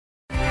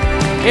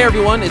Hey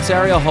everyone, it's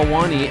Ariel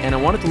Helwani, and I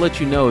wanted to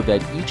let you know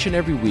that each and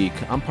every week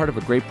I'm part of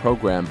a great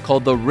program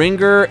called The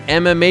Ringer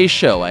MMA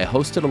Show. I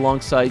host it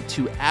alongside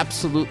two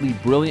absolutely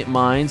brilliant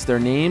minds. Their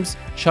names,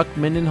 Chuck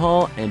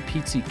Mindenhall and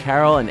Pete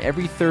Carroll, and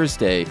every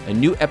Thursday a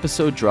new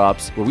episode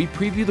drops where we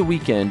preview the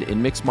weekend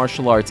in mixed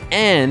martial arts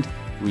and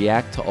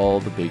react to all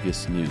the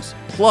biggest news.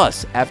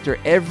 Plus, after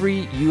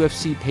every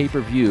UFC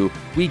pay-per-view,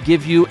 we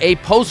give you a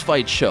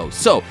post-fight show.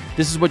 So,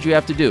 this is what you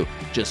have to do.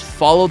 Just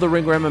follow the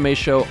Ringer MMA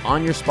Show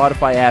on your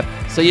Spotify app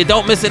so you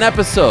don't miss an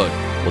episode.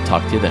 We'll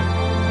talk to you then.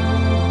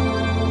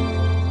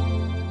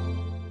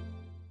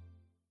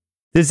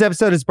 This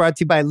episode is brought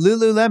to you by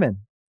Lululemon.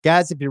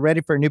 Guys, if you're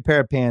ready for a new pair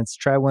of pants,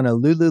 try one of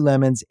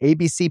Lululemon's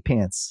ABC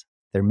pants.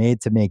 They're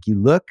made to make you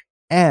look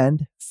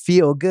and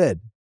feel good.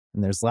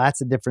 And there's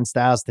lots of different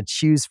styles to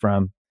choose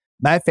from.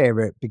 My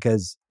favorite,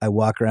 because I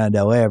walk around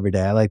LA every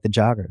day, I like the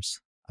joggers.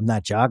 I'm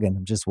not jogging,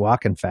 I'm just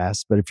walking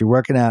fast. But if you're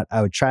working out,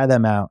 I would try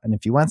them out. And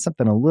if you want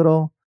something a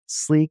little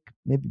sleek,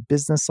 maybe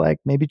business-like,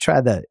 maybe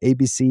try the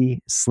ABC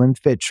Slim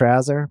Fit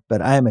trouser.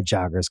 But I am a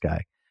joggers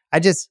guy.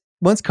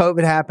 Once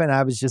COVID happened,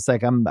 I was just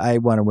like, I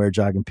want to wear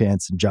jogging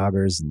pants and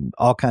joggers and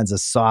all kinds of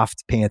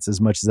soft pants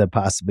as much as I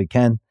possibly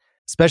can,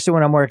 especially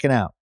when I'm working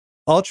out.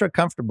 Ultra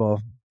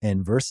comfortable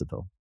and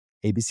versatile.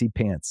 ABC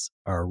pants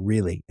are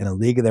really in a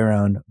league of their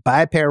own.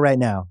 Buy a pair right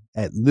now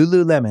at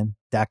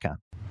lululemon.com.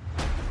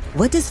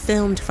 What does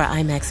filmed for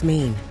IMAX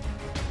mean?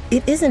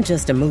 It isn't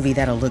just a movie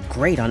that'll look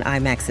great on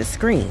IMAX's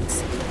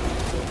screens.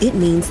 It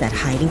means that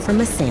hiding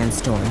from a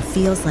sandstorm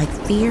feels like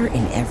fear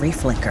in every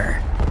flicker.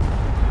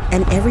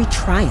 And every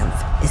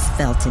triumph is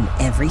felt in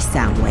every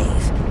sound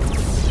wave.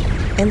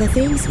 And the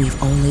things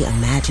we've only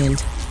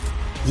imagined,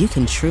 you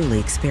can truly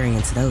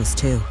experience those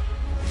too.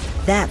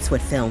 That's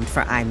what filmed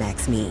for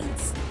IMAX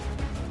means.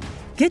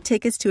 Get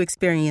tickets to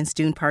experience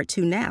Dune Part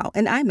 2 now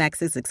and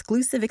IMAX's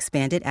exclusive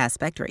expanded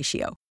aspect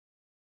ratio.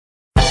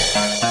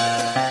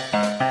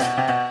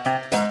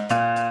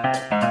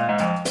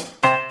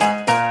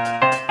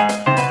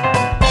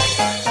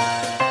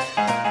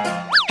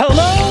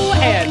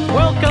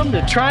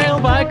 Trial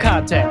by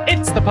Content.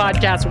 It's the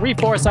podcast where we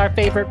force our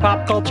favorite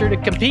pop culture to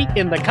compete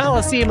in the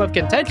Coliseum of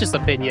contentious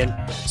opinion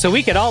so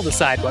we can all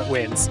decide what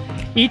wins.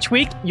 Each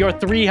week, your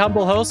three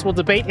humble hosts will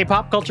debate a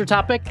pop culture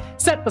topic,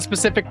 set the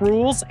specific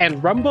rules,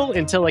 and rumble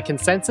until a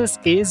consensus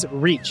is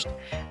reached.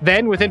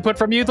 Then, with input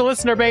from you, the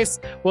listener base,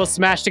 we'll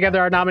smash together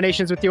our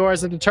nominations with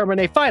yours and determine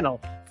a final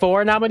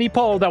four-nominee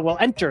poll that will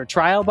enter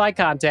Trial by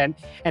Content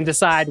and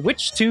decide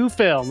which two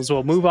films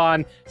will move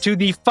on to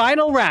the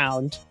final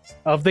round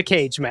of the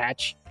cage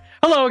match.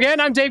 Hello again,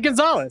 I'm Dave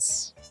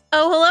Gonzalez.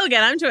 Oh, hello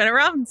again, I'm Joanna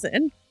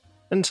Robinson.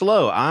 And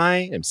hello,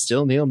 I am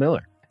still Neil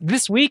Miller.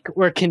 This week,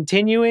 we're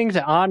continuing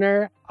to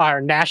honor our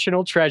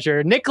national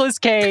treasure, Nicolas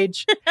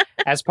Cage,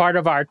 as part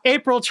of our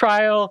April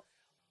trial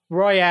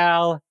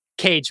Royale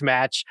cage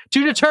match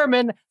to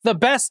determine the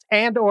best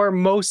and or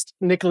most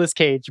Nicolas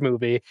Cage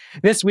movie.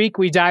 This week,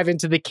 we dive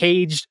into the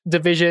Cage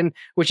division,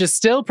 which is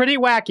still pretty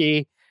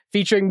wacky,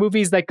 featuring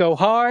movies that go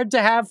hard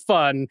to have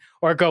fun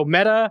or go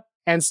meta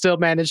and still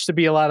manage to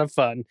be a lot of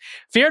fun.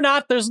 Fear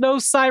not, there's no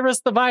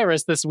Cyrus the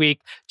Virus this week.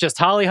 Just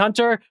Holly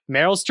Hunter,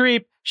 Meryl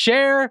Streep,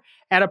 Cher,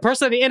 and a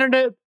person the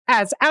internet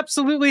has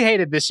absolutely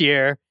hated this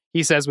year,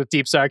 he says with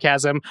deep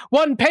sarcasm,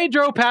 one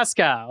Pedro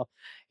Pascal.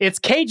 It's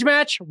Cage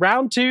Match,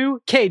 Round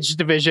 2, Cage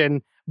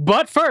Division.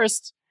 But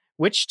first,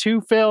 which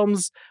two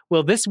films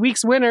will this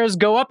week's winners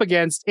go up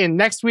against in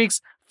next week's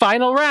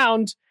final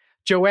round?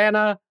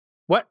 Joanna,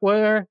 what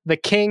were the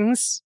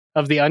kings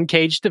of the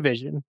uncaged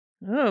division?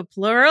 Oh,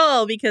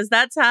 plural, because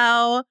that's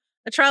how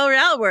a trial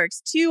royale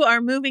works. Two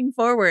are moving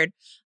forward.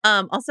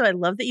 Also, I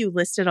love that you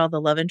listed all the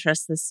love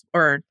interests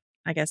or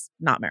I guess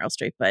not Meryl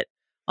Streep, but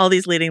all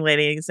these leading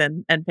ladies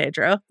and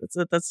Pedro.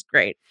 That's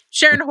great.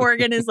 Sharon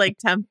Horgan is like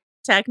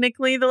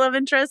technically the love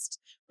interest,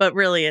 but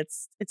really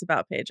it's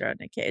about Pedro and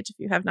Nick Cage. If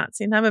you have not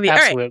seen that movie,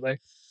 absolutely. All right.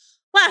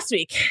 Last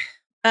week,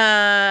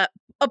 a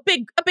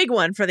big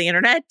one for the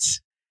internet: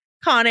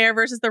 Con Air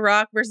versus The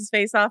Rock versus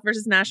Face Off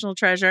versus National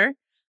Treasure.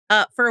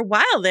 For a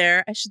while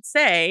there, I should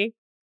say,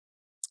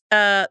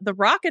 The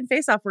Rock and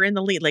Face Off were in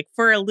the lead, like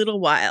for a little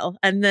while.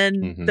 And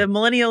then the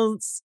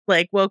millennials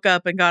like woke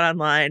up and got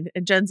online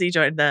and Gen Z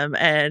joined them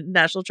and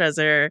National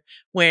Treasure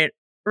went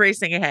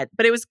racing ahead.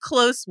 But it was a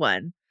close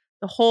one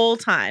the whole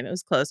time. It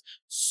was close.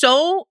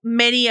 So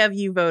many of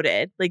you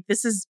voted. Like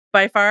this is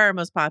by far our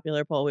most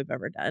popular poll we've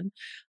ever done.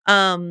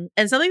 And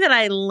something that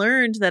I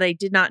learned that I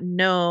did not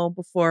know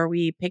before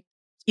we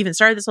even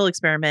started this whole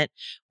experiment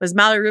was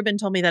Mallory Rubin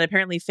told me that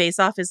apparently Face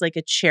Off is like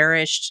a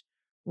cherished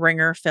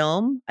Ringer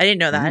film. I didn't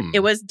know that. It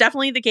was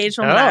definitely the Cage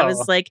film that I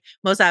was like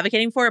most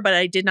advocating for, but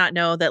I did not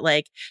know that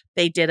like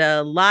they did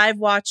a live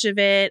watch of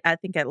it, I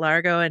think at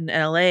Largo in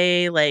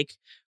LA, like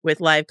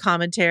with live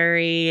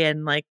commentary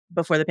and like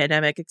before the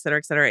pandemic, et cetera,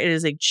 et cetera. It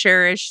is a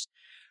cherished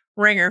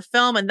Ringer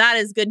film, and that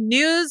is good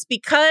news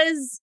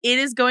because it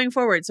is going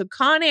forward. So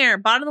Con Air,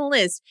 bottom of the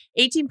list,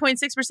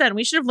 18.6%.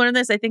 We should have learned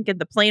this, I think, in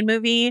the plane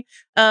movie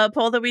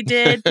poll that we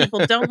did.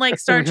 People don't like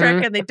Star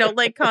Trek and they don't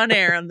like Con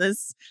Air on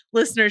this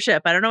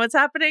listenership. I don't know what's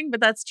happening, but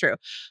that's true.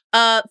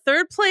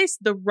 Third place,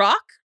 The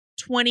Rock,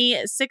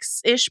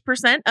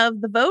 26-ish%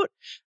 of the vote.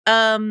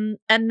 And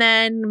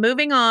then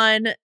moving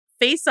on,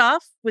 Face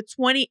Off with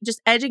 20,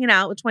 just edging it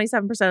out with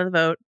 27% of the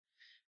vote.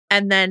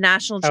 And then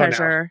National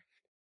Treasure.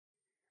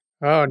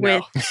 Oh,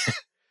 no. With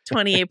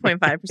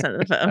 28.5% of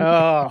the vote.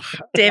 Oh,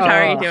 Dave, how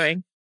are you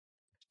doing?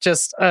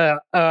 Just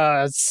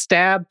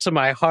stab to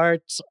my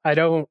heart. I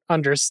don't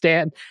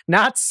understand.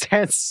 Not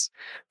since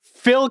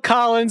Phil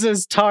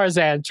Collins's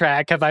Tarzan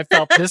track have I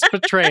felt this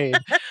betrayed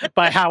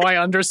by how I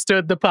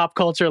understood the pop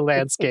culture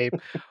landscape.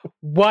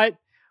 What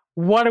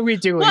are we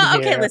doing well,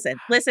 okay, here?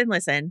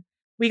 listen.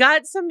 We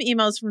got some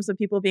emails from some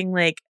people being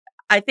like,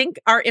 I think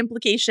our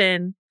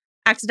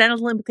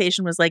accidental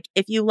implication was like,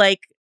 if you like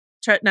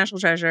National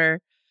Treasure,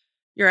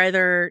 you're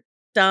either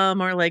dumb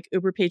or like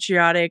uber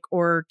patriotic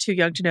or too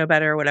young to know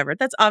better or whatever.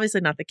 That's obviously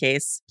not the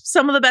case.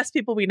 Some of the best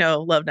people we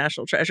know love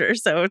National Treasure.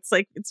 So it's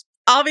like, it's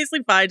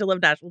obviously fine to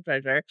love National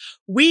Treasure.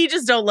 We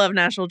just don't love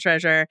National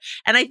Treasure.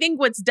 And I think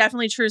what's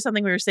definitely true,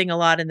 something we were seeing a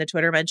lot in the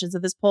Twitter mentions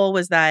of this poll,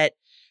 was that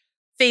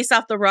Face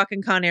Off, The Rock,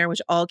 and Con Air,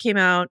 which all came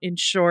out in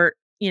short,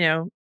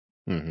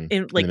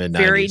 in like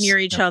very near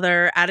each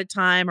other at a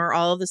time, or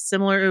all of the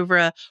similar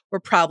oeuvre, were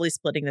probably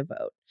splitting the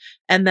vote.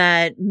 And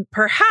that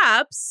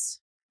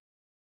perhaps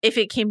if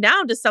it came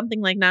down to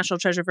something like National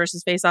Treasure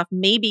versus Face Off,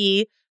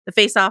 maybe the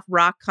Face Off,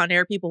 Rock, Con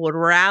Air people would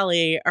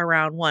rally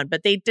around one,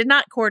 but they did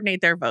not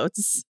coordinate their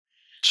votes.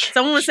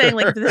 Someone was saying,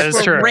 like,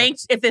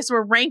 if this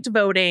were ranked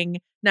voting,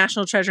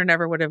 National Treasure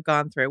never would have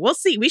gone through. We'll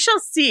see. We shall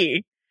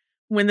see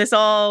when this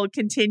all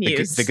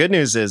continues. The good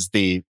news is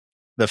the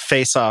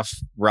Face Off,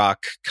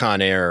 Rock, Con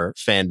Air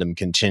fandom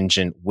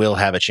contingent will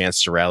have a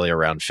chance to rally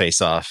around Face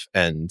Off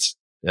and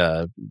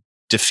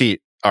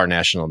defeat our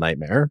national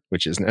nightmare,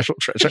 which is National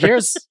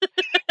Treasure.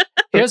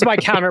 Here's my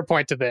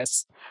counterpoint to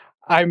this.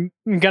 I'm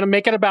going to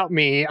make it about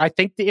me. I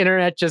think the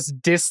internet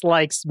just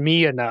dislikes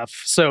me enough.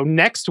 So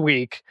next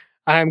week,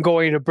 I'm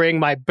going to bring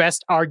my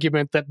best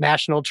argument that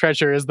National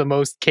Treasure is the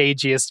most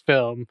cagiest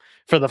film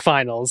for the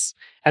finals.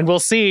 And we'll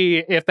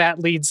see if that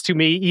leads to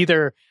me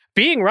either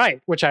being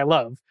right, which I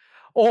love,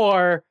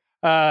 or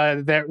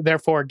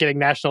therefore getting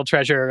National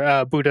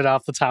Treasure booted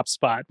off the top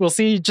spot. We'll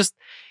see. Just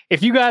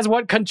if you guys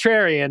want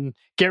contrarian,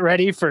 get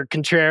ready for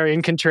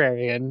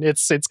contrarian.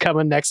 It's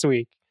coming next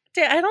week.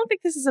 I don't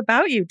think this is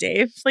about you,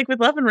 Dave. Like, with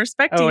love and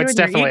respect to you and your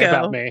ego. It's definitely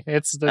about me.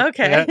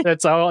 Okay.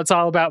 It's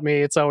all about me.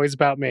 It's always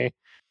about me.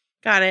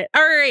 Got it.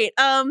 All right.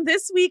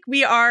 This week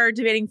we are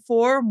debating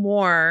 4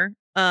 more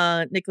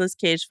Nicolas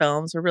Cage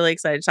films. We're really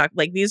excited to talk.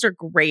 Like, these are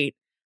great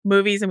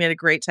movies, and we had a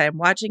great time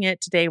watching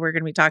it. Today we're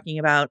going to be talking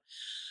about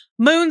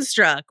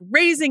Moonstruck,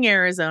 Raising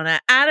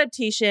Arizona,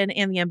 Adaptation,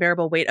 and The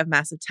Unbearable Weight of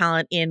Massive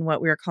Talent in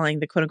what we are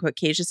calling the quote-unquote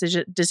Cage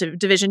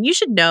division. You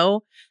should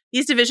know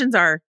these divisions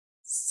are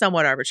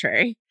somewhat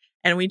arbitrary.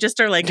 And we just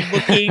are like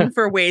looking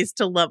for ways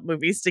to lump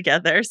movies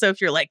together. So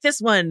if you're like, this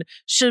one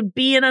should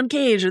be an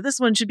Uncaged or this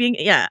one should be,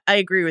 yeah, I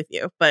agree with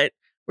you. But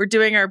we're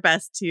doing our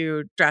best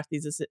to draft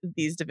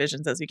these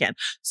divisions as we can.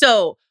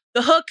 So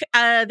the hook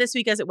this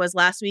week, as it was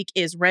last week,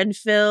 is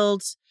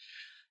Renfield,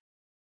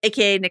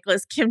 aka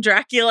Nicholas Kim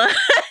Dracula,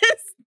 as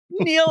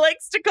Neil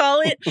likes to call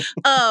it.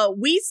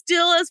 We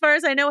still, as far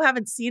as I know,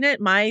 haven't seen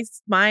it. My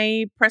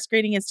press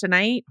screening is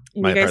tonight.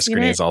 My press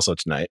screening is also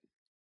tonight.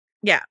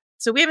 Yeah.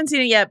 So we haven't seen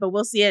it yet, but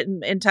we'll see it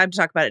in time to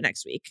talk about it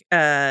next week.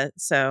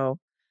 So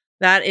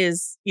that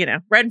is,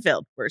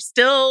 Renfield. We're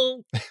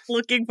still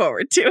looking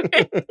forward to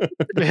it.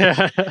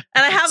 And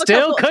I have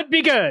could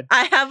be good.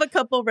 I have a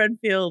couple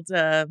Renfield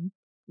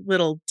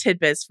little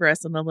tidbits for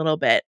us in a little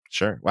bit.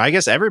 Sure. Well, I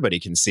guess everybody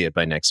can see it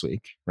by next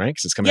week, right?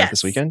 Because it's coming out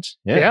this weekend.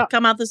 Yeah.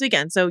 Come out this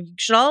weekend. So you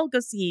should all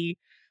go see.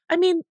 I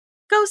mean,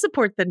 go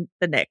support the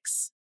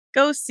Knicks.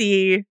 Go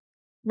see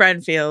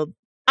Renfield.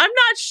 I'm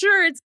not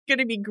sure it's going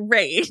to be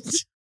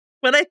great.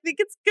 But I think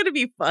it's going to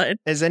be fun.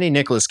 As any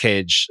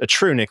a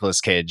true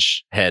Nicolas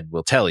Cage head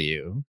will tell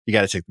you, you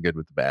got to take the good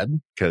with the bad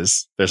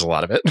because there's a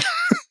lot of it.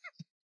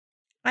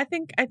 I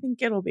think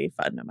it'll be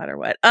fun no matter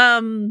what.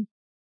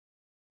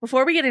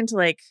 Before we get into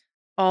like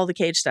all the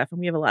Cage stuff, and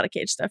we have a lot of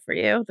Cage stuff for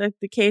you,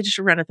 the Cage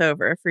runneth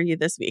over for you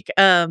this week.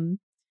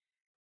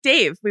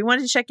 Dave, we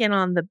wanted to check in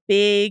on the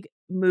big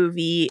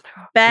movie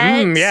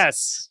bet.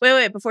 Yes.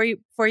 Wait, before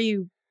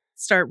you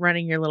start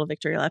running your little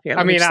victory lap here.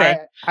 I mean,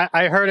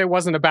 I heard it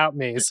wasn't about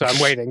me, so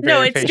I'm waiting.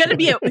 No, it's gonna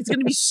be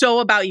so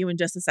about you in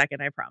just a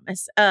second, I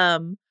promise.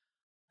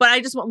 But I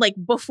just want, like,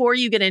 before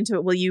you get into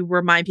it, will you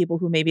remind people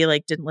who maybe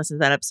like didn't listen to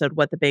that episode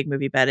what the big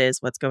movie bet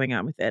is, what's going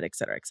on with it, et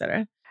cetera, et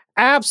cetera?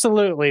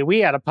 Absolutely.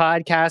 We had a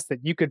podcast that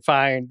you could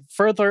find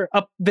further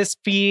up this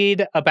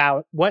feed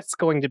about what's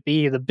going to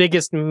be the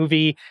biggest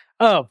movie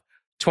of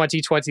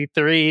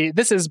 2023.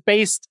 This is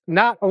based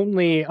not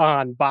only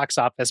on box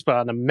office, but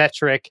on a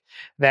metric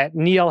that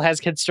Neil has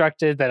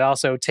constructed that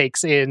also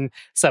takes in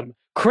some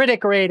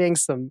critic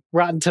ratings, some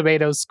Rotten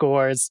Tomatoes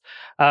scores.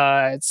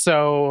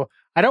 So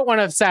I don't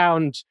want to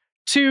sound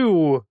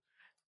too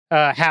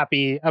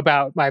happy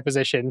about my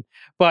position,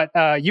 but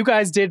you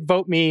guys did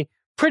vote me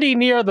pretty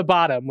near the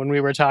bottom when we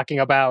were talking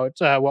about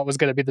what was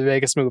going to be the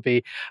biggest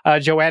movie.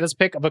 Joanna's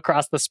pick of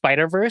Across the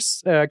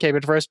Spider-Verse came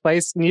in first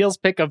place. Neil's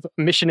pick of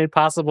Mission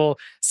Impossible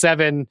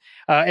 7,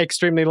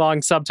 extremely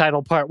long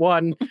subtitle part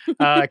 1,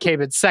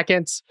 came in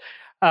second.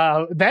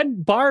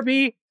 Then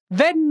Barbie,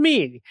 then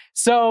me.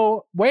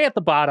 So way at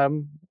the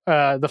bottom,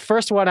 the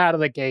first one out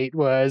of the gate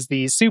was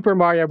the Super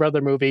Mario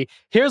Brother movie.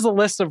 Here's a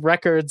list of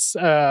records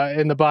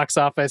in the box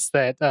office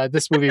that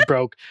this movie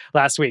broke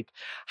last week.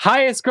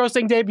 Highest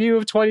grossing debut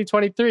of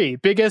 2023.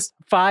 Biggest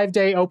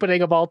 5-day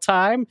opening of all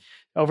time,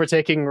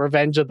 overtaking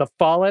Revenge of the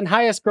Fallen.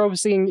 Highest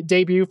grossing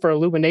debut for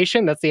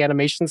Illumination, that's the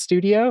animation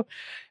studio.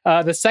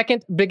 The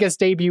second biggest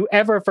debut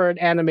ever for an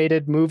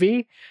animated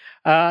movie.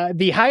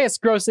 The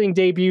highest grossing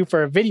debut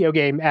for a video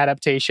game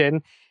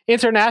adaptation.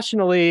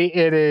 Internationally,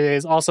 it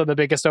is also the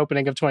biggest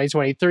opening of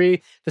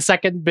 2023, the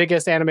second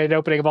biggest animated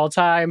opening of all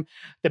time,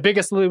 the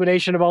biggest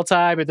Illumination of all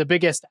time, and the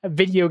biggest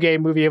video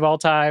game movie of all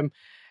time.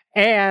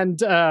 And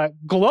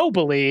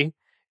globally,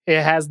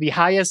 it has the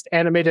highest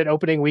animated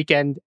opening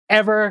weekend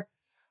ever.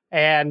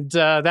 And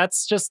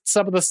that's just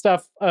some of the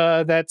stuff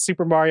that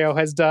Super Mario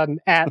has done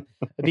at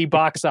the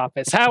box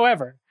office.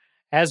 However,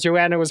 as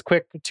Joanna was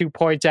quick to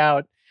point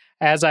out,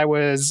 as I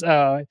was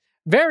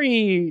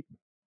very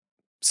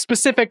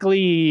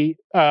specifically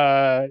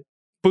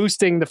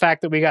boosting the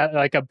fact that we got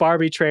like a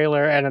Barbie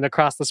trailer and an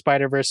Across the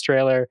Spider-Verse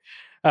trailer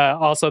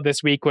also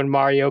this week when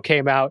Mario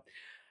came out.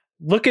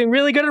 Looking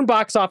really good in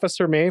box office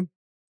for me.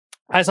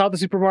 I saw the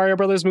Super Mario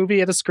Brothers movie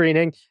at a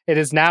screening. It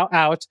is now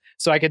out,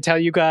 so I can tell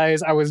you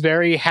guys I was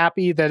very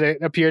happy that it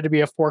appeared to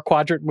be a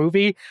 4-quadrant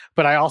movie,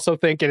 but I also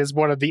think it is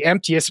one of the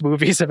emptiest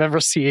movies I've ever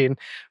seen.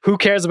 Who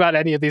cares about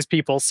any of these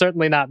people?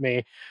 Certainly not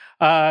me.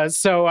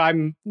 So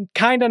I'm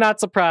kind of not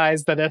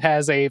surprised that it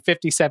has a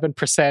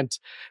 57%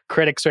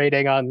 critics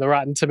rating on the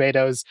Rotten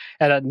Tomatoes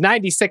and a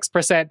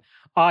 96%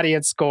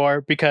 audience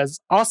score,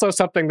 because also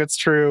something that's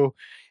true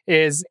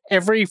is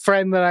every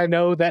friend that I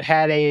know that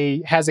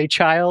has a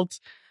child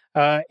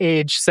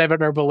age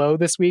 7 or below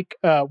this week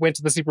went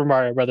to the Super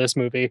Mario Brothers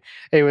movie.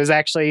 It was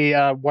actually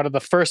one of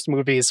the first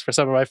movies for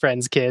some of my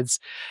friends'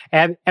 kids,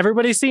 and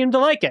everybody seemed to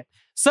like it.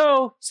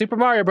 So Super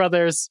Mario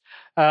Brothers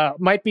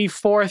might be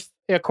fourth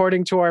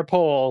according to our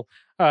poll,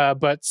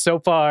 but so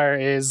far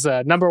is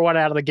number 1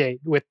 out of the gate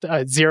with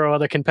 0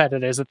 other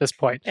competitors at this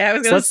point. Yeah, I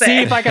was so gonna let's say.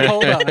 see if I can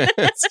hold on.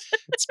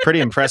 It's pretty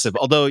impressive.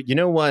 Although, you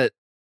know what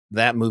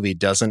that movie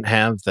doesn't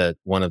have that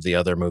one of the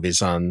other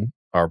movies on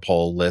our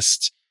poll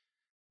list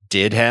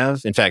did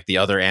have? In fact, the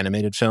other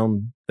animated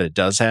film that it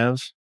does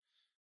have,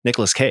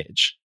 Nicolas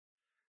Cage.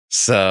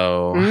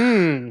 So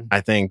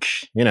I think,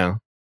 just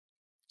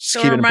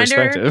So keep it in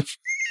perspective.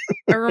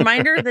 A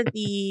reminder that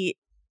the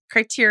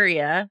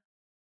criteria,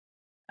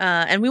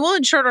 and we will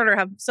in short order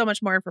have so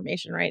much more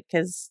information, right?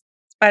 Because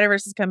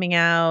Spider-Verse is coming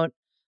out,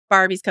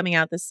 Barbie's coming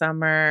out this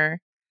summer,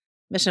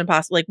 Mission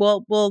Impossible. Like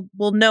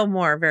we'll know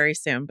more very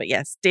soon. But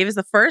yes, Dave is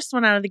the first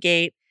one out of the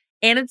gate,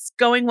 and it's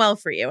going well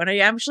for you. And I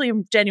actually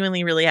am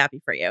genuinely really happy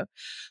for you.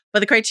 But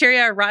the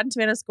criteria are Rotten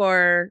Tomato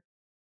score,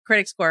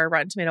 critic score,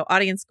 Rotten Tomato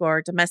audience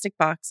score, domestic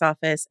box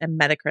office, and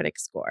Metacritic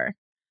score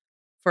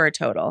for a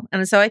total.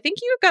 And so I think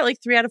you got like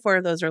 3 out of 4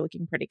 of those are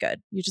looking pretty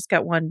good. You just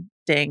got one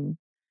ding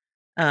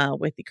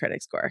with the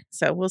critic score.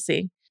 So we'll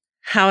see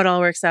how it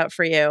all works out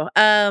for you.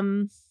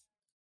 Neil,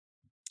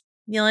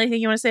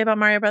 anything you want to say about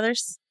Mario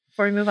Brothers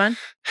before we move on?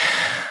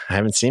 I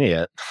haven't seen it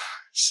yet.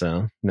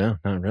 So no,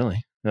 not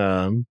really.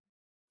 Oh,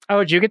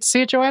 did you get to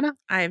see it, Joanna?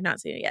 I have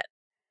not seen it yet.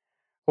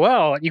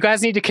 Well, you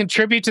guys need to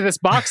contribute to this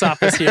box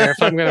office here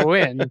if I'm going to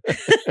win.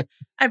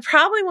 I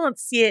probably won't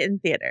see it in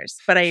theaters,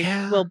 but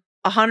I will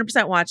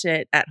 100% watch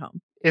it at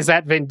home. Is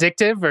that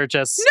vindictive or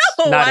just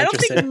No, not I don't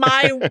interested? think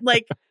my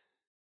like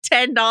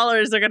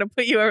 $10 are going to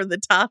put you over the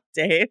top,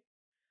 Dave.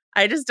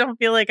 I just don't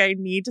feel like I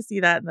need to see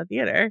that in the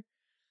theater.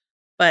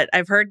 But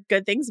I've heard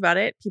good things about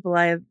it. People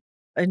I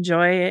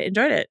enjoyed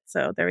it.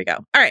 So there we go.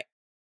 All right.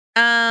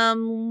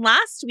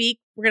 Last week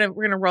we're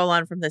gonna roll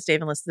on from this,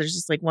 Dave, unless there's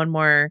just like one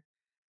more.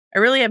 I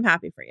really am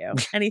happy for you.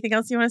 Anything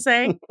else you want to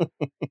say?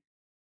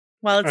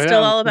 Well, it's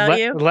still all about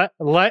you.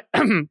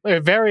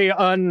 Very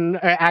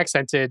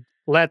unaccented.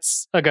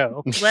 Let's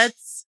go.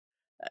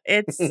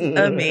 It's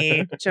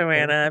me,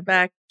 Joanna,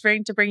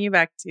 to bring you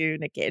back to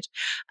Nick Cage.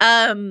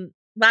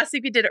 Last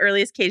week we did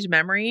earliest Cage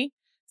memory.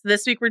 So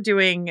this week we're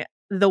doing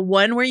the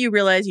one where you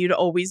realize you'd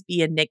always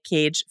be a Nick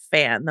Cage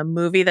fan, the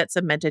movie that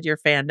cemented your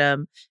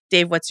fandom.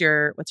 Dave, what's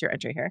your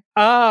entry here?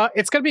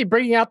 It's going to be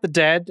Bringing Out the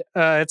Dead.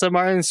 It's a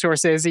Martin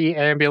Scorsese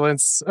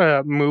ambulance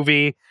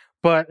movie.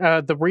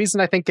 But the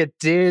reason I think it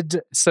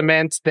did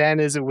cement then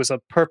is it was a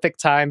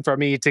perfect time for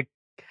me to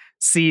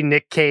see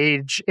Nick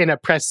Cage in a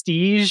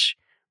prestige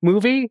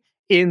movie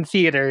in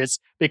theaters,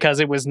 because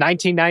it was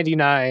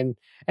 1999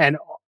 and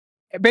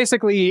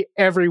basically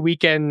every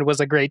weekend was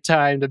a great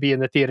time to be in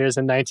the theaters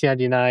in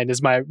 1999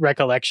 is my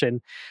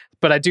recollection.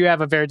 But I do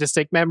have a very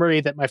distinct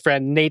memory that my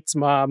friend Nate's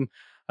mom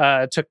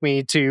took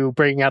me to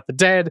Bringing Out the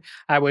Dead.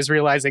 I was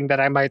realizing that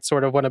I might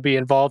sort of want to be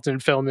involved in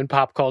film and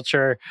pop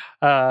culture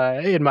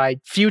in my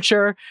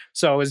future.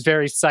 So I was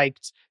very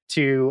psyched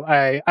to,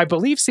 I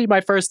believe, see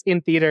my first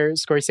in-theater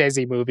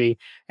Scorsese movie.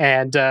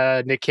 And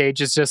Nick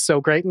Cage is just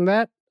so great in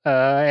that.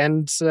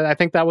 And I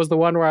think that was the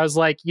one where I was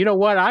like, you know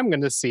what? I'm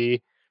going to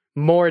see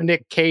more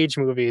Nick Cage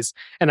movies.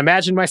 And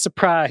imagine my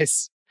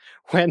surprise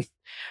when,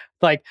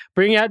 like,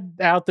 Bringing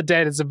Out the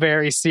Dead is a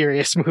very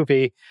serious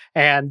movie,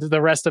 and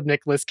the rest of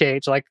Nicolas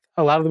Cage, like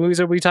a lot of the movies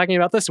that we'll be talking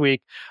about this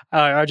week,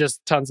 are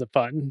just tons of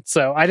fun.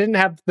 So I didn't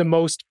have the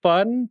most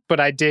fun, but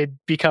I did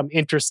become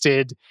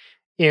interested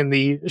in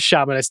the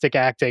shamanistic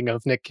acting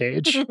of Nick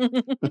Cage.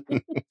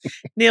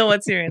 Neil,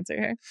 what's your answer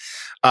here?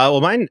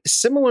 Well, mine,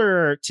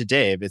 similar to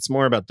Dave, it's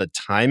more about the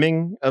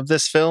timing of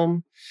this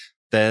film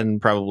than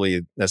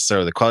probably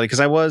necessarily the quality.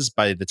 Because I was,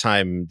 by the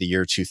time the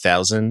year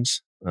 2000,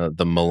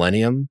 the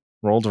millennium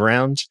rolled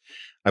around,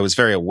 I was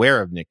very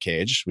aware of Nick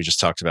Cage. We just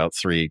talked about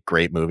 3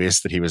 great movies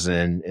that he was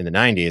in the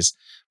 90s.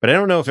 But I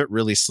don't know if it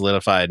really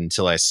solidified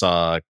until I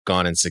saw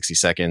Gone in 60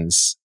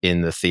 Seconds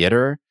in the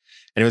theater.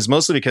 And it was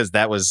mostly because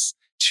that was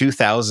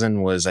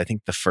 2000 was, I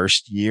think, the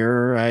first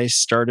year I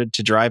started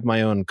to drive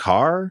my own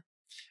car.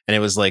 And it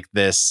was like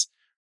this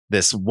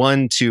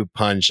 1-2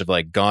 punch of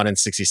like Gone in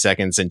 60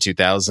 Seconds in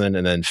 2000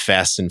 and then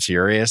Fast and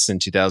Furious in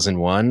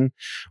 2001,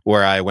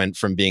 where I went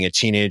from being a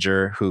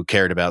teenager who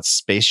cared about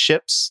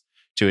spaceships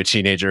to a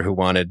teenager who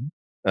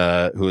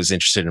was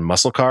interested in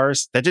muscle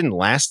cars. That didn't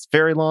last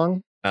very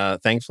long,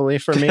 thankfully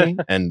for me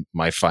and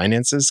my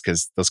finances,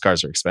 because those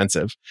cars are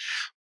expensive.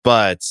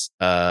 But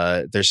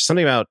there's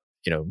something about,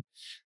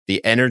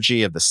 the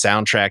energy of the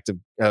soundtrack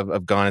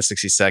of Gone in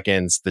 60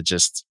 Seconds, the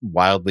just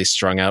wildly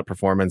strung out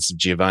performance of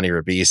Giovanni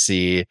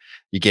Ribisi.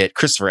 You get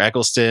Christopher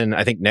Eccleston.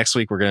 I think next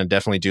week we're going to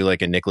definitely do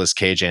like a Nicolas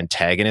Cage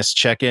antagonist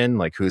check-in,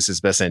 like who's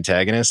his best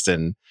antagonist.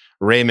 And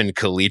Raymond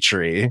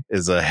Calitri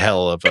is a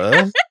hell of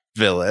a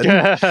villain.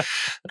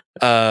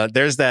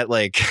 There's that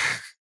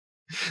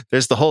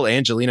there's the whole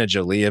Angelina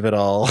Jolie of it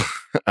all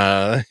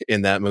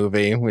in that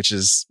movie, which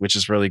is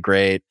really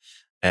great.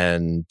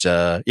 And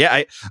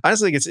I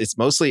honestly think it's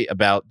mostly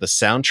about the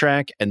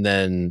soundtrack, and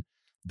then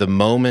the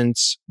moment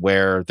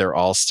where they're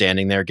all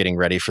standing there getting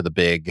ready for the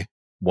big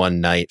one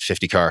night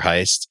 50-car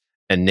heist,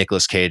 and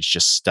Nicolas Cage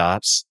just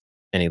stops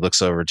and he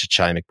looks over to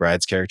Chi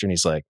McBride's character and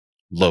he's like,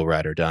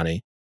 "Lowrider,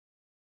 Donnie,"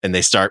 and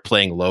they start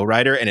playing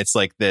Lowrider, and it's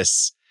like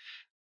this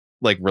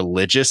like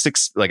religious,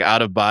 like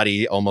out of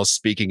body, almost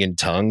speaking in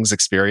tongues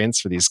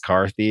experience for these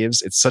car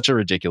thieves. It's such a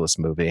ridiculous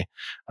movie.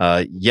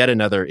 Yet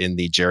another in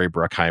the Jerry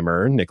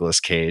Bruckheimer,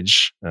 Nicolas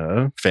Cage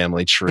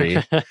family tree.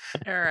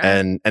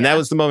 And that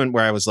was the moment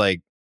where I was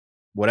like,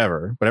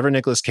 whatever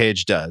Nicolas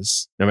Cage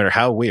does, no matter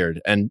how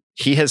weird, and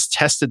he has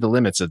tested the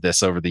limits of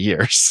this over the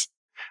years,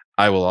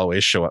 I will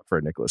always show up for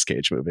a Nicolas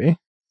Cage movie.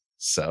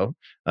 So,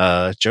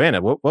 Joanna,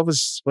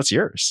 what's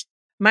yours?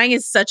 Mine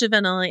is such a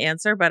vanilla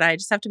answer, but I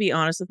just have to be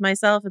honest with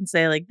myself and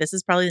say, like, this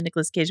is probably the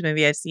Nicolas Cage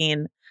movie I've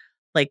seen,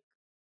 like,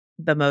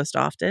 the most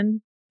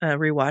often,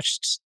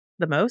 rewatched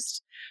the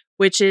most,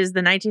 which is the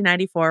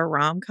 1994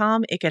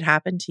 rom-com It Could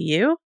Happen to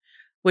You,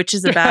 which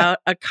is about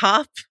a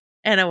cop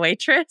and a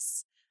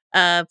waitress,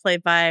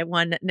 played by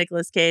one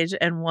Nicolas Cage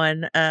and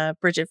one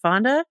Bridget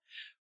Fonda,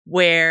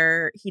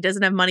 where he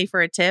doesn't have money for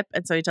a tip,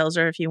 and so he tells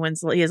her if he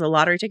wins, he has a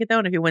lottery ticket though,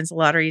 and if he wins the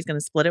lottery, he's going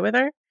to split it with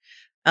her.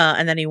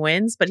 And then he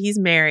wins, but he's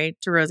married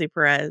to Rosie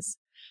Perez.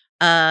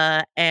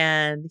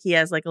 And he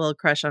has like a little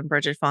crush on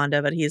Bridget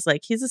Fonda, but he's a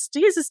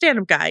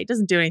stand-up guy. He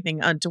doesn't do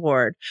anything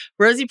untoward.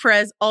 Rosie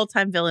Perez,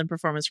 all-time villain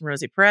performance from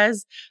Rosie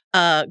Perez.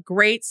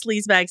 Great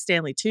sleazebag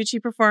Stanley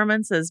Tucci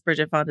performance as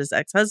Bridget Fonda's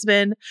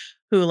ex-husband,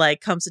 who like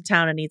comes to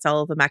town and eats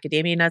all of the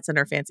macadamia nuts in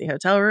her fancy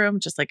hotel room,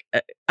 just like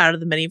out of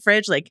the mini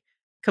fridge, like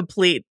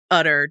complete,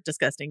 utter,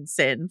 disgusting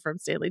sin from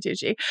Stanley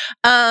Tucci.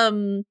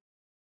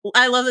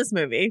 I love this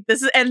movie.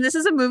 This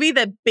is a movie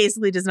that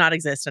basically does not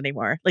exist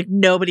anymore. Like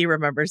nobody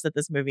remembers that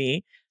this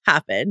movie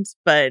happened,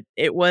 but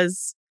it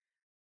was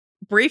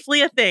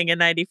briefly a thing in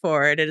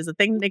 94, and it is a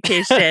thing Nick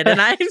Cage did, and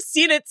I've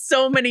seen it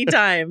so many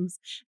times.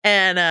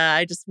 And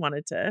I just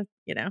wanted to,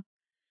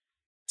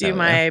 do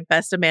my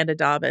best Amanda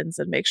Dobbins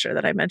and make sure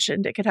that I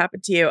mentioned It Could Happen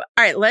to You. All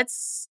right,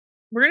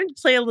 we're going to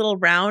play a little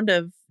round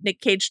of Nick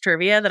Cage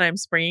trivia that I'm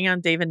springing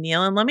on Dave and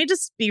Neil. And let me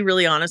just be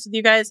really honest with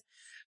you guys.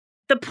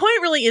 The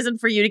point really isn't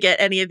for you to get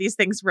any of these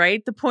things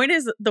right. The point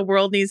is the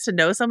world needs to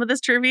know some of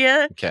this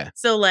trivia. Okay.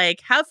 So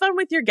have fun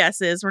with your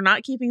guesses. We're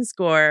not keeping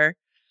score.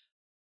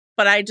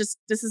 But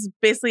this is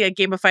basically a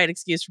gamified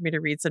excuse for me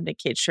to read some Nick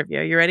Cage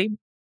trivia. You ready?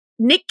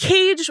 Nick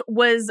Cage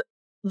was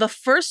the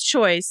first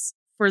choice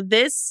for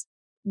this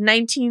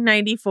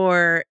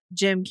 1994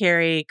 Jim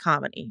Carrey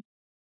comedy.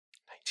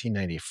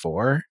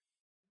 1994?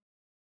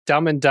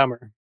 Dumb and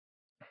Dumber.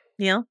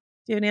 Neil, do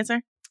you have an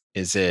answer?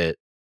 Is it...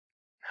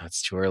 No,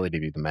 it's too early to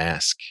be The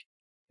Mask.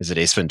 Is it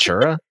Ace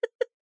Ventura?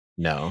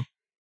 No.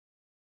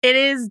 It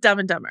is Dumb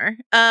and Dumber.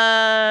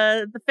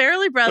 The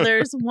Farrelly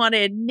brothers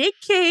wanted Nick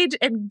Cage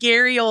and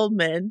Gary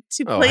Oldman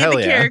to play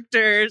the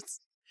characters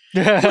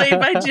played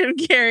by Jim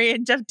Carrey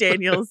and Jeff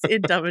Daniels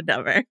in Dumb and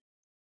Dumber.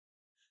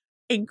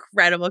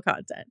 Incredible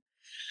content.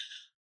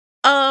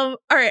 All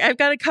right, I've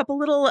got a couple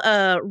little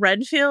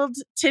Renfield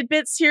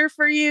tidbits here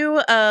for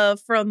you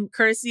from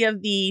courtesy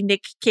of the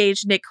Nick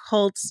Cage, Nick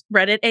Holt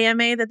Reddit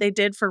AMA that they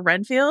did for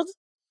Renfield.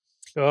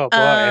 Oh, boy.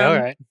 All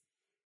right.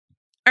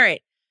 All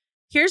right.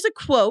 Here's a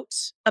quote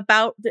I've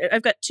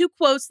got 2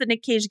 quotes that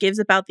Nick Cage gives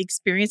about the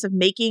experience of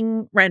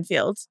making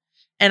Renfield.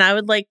 And I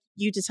would like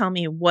you to tell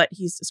me what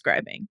he's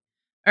describing.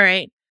 All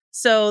right.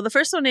 So the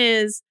first one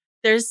is,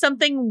 there's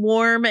something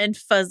warm and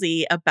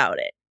fuzzy about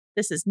it.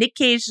 This is Nick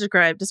Cage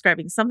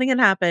describing something that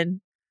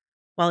happened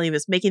while he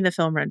was making the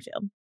film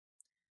Renfield.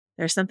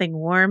 There's something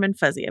warm and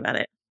fuzzy about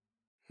it.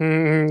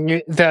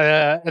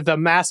 The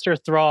master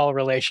thrall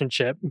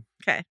relationship.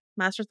 Okay.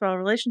 Master thrall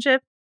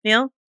relationship.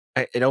 Neil?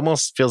 It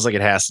almost feels like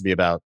it has to be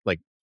about like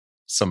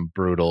some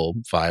brutal,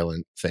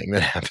 violent thing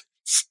that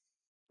happens.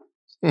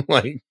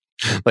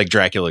 like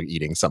Dracula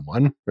eating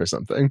someone or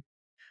something.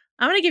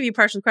 I'm going to give you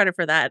partial credit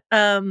for that.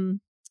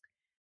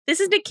 This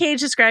is Nick Cage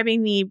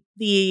describing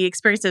the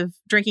experience of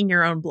drinking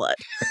your own blood.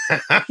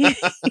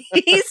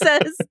 He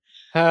says,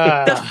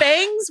 the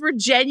fangs were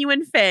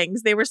genuine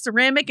fangs. They were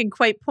ceramic and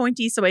quite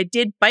pointy, so I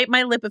did bite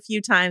my lip a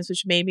few times,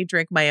 which made me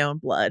drink my own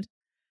blood.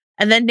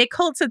 And then Nick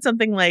Holt said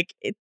something like,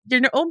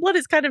 your own blood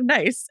is kind of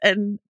nice.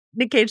 And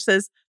Nick Cage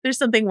says, there's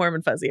something warm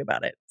and fuzzy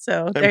about it.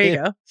 So there you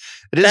go.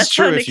 It is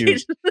true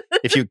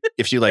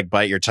if you like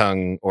bite your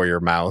tongue or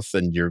your mouth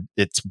and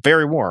it's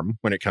very warm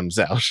when it comes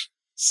out.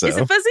 So is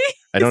it fuzzy?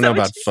 I don't know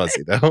about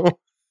fuzzy though.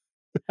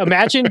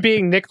 Imagine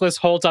being Nicholas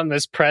Hoult on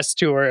this press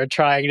tour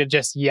trying to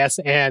just yes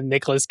and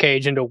Nicolas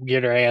Cage into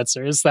weirder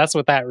answers. That's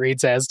what that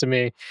reads as to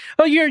me.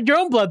 Oh, your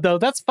own blood though.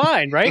 That's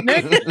fine, right,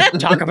 Nick?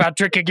 Talk about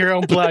drinking your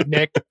own blood,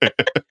 Nick.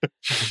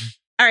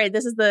 All right,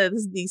 this is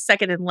the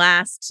second and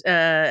last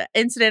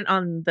incident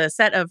on the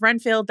set of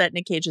Renfield that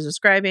Nick Cage is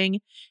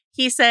describing.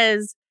 He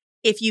says,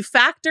 if you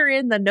factor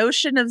in the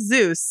notion of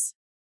Zeus,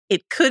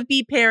 it could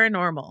be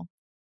paranormal.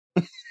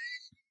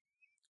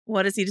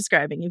 What is he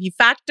describing? If you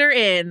factor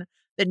in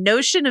the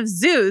notion of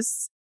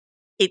Zeus,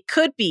 it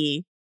could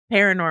be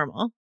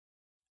paranormal.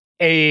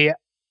 A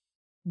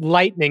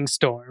lightning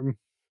storm.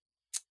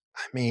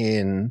 I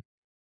mean,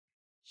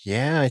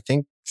 yeah, I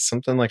think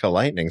something like a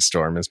lightning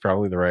storm is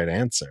probably the right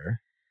answer.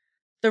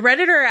 The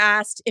Redditor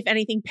asked if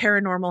anything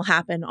paranormal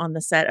happened on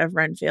the set of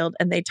Renfield,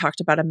 and they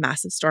talked about a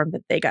massive storm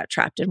that they got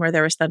trapped in where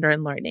there was thunder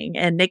and lightning.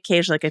 And Nick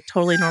Cage, like a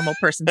totally normal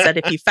person, said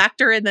if you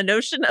factor in the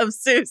notion of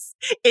Zeus,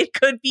 it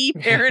could be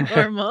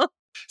paranormal.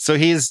 So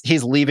he's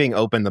leaving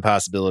open the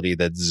possibility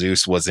that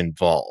Zeus was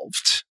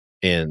involved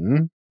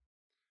in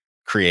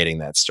creating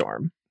that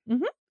storm.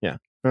 Mm-hmm. Yeah.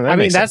 Well, I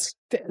mean,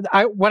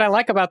 what I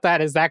like about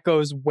that is that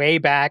goes way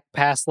back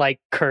past like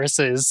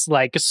curses,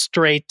 like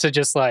straight to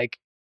just like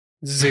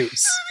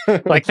Zeus.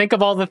 Like, think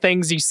of all the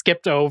things you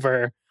skipped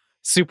over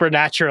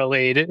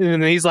supernaturally.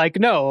 And he's like,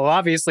 no,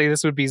 obviously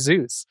this would be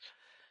Zeus.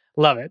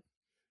 Love it.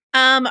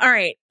 All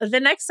right. The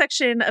next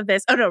section of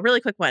this. Oh, no,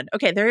 really quick one.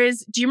 Okay. Do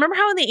you remember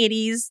how in the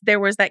 80s there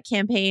was that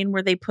campaign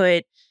where they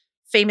put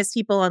famous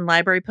people on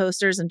library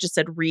posters and just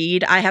said,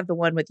 read? I have the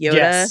one with Yoda,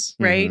 yes.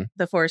 Right? Mm-hmm.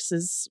 The Force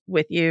is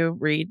with you,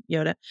 read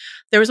Yoda.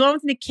 There was one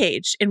with Nick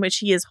Cage in which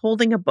he is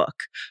holding a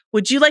book.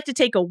 Would you like to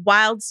take a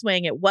wild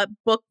swing at what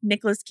book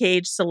Nicolas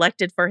Cage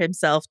selected for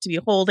himself to be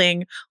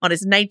holding on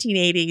his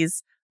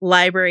 1980s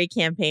library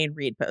campaign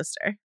read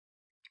poster?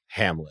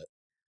 Hamlet.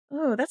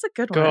 Oh, that's a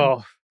good one.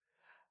 Go.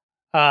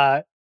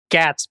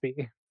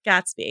 Gatsby.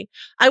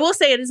 I will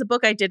say it is a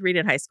book I did read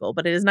in high school,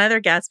 but it is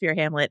neither Gatsby or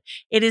Hamlet.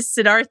 It is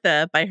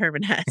Siddhartha by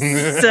Herman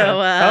Hesse.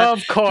 So,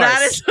 of course,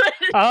 that is what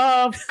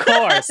of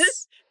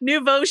course,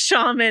 Nouveau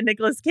Shaman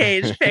Nicolas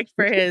Cage picked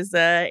for his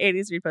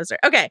 80s read poster.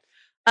 Okay,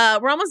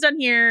 we're almost done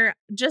here.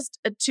 Just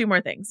 2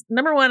 more things.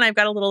 Number 1, I've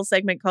got a little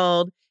segment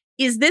called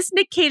 "Is this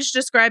Nick Cage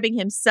describing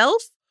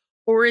himself,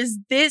 or is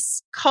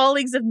this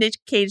colleagues of Nick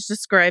Cage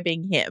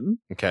describing him?"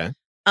 Okay.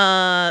 So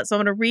I'm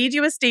going to read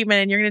you a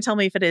statement and you're going to tell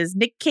me if it is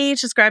Nick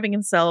Cage describing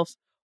himself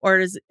or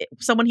is it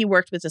someone he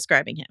worked with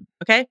describing him.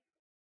 Okay.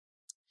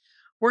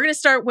 We're going to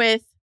start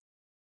with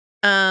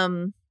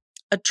a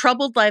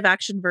troubled live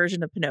action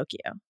version of Pinocchio.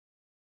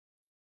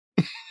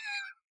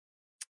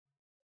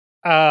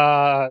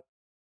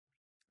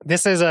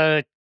 This is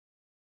a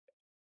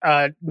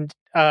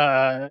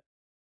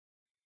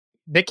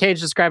Nick Cage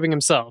describing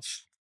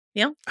himself.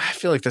 Yeah. I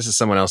feel like this is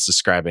someone else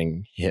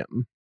describing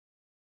him.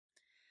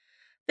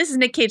 This is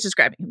Nick Cage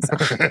describing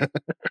himself.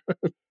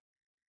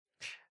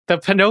 The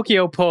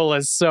Pinocchio pull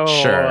is so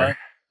Sure.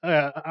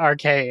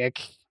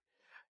 Archaic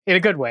in a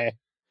good way.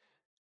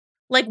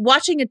 Like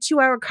watching a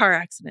 2-hour car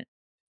accident.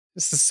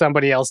 This is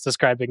somebody else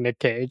describing Nick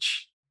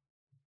Cage.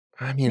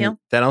 I mean, Yeah.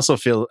 that also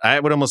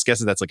I would almost guess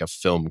that that's like a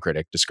film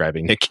critic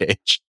describing Nick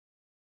Cage.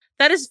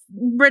 That is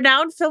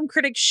renowned film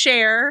critic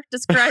Cher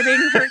describing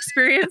her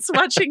experience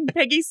watching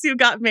Peggy Sue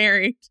Got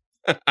Married.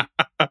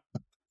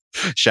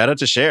 Shout out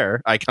to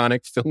Cher,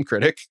 iconic film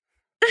critic.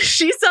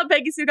 She saw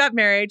Peggy Sue Got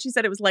Married. She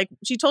said it was like,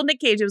 she told Nick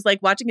Cage it was like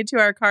watching a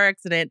 2-hour car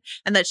accident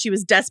and that she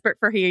was desperate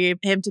for him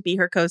to be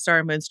her co-star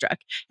in Moonstruck.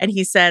 And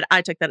he said,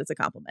 I took that as a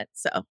compliment.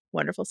 So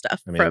wonderful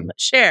stuff from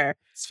Cher.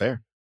 It's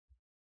fair.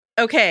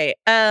 Okay.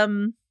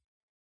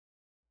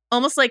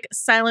 Almost like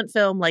silent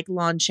film, like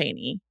Lon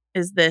Chaney.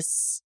 Is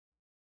this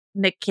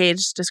Nick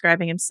Cage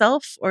describing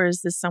himself, or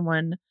is this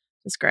someone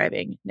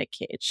describing Nick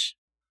Cage?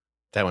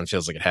 That one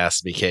feels like it has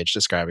to be Cage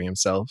describing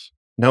himself.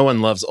 No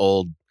one loves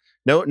old.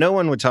 No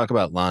one would talk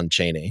about Lon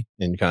Chaney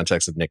in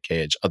context of Nick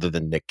Cage other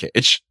than Nick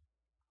Cage.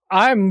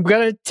 I'm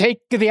going to take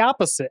the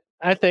opposite.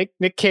 I think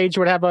Nick Cage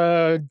would have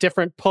a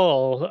different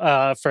pull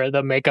for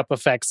the makeup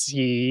effects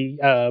he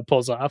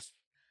pulls off.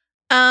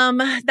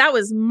 That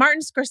was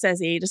Martin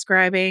Scorsese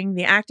describing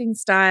the acting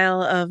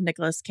style of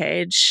Nicolas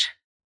Cage.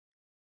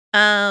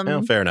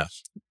 Well, fair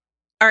enough.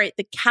 All right,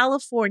 the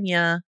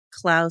California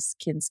Klaus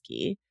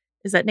Kinski.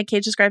 Is that Nick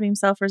Cage describing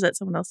himself, or is that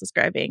someone else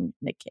describing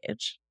Nick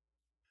Cage?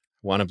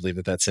 Want to believe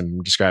that that's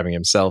him describing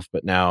himself,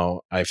 but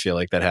now I feel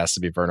like that has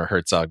to be Werner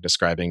Herzog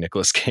describing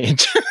Nicolas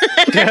Cage.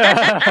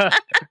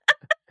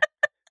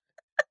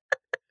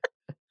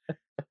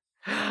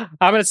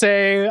 I'm going to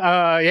say,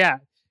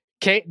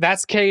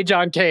 that's Cage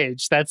on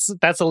Cage. That's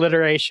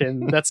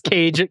alliteration. That's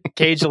Cage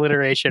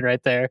alliteration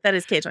right there. That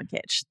is Cage on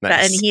Cage.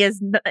 Nice.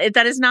 And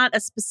that is not a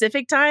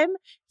specific time.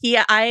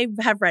 I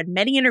have read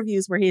many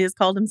interviews where he has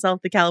called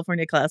himself the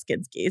California Klaus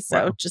Kinski.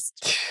 So Wow.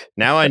 just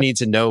Now I need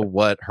to know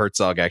what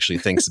Herzog actually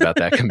thinks about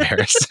that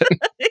comparison.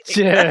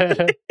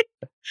 Yeah.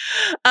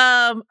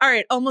 All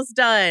right, almost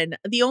done.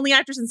 The only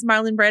actor since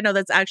Marlon Brando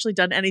that's actually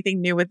done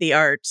anything new with the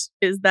art,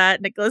 is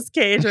that Nicolas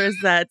Cage, or is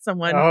that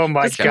someone Oh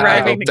my God, I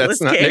describing hope Nicolas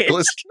that's not Cage?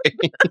 Nicolas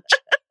Cage.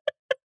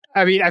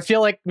 I mean, I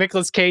feel like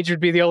Nicolas Cage would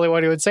be the only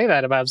one who would say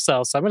that about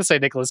himself. So I'm going to say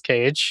Nicolas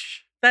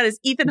Cage. That is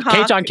Ethan Hawke.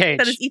 Cage on Cage.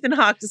 That is Ethan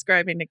Hawke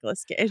describing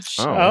Nicolas Cage.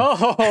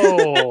 Oh.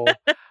 Oh.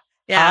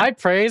 Yeah. High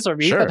praise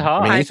from Sure. Ethan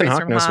Hawke. I mean, High Ethan praise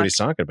Hawke from knows Hawke. what he's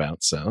talking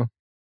about, so.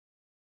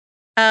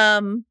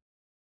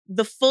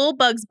 The full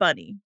Bugs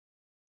Bunny.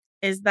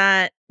 Is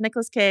that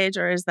Nicolas Cage,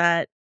 or is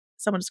that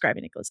someone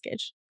describing Nicolas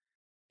Cage?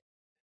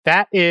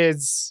 That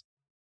is,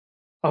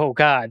 oh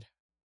God,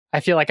 I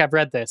feel like I've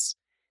read this.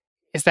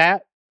 Is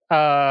that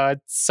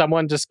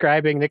someone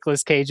describing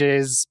Nicolas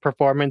Cage's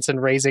performance in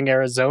Raising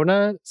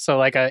Arizona? So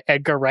like a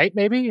Edgar Wright,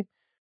 maybe?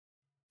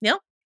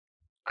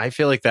 I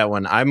feel like that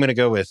one, I'm going to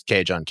go with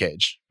Cage on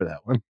Cage for that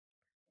one.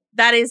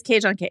 That is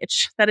Cage on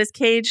Cage. That is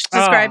Cage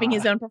describing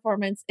his own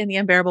performance in The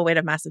Unbearable Weight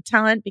of Massive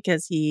Talent,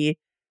 because he,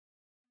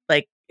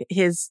 like,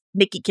 his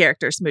Nicky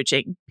character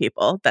smooching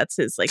people. That's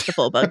his, like, the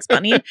full Bugs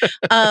Bunny.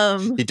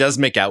 He does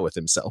make out with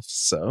himself,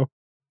 so.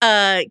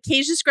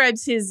 Cage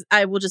describes his,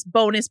 I will just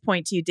bonus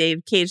point to you,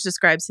 Dave. Cage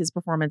describes his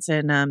performance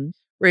in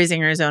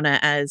Raising Arizona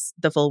as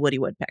the full Woody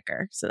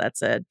Woodpecker. So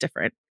that's a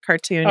different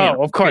cartoon.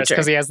 Oh, of course, creature.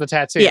 because he has the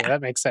tattoo. Yeah.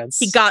 That makes sense.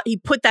 He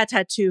put that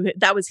tattoo,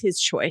 that was his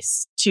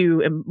choice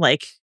to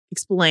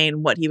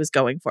explain what he was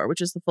going for,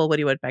 which is the full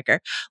Woody Woodpecker.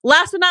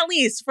 Last but not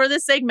least, for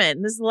this segment,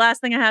 and this is the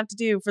last thing I have to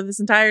do for this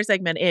entire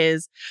segment,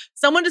 is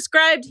someone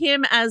described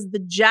him as the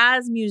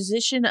jazz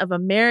musician of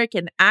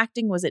American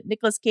acting. Was it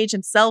Nicolas Cage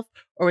himself,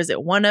 or was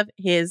it one of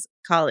his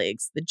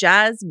colleagues? The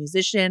jazz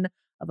musician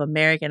of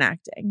American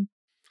acting.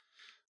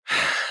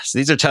 So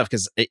these are tough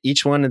because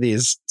each one of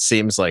these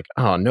seems like,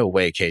 oh, no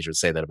way Cage would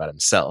say that about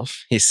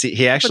himself.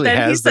 He actually But then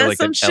has he says the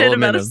some an shit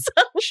element about of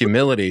himself.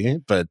 humility,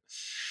 but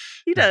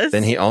He does.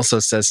 then he also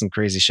says some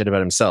crazy shit about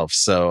himself.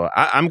 So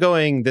I'm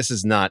going, this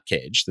is not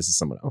Cage. This is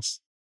someone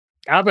else.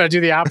 I'm going to do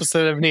the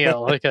opposite of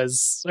Neil,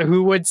 because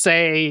who would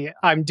say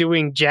I'm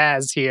doing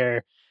jazz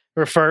here,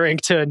 referring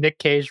to a Nick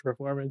Cage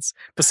performance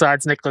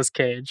besides Nicolas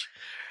Cage?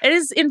 It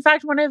is, in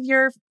fact, one of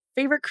your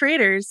favorite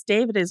creators,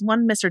 David, is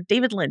one Mr.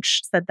 David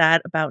Lynch said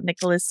that about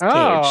Nicolas Cage.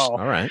 All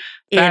right.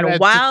 In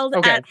Wild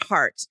okay. at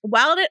Heart.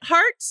 Wild at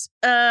Heart,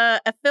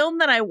 a film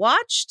that I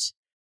watched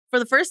for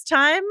the first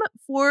time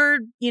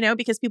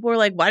because people were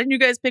like, why didn't you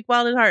guys pick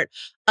Wild at Heart?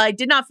 I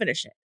did not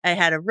finish it. I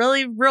had a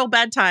real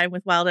bad time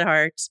with Wild at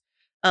Heart.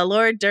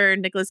 Laura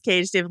Dern, Nicolas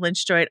Cage, David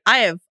Lynch joined.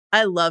 I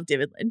love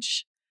David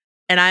Lynch,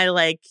 and I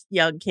like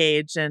young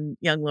Cage and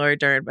young Laura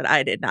Dern, but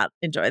I did not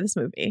enjoy this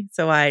movie.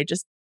 So I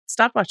just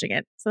stopped watching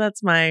it. So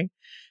that's my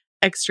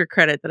extra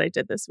credit that I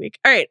did this week.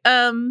 All right.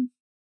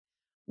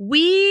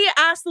 We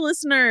asked the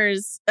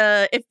listeners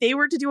if they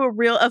were to do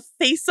a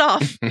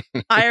face-off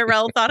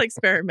IRL thought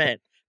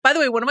experiment. By the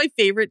way, one of my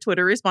favorite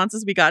Twitter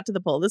responses we got to the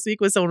poll this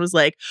week was someone was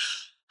like,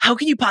 how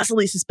can you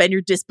possibly suspend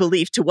your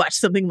disbelief to watch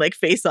something like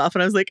Face Off?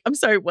 And I was like, I'm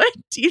sorry, what?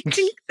 Do you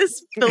think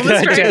this film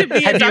is trying to be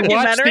a Have you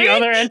watched documentary? the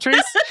other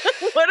entries?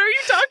 What are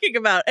you talking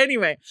about?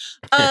 Anyway,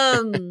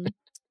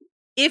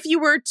 if you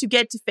were to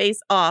get to face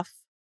off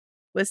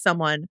with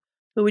someone,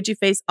 who would you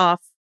face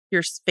off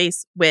your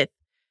face with?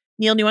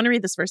 Neil, do you want to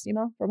read this first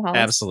email from Hollis?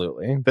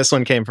 Absolutely. This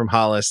one came from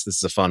Hollis. This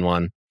is a fun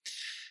one.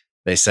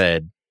 They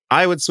said,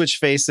 I would switch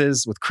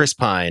faces with Chris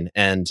Pine,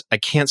 and I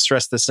can't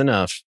stress this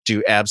enough,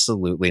 do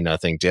absolutely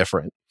nothing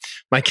different.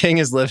 My king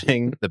is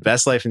living the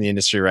best life in the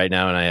industry right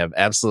now, and I have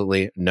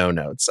absolutely no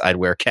notes. I'd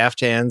wear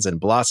caftans and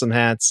blossom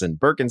hats and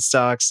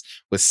Birkenstocks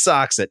with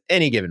socks at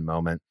any given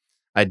moment.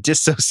 I'd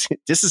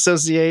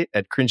disassociate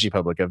at cringy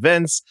public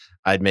events.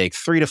 I'd make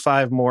 3 to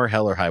 5 more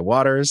Hell or High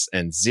Waters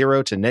and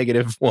 0 to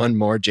 -1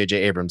 more J.J.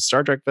 Abrams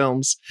Star Trek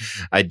films.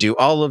 I'd do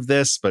all of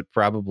this, but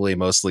probably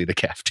mostly the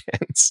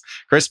caftans.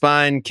 Chris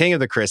Pine, king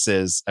of the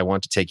Chris's. I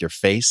want to take your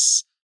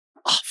face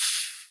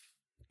off.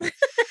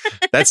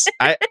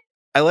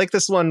 I like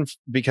this one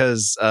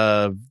because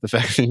of the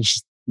fact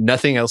that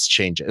nothing else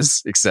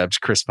changes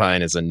except Chris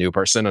Pine is a new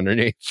person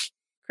underneath.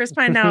 Chris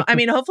Pine now,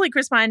 hopefully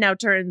Chris Pine now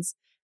turns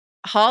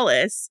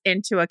Hollis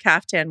into a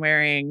caftan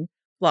wearing,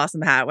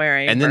 blossom hat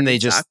wearing, and then they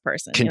just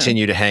person,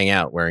 continue to hang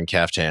out wearing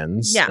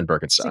caftans and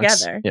Birkenstocks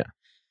together. Yeah.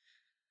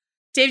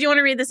 Dave, do you want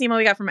to read this email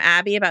we got from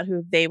Abby about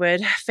who they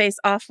would face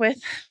off with?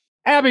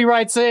 Abby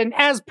writes in,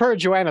 as per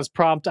Joanna's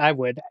prompt, I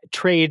would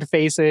trade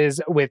faces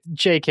with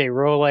J.K.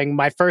 Rowling.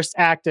 My first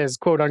act as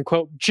quote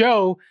unquote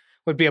Joe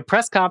would be a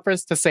press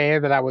conference to say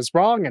that I was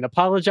wrong and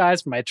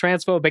apologize for my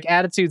transphobic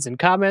attitudes and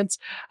comments.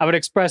 I would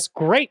express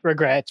great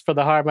regret for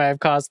the harm I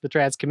have caused the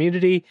trans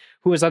community,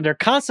 who is under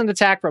constant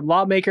attack from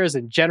lawmakers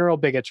and general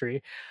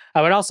bigotry.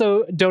 I would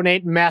also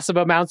donate massive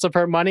amounts of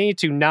her money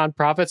to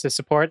nonprofits to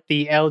support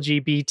the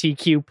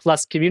LGBTQ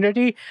plus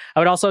community.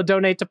 I would also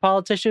donate to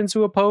politicians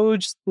who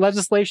oppose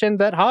legislation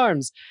that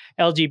harms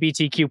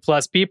LGBTQ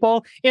plus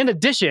people. In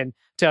addition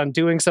to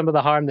undoing some of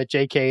the harm that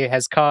JK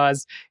has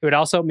caused, it would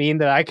also mean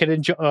that I could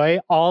enjoy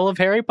all of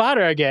Harry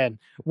Potter again.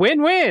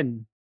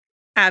 Win-win.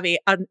 Abby,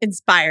 an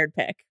inspired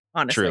pick,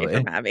 honestly, Truly.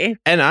 from Abby.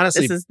 And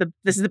honestly, this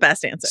is the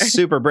best answer.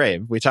 Super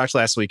brave. We talked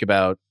last week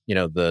about,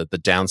 the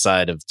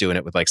downside of doing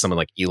it with like someone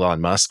like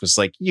Elon Musk was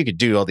like, you could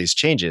do all these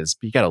changes,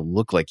 but you got to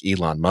look like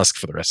Elon Musk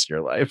for the rest of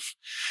your life.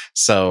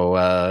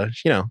 So,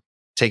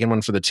 taking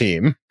one for the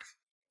team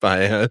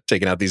by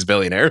taking out these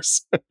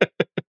billionaires.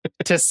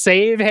 To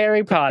save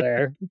Harry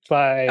Potter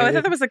by... I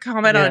thought that was a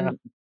comment on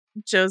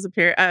Joe's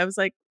appearance. I was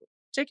like,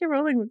 J.K.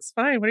 Rowling looks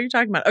fine. What are you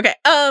talking about? Okay.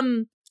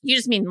 You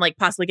just mean like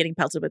possibly getting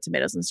pelted with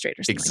tomatoes and straight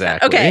or something.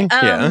 Exactly. Like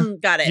that. Okay.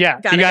 Got it. Yeah.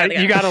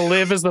 You got to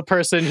live as the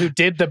person who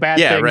did the bad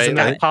things and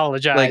then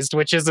apologized,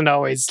 which isn't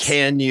always...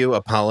 Can you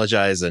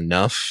apologize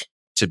enough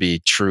to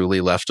be truly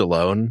left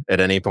alone at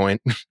any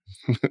point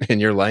in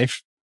your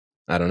life?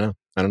 I don't know.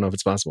 I don't know if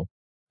it's possible.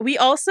 We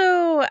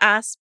also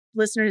asked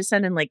listeners to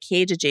send in like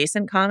Cage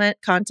adjacent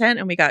content,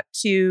 and we got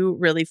 2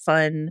 really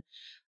fun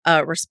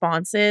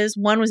responses.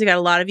 One was we got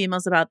a lot of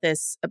emails about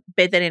this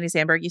bit that Andy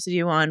Samberg used to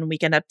do on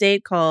Weekend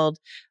Update called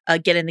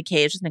Get in the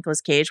Cage with Nicolas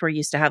Cage, where he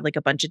used to have like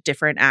a bunch of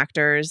different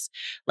actors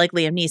like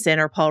Liam Neeson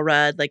or Paul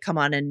Rudd like come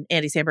on, and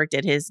Andy Samberg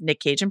did his Nick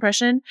Cage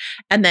impression.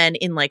 And then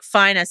in like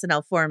fine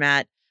SNL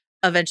format,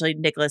 eventually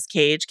Nicolas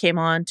Cage came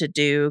on to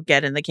do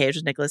Get in the Cage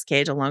with Nicolas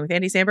Cage along with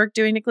Andy Samberg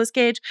doing Nicolas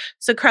Cage.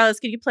 So Carlos,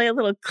 could you play a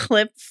little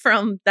clip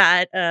from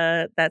that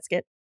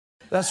skit?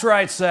 That's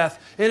right, Seth.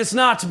 And it's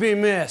not to be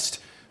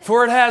missed,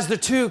 for it has the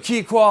 2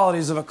 key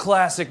qualities of a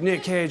classic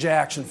Nick Cage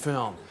action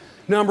film.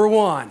 Number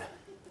 1,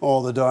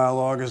 all the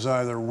dialogue is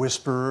either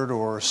whispered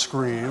or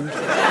screamed.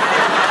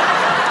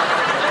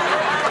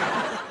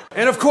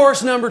 And of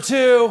course, number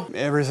 2,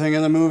 everything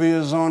in the movie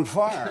is on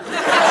fire.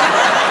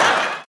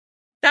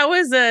 That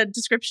was a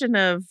description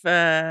of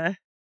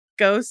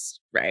Ghost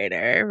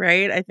Rider,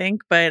 right? I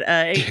think, but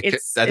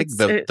it's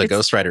the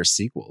Ghost Rider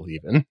sequel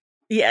even.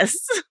 Yes.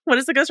 What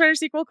is the Ghost Rider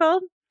sequel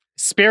called?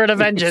 Spirit of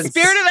Vengeance.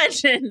 Spirit of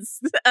Vengeance.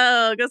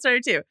 Oh, Ghost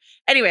Rider 2.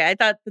 Anyway, I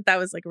thought that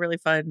was like a really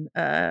fun,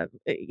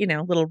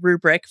 little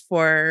rubric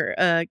for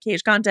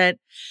Cage content.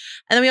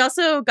 And then we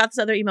also got this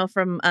other email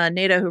from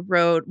Nada, who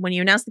wrote, when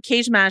you announced the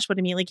Cage match, what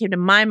immediately came to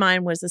my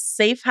mind was a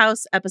Safe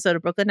House episode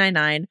of Brooklyn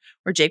Nine-Nine,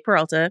 where Jake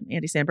Peralta,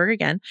 Andy Samberg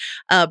again,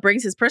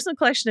 brings his personal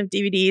collection of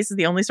DVDs as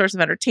the only source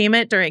of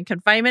entertainment during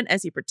confinement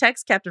as he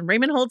protects Captain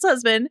Raymond Holt's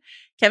husband,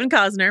 Kevin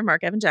Costner,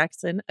 Mark Evan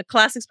Jackson, a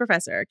classics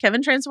professor.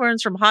 Kevin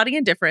transforms from haughty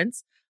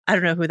indifference, I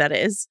don't know who that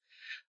is,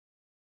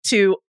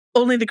 to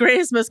only the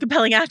greatest, most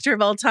compelling actor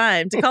of all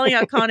time, to calling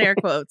out Con Air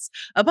quotes.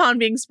 Upon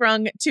being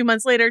sprung 2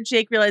 months later,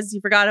 Jake realizes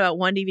he forgot about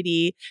one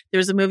DVD. There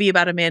was a movie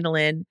about a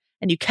mandolin,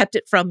 and you kept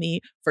it from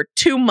me for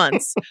 2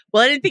 months.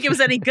 Well, I didn't think it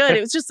was any good.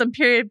 It was just some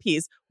period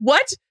piece.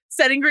 What?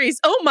 Set in Greece.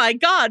 Oh my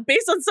God,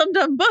 based on some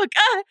dumb book.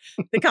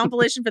 The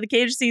compilation for the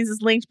Cage scenes is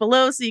linked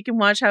below so you can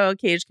watch how a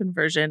Cage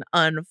conversion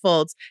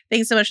unfolds.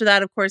 Thanks so much for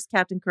that. Of course,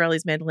 Captain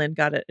Corelli's mandolin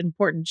got an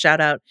important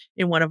shout out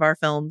in one of our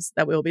films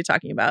that we will be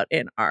talking about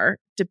in our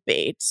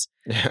debate.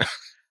 Yeah.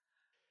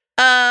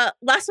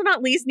 Last but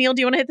not least, Neil,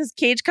 do you want to hit this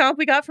Cage comp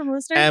we got from a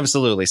listener?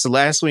 Absolutely. So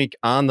last week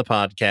on the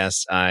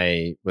podcast,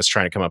 I was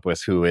trying to come up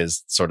with who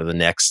is sort of the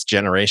next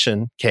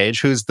generation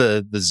Cage. Who's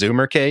the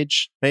Zoomer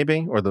Cage,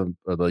 maybe, or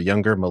the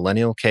younger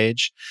millennial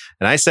Cage.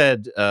 And I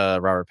said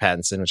Robert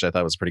Pattinson, which I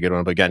thought was a pretty good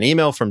one. But I got an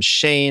email from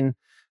Shane.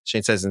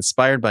 Shane says,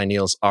 inspired by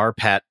Neil's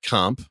R-Pat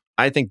comp,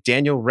 I think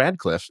Daniel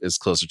Radcliffe is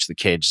closer to the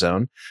Cage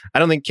zone. I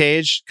don't think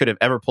Cage could have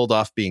ever pulled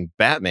off being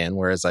Batman,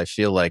 whereas I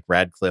feel like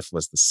Radcliffe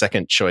was the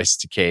second choice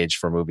to Cage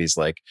for movies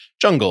like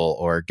Jungle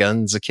or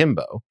Guns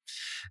Akimbo.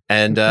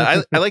 And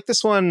I like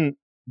this one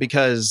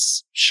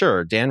because,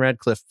 sure, Dan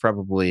Radcliffe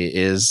probably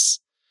is,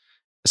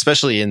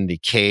 especially in the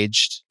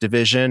Caged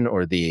division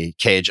or the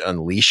Cage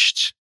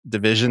Unleashed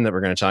division that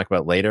we're going to talk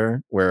about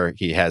later, where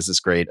he has this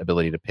great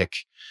ability to pick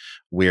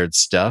weird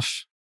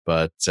stuff.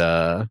 But,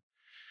 I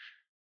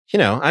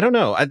don't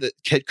know.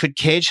 Could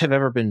Cage have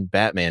ever been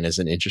Batman is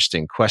an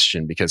interesting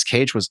question, because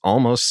Cage was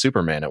almost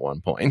Superman at one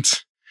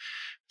point.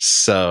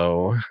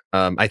 So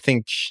I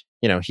think,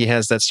 he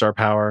has that star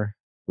power.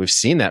 We've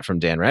seen that from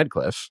Dan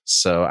Radcliffe.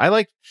 So I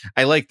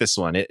like this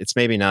one. It's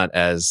maybe not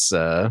as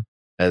on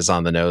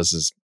the nose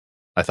as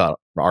I thought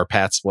our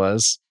Pat's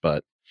was,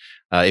 but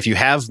if you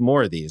have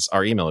more of these,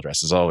 our email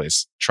address is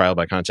always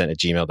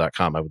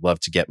trialbycontent@gmail.com. I would love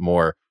to get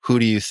more. Who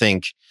do you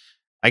think,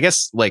 I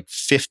guess like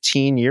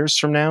 15 years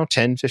from now,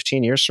 10,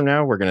 15 years from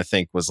now, we're going to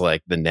think was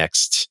like the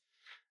next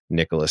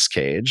Nicolas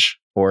Cage,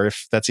 or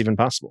if that's even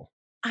possible?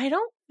 I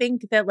don't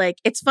think that, like,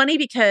 it's funny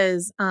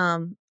because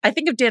I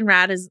think of Dan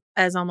Rad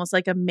as almost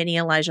like a mini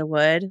Elijah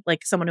Wood,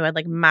 like someone who had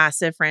like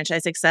massive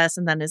franchise success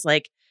and then is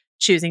like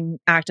choosing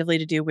actively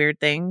to do weird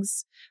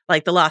things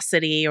like The Lost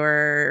City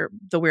or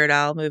the Weird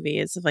Al movie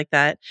and stuff like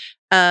that.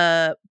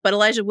 But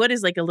Elijah Wood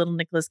is like a little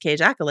Nicolas Cage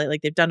acolyte.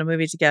 Like, they've done a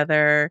movie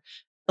together.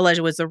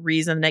 Elijah Wood's the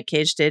reason Nick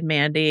Cage did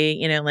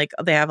Mandy. Like,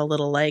 they have a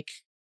little like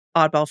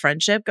oddball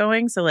friendship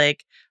going. So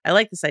like, I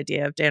like this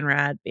idea of Dan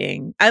Rad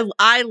being,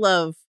 I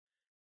love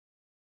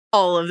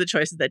all of the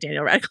choices that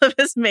Daniel Radcliffe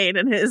has made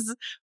in his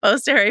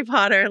post Harry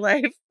Potter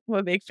life. I'm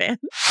a big fan.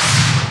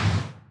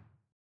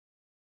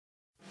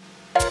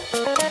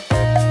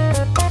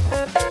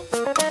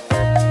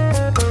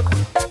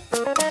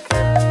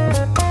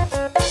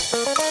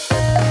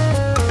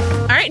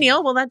 All right,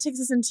 Neil. Well, that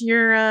takes us into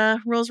your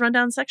rules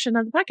rundown section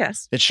of the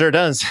podcast. It sure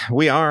does.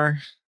 We are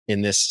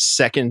in this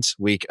second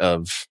week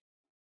of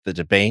the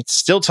debate,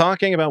 still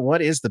talking about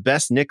what is the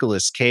best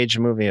Nicolas Cage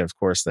movie. Of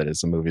course, that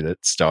is a movie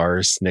that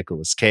stars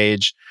Nicolas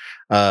Cage.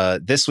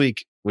 This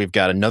week, we've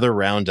got another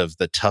round of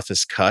the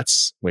toughest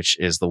cuts, which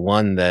is the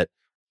one that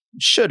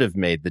should have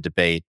made the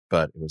debate,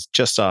 but it was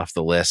just off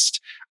the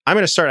list. I'm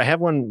going to start. I have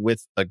one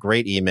with a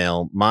great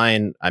email.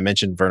 Mine, I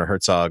mentioned Werner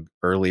Herzog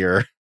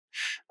earlier,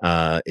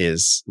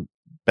 is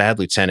Bad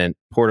Lieutenant,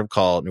 Port of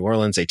Call, New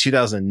Orleans, a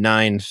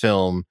 2009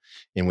 film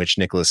in which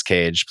Nicolas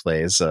Cage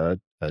plays a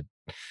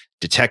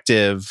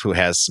detective who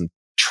has some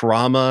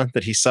trauma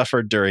that he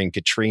suffered during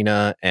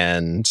Katrina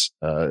and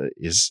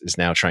is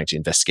now trying to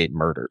investigate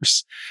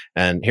murders.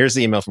 And here's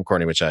the email from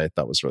Courtney, which I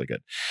thought was really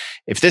good.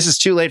 If this is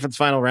too late for the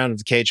final round of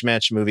the Cage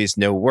Match movies,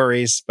 no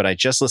worries. But I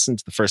just listened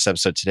to the first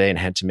episode today and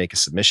had to make a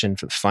submission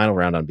for the final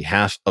round on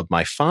behalf of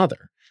my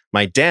father.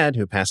 My dad,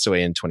 who passed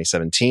away in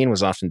 2017,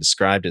 was often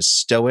described as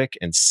stoic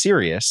and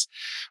serious,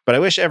 but I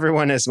wish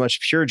everyone as much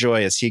pure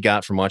joy as he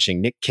got from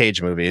watching Nick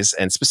Cage movies,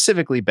 and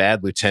specifically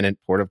Bad Lieutenant,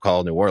 Port of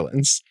Call, New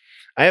Orleans.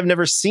 I have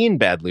never seen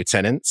Bad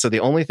Lieutenant, so the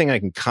only thing I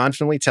can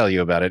confidently tell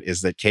you about it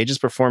is that Cage's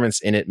performance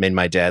in it made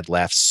my dad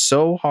laugh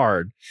so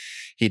hard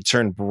he'd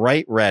turn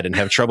bright red and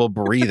have trouble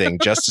breathing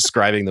just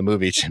describing the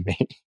movie to me.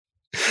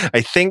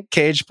 I think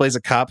Cage plays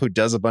a cop who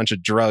does a bunch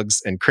of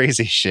drugs and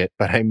crazy shit,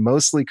 but I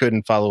mostly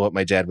couldn't follow what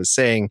my dad was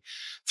saying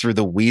through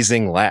the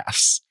wheezing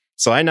laughs.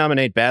 So I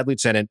nominate Bad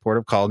Lieutenant, Port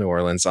of Call, New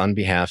Orleans on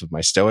behalf of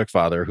my stoic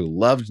father, who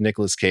loved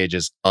Nicolas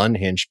Cage's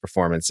unhinged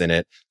performance in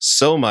it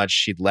so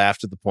much he'd laugh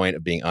to the point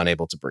of being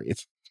unable to breathe.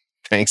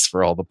 Thanks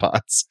for all the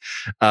pots.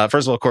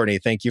 First of all, Courtney,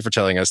 thank you for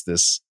telling us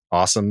this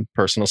awesome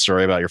personal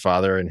story about your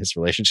father and his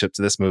relationship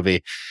to this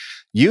movie.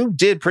 You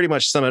did pretty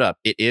much sum it up.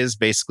 It is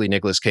basically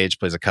Nicolas Cage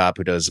plays a cop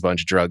who does a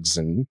bunch of drugs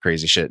and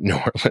crazy shit in New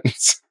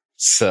Orleans.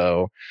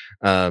 So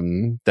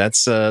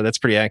that's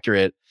pretty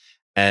accurate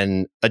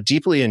and a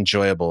deeply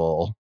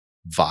enjoyable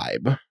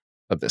vibe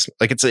of this.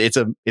 Like it's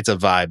a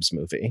vibes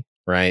movie,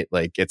 right?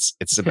 Like it's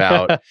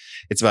about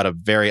a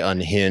very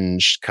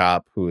unhinged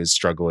cop who is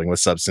struggling with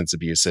substance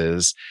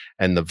abuses,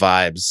 and the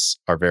vibes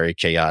are very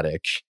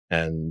chaotic.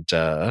 And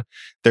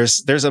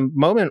there's a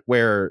moment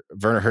where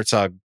Werner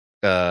Herzog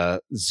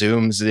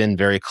zooms in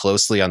very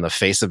closely on the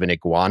face of an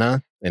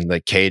iguana, and the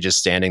Cage is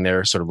standing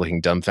there sort of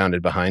looking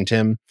dumbfounded behind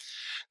him.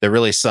 That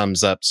really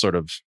sums up sort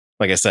of,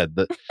 like I said,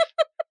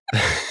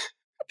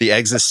 the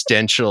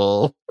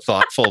existential,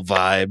 thoughtful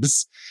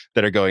vibes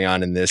that are going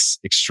on in this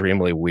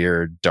extremely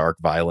weird, dark,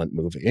 violent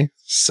movie.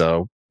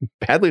 So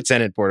Bad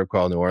Lieutenant, Port of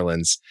Call, New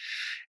Orleans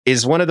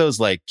is one of those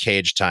like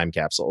Cage time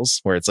capsules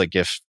where it's like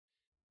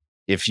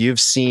if you've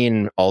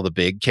seen all the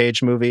big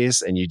Cage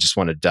movies and you just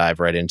want to dive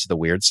right into the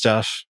weird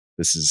stuff,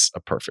 this is a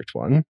perfect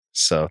one.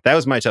 So that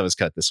was my toughest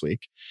cut this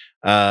week.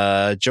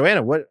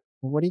 Joanna, what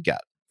do you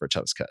got for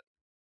toughest cut?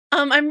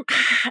 I'm,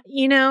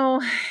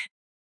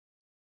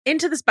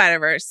 Into the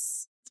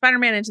Spider-Verse.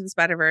 Spider-Man Into the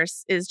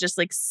Spider-Verse is just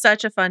like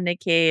such a fun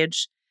Nick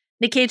Cage.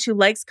 Nick Cage, who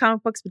likes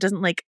comic books but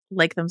doesn't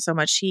like them so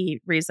much.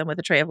 He reads them with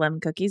a tray of lemon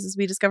cookies, as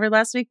we discovered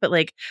last week, but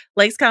like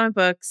likes comic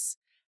books.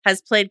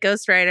 has played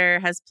Ghost Rider,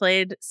 has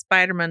played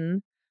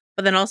Spider-Man,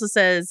 but then also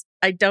says,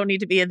 I don't need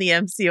to be in the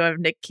MCU. I have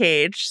Nick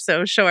Cage.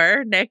 So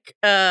sure, Nick,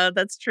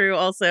 that's true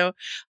also.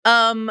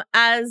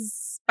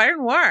 As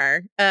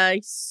Spider-Noir,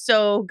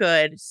 so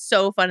good,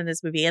 so fun in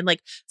this movie. And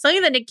like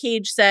something that Nick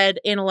Cage said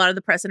in a lot of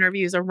the press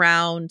interviews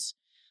around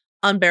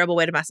Unbearable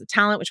Weight of Massive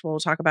Talent, which we'll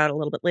talk about a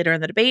little bit later in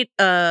the debate,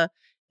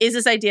 is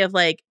this idea of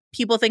like,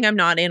 people think I'm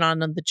not in on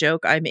the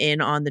joke. I'm in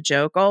on the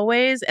joke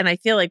always. And I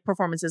feel like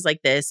performances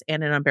like this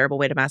and an Unbearable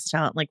Weight of Massive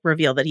Talent like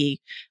reveal that he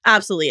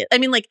absolutely is. I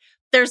mean, like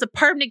there's a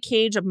part of Nick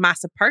Cage, a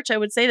massive part, I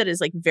would say, that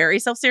is like very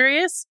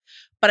self-serious.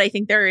 But I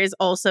think there is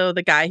also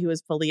the guy who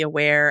is fully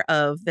aware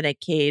of the Nick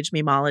Cage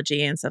memology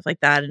and stuff like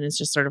that. And it's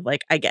just sort of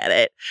like, I get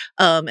it.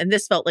 And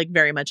this felt like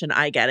very much an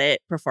I get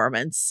it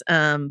performance.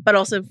 But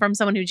also from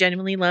someone who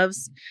genuinely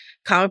loves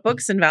comic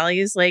books and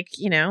values like,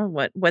 you know,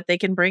 what they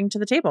can bring to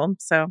the table.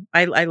 So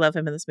I love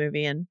him in this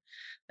movie. And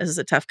this is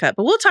a tough cut.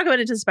 But we'll talk about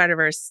Into the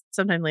Spider-Verse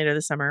sometime later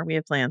this summer. We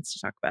have plans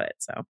to talk about it.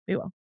 So we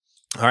will.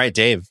 All right,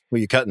 Dave, what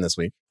are you cutting this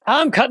week?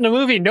 I'm cutting a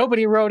movie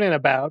nobody wrote in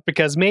about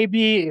because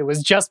maybe it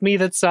was just me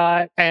that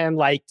saw it and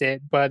liked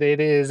it, but it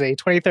is a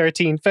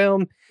 2013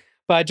 film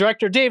by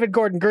director David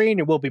Gordon Green.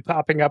 It will be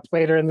popping up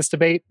later in this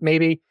debate,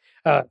 maybe.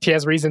 He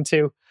has reason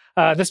to.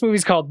 This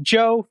movie's called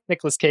Joe.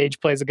 Nicolas Cage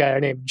plays a guy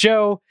named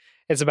Joe.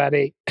 It's about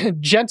a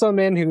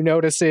gentleman who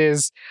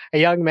notices a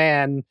young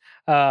man,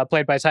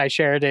 played by Ty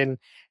Sheridan,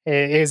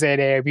 is in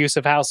an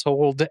abusive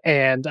household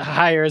and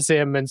hires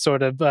him and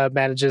sort of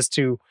manages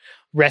to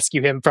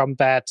rescue him from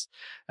that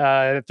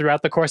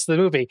throughout the course of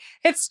the movie.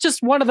 It's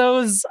just one of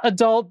those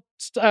adult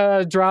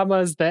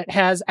dramas that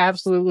has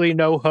absolutely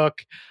no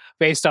hook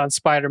based on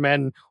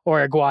Spider-Man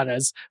or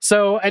iguanas.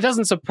 So it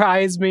doesn't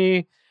surprise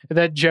me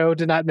that Joe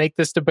did not make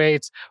this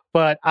debate,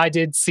 but I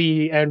did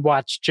see and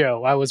watch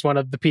Joe. I was one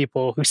of the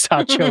people who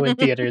saw Joe in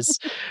theaters.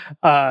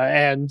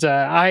 And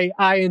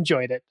I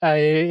enjoyed it. I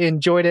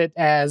enjoyed it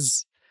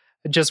as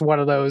just one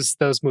of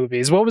those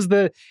movies.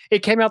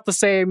 It came out the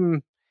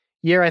same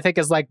year, I think,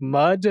 as like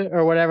Mud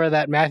or whatever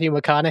that Matthew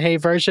McConaughey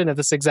version of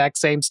this exact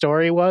same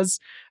story was.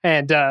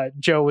 And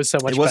Joe was so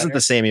much better. It wasn't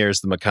the same year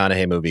as the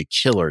McConaughey movie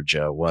Killer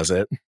Joe, was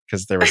it?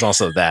 Because there was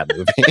also that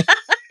movie.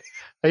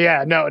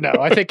 Yeah, no.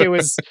 I think it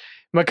was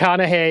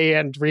McConaughey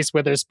and Reese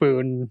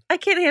Witherspoon. I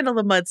can't handle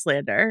the Mud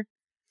slander.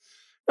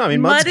 No, I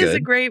mean, Mud Mud's is good. a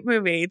great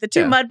movie. The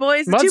two Mud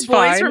boys, the Mud's two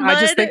boys fine. from Mud.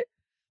 I just think,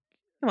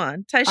 come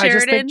on, Ty I just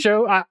Sheridan. think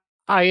Joe,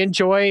 I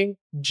enjoy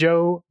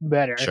Joe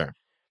better. Sure.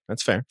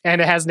 That's fair.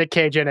 And it has Nick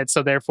Cage in it,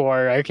 so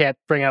therefore I can't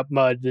bring up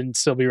Mud and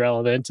still be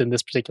relevant in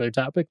this particular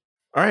topic.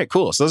 All right,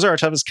 cool. So those are our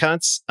toughest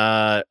cuts.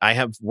 I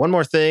have one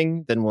more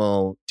thing, then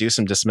we'll do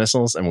some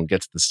dismissals and we'll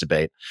get to this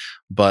debate.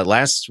 But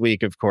last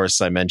week, of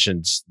course, I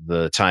mentioned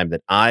the time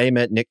that I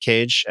met Nick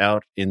Cage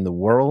out in the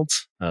world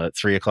at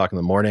 3:00 in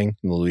the morning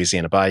in the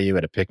Louisiana Bayou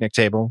at a picnic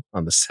table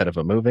on the set of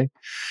a movie.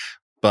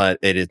 But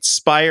it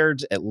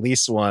inspired at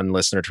least one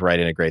listener to write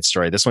in a great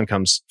story. This one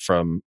comes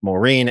from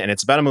Maureen, and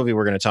it's about a movie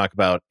we're going to talk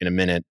about in a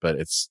minute, but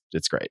it's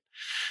great.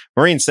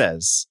 Maureen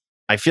says,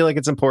 I feel like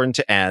it's important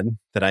to add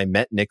that I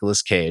met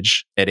Nicolas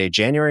Cage at a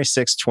January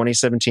 6,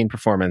 2017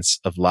 performance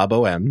of La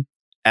Boheme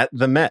at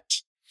the Met.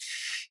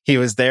 He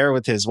was there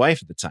with his wife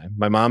at the time.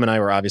 My mom and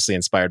I were obviously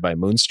inspired by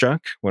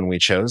Moonstruck when we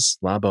chose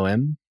La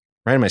Boheme.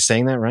 Right? Am I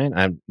saying that right?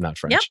 I'm not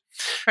French.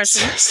 Yep.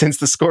 Since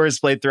the score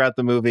is played throughout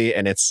the movie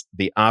and it's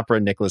the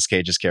opera Nicolas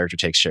Cage's character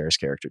takes Cher's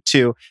character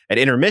too. At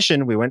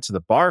intermission, we went to the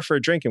bar for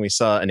a drink and we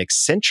saw an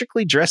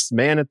eccentrically dressed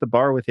man at the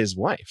bar with his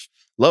wife.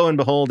 Lo and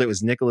behold, it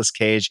was Nicolas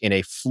Cage in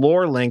a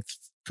floor-length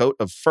coat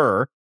of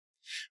fur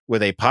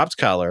with a popped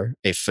collar,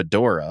 a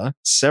fedora,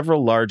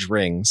 several large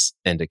rings,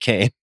 and a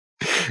cane.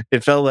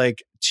 It felt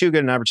like too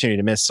good an opportunity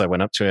to miss, so I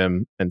went up to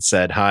him and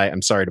said, hi,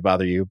 I'm sorry to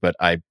bother you, but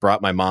I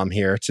brought my mom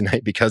here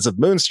tonight because of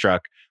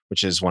Moonstruck,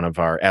 which is one of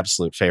our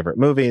absolute favorite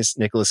movies.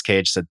 Nicolas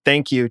Cage said,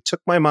 thank you,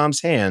 took my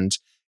mom's hand,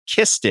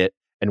 kissed it,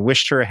 and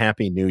wished her a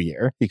happy new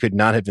year. He could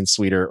not have been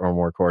sweeter or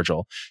more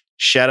cordial.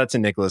 Shout out to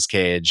Nicolas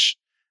Cage.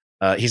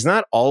 He's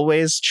not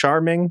always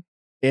charming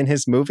in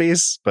his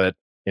movies, but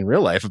in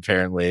real life,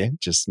 apparently,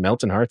 just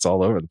melting hearts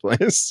all over the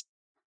place.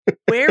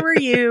 Where were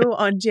you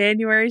on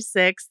January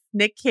 6th?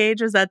 Nick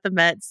Cage was at the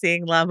Met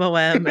seeing La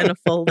Boheme in a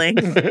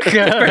full-length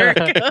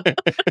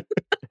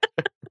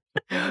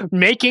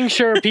Making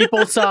sure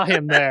people saw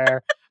him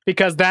there,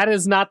 because that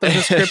is not the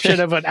description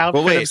of an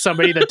outfit of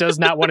somebody that does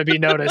not want to be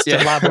noticed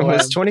in La Boheme.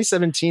 Was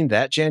 2017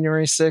 that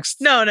January 6th?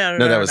 No,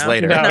 that was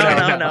later.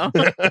 No.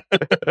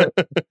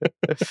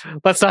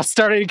 Let's not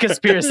start any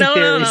conspiracy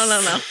theories.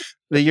 No.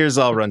 The years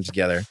all run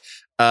together.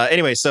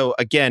 Anyway, so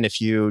again, if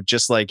you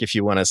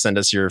want to send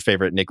us your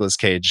favorite Nicolas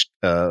Cage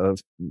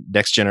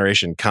Next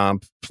Generation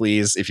comp,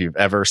 please, if you've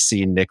ever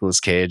seen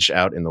Nicolas Cage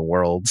out in the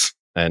world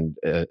and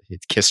he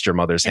kissed your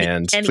mother's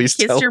hand, please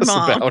tell us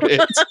about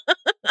it.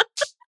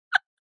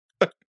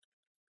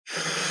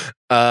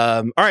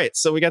 All right,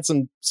 so we got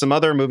some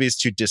other movies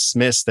to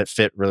dismiss that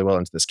fit really well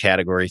into this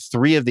category.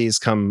 3 of these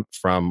come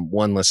from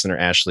one listener,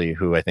 Ashley,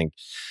 who I think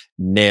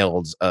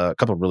nailed a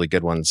couple of really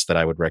good ones that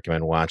I would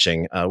recommend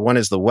watching. One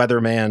is The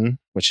Weatherman,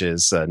 which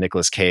is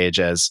Nicolas Cage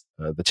as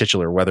the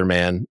titular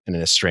weatherman and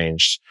an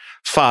estranged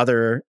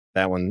father.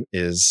 That one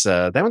is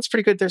that one's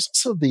pretty good. There's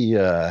also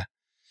the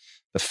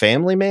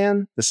Family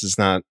Man. This was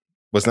not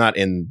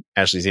in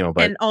Ashley's email,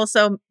 but and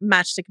also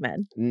Matchstick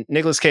Men.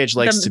 Nicolas Cage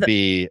likes to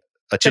be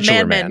a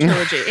titular man. The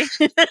Man trilogy.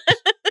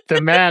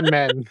 The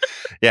Men.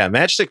 Yeah,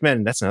 Matchstick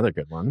Men. That's another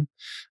good one.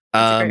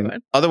 That's a great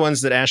one. Other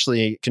ones that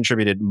Ashley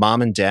contributed: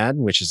 Mom and Dad,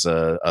 which is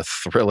a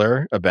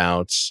thriller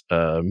about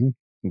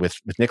with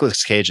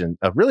Nicolas Cage and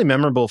a really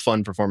memorable,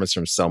 fun performance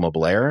from Selma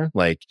Blair.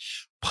 Like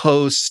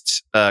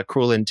post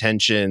Cruel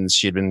Intentions,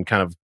 she had been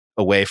kind of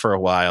away for a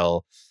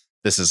while.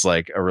 This is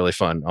like a really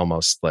fun,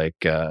 almost like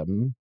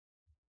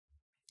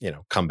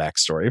comeback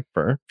story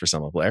for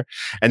Selma Blair.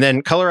 And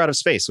then Color Out of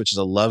Space, which is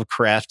a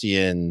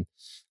Lovecraftian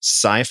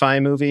sci-fi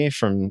movie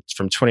from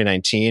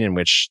 2019, in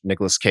which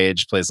Nicolas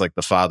Cage plays like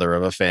the father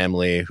of a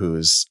family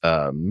who's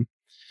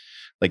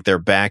like their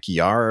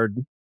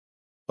backyard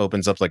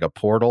opens up like a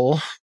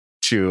portal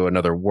to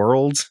another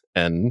world,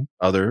 and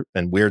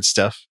weird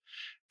stuff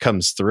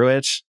comes through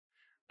it.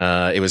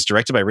 It was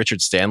directed by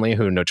Richard Stanley,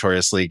 who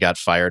notoriously got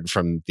fired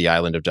from The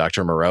Island of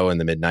Dr. Moreau in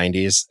the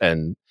mid-90s,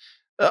 and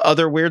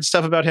other weird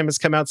stuff about him has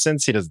come out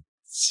since. He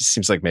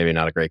seems like maybe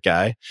not a great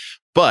guy.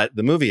 But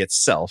the movie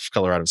itself,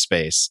 Color Out of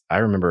Space, I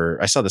remember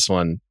I saw this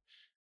one,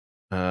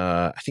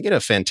 I think at a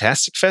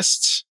Fantastic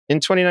Fest in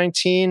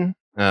 2019.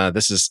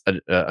 This is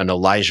an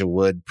Elijah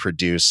Wood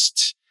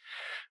produced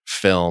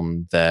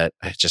film that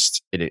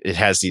it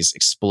has these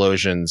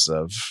explosions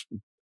of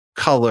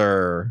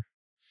color.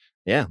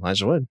 Yeah,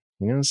 Elijah Wood.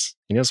 He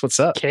knows what's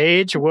up.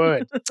 Cage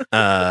Wood.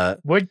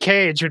 Wood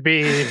Cage would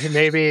be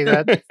maybe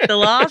that. The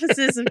law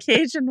offices of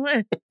Cage and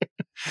Wood.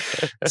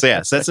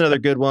 So that's another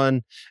good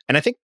one. And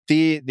I think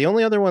the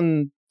only other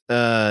one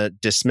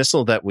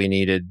dismissal that we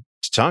needed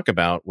to talk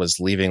about was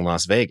Leaving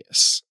Las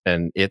Vegas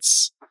and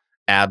its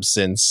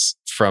absence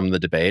from the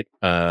debate.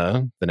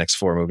 The next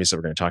 4 movies that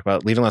we're going to talk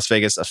about. Leaving Las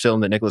Vegas, a film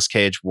that Nicolas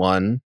Cage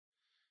won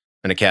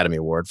an Academy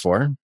Award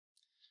for.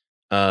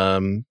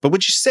 But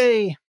would you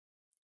say...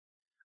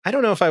 I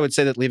don't know if I would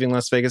say that Leaving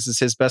Las Vegas is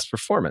his best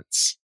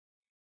performance.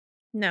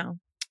 No.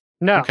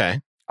 Okay.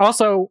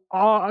 Also,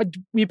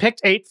 we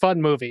picked 8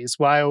 fun movies.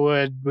 Why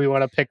would we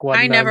want to pick one?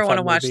 I never want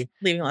to watch movie?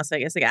 Leaving Las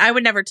Vegas again. I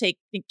would never take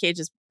Nick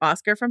Cage's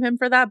Oscar from him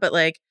for that, but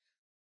like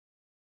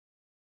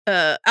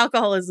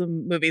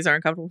alcoholism movies are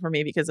uncomfortable for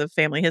me because of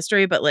family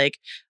history, but like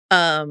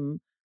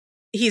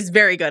he's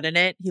very good in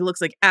it. He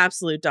looks like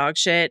absolute dog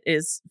shit,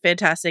 is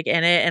fantastic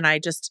in it. And I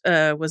just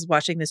was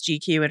watching this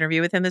GQ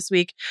interview with him this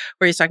week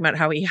where he's talking about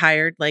how he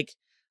hired like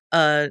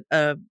a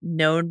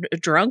known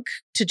drunk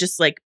to just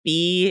like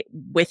be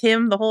with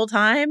him the whole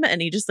time.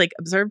 And he just like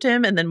observed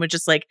him and then would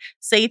just like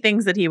say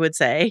things that he would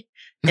say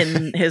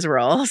in his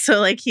role. So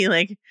like he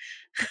like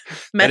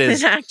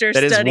method actor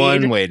studied. That is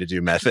one way to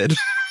do method.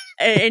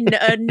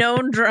 A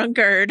known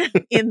drunkard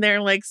in their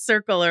like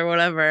circle or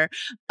whatever.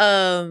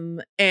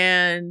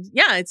 And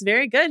yeah, it's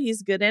very good.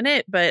 He's good in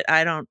it, but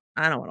I don't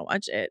want to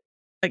watch it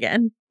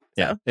again. So.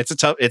 Yeah, it's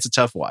a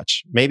tough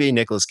watch. Maybe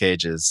Nicolas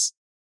Cage's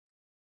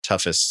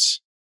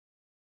toughest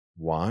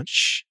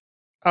watch.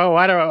 Oh,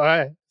 I don't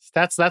know.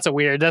 That's a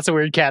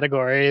weird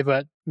category,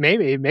 but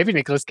maybe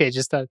Nicolas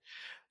Cage's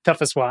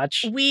toughest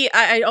watch.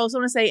 I also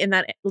want to say in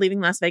that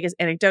Leaving Las Vegas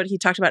anecdote, he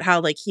talked about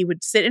how like he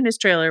would sit in his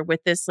trailer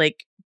with this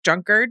like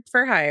drunkard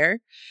for hire,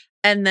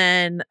 and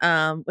then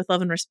with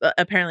Love and Respect,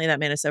 apparently that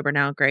man is sober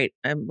now. Great,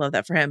 I love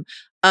that for him.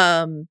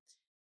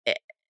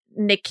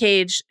 Nick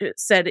Cage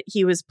said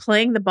he was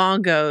playing the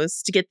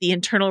bongos to get the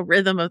internal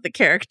rhythm of the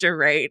character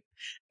right,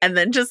 and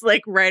then just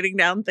like writing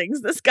down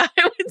things this guy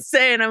would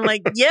say, and I'm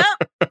like, yep,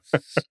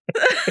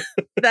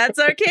 that's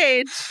our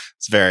Cage.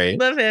 It's very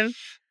love him.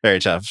 Very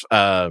tough.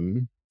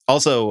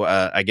 Also,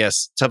 I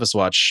guess toughest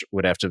watch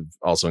would have to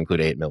also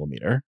include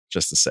 8mm,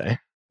 just to say.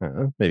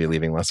 Maybe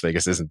Leaving Las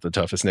Vegas isn't the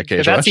toughest Nick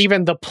Cage watch. That's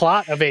even the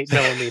plot of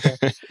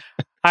 8mm.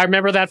 I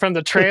remember that from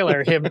the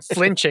trailer, him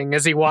flinching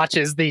as he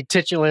watches the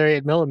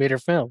titular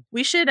 8mm film.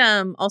 We should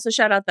also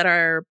shout out that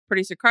our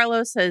producer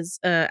Carlos has,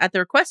 at the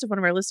request of one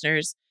of our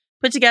listeners,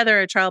 put together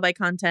a Trial by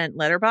Content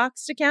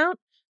Letterboxd account.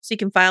 So you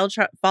can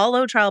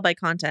follow Trial by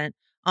Content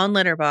on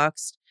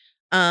Letterboxd.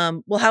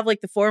 We'll have like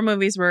the 4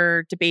 movies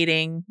we're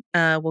debating.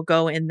 We'll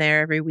go in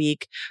there every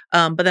week.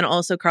 But then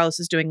also Carlos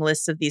is doing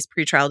lists of these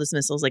pre-trial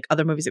dismissals, like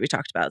other movies that we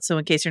talked about. So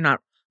in case you're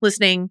not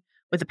listening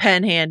with a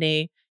pen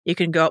handy, you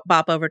can go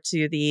bop over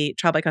to the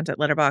Trial by Content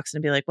Letterboxd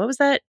and be like, what was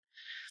that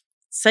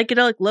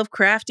psychedelic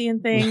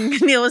Lovecraftian thing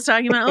Neil was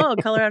talking about? Oh,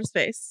 Color Out of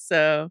Space.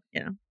 So,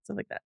 stuff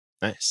like that.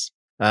 Nice.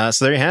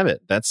 So there you have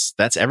it. That's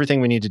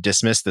everything we need to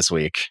dismiss this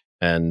week.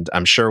 And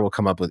I'm sure we'll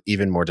come up with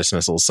even more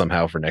dismissals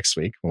somehow for next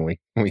week when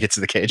we get to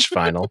the Cage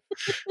final.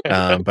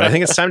 But I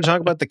think it's time to talk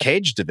about the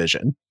Cage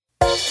division.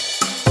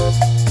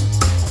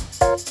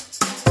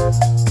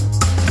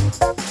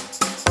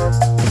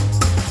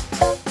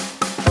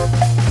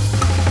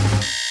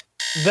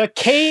 The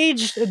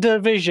Cage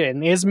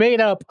division is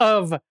made up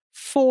of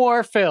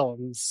 4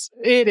 films.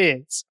 It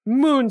is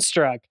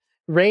Moonstruck,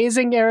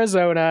 Raising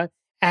Arizona,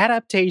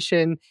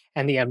 Adaptation,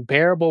 and The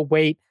Unbearable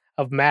Weight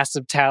of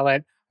Massive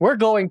Talent. We're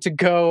going to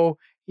go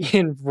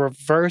in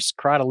reverse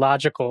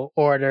chronological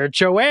order.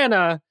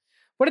 Joanna,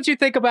 what did you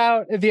think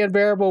about The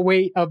Unbearable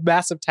Weight of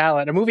Massive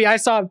Talent? A movie I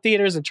saw in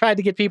theaters and tried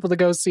to get people to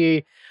go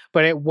see,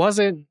 but it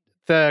wasn't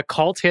the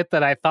cult hit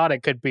that I thought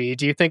it could be.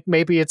 Do you think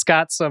maybe it's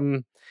got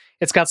some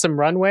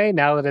runway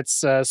now that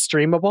it's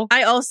streamable?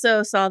 I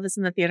also saw this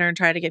in the theater and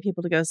tried to get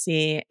people to go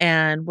see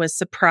and was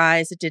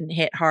surprised it didn't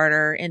hit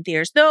harder in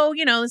theaters. Though,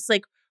 it's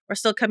like we're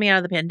still coming out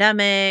of the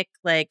pandemic.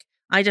 Like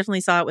I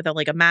definitely saw it with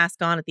a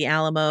mask on at the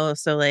Alamo.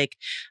 So it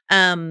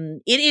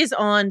is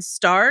on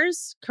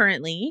Stars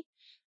currently.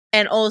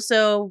 And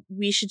also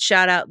we should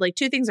shout out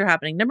 2 things are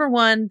happening. Number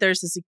one,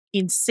 there's this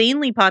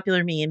insanely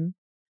popular meme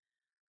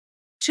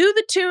to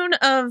the tune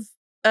of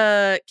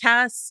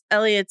Cass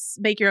Elliott's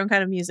Make Your Own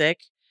Kind of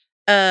Music.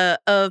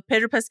 Of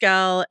Pedro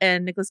Pascal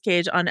and Nicolas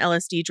Cage on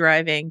LSD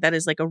driving. That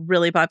is a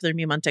really popular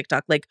meme on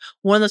TikTok.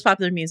 One of those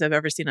popular memes I've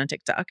ever seen on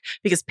TikTok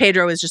because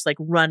Pedro is just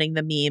running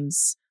the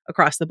memes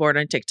across the board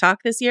on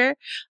TikTok this year.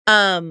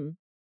 And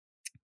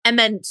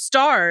then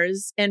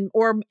Stars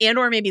or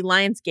maybe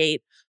Lionsgate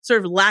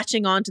sort of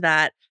latching onto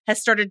that has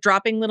started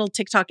dropping little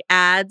TikTok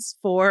ads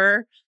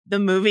for the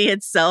movie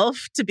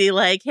itself to be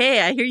like,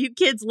 hey, I hear you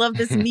kids love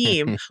this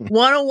meme.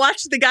 Want to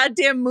watch the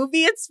goddamn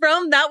movie it's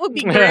from? That would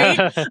be great.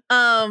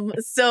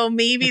 So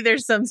maybe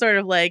there's some sort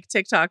of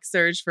TikTok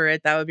surge for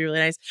it. That would be really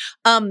nice.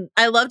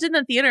 I loved it in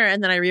the theater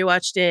and then I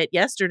rewatched it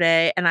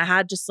yesterday and I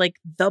had just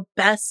the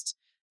best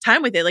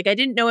time with it. I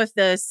didn't know if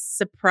the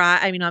surprise,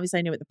 obviously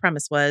I knew what the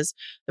premise was.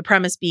 The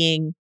premise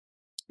being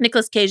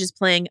Nicolas Cage is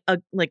playing a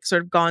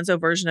sort of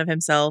gonzo version of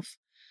himself.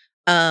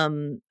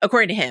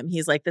 According to him,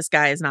 he's this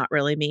guy is not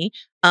really me.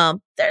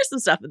 There's some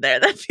stuff in there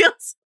that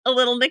feels a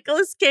little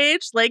Nicolas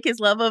Cage, his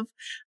love of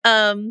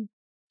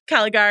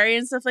Caligari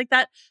and stuff like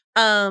that.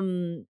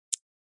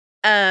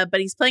 But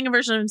he's playing a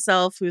version of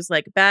himself who's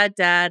a bad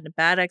dad and a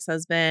bad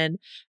ex-husband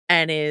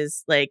and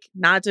is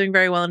not doing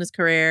very well in his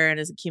career and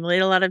has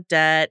accumulated a lot of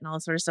debt and all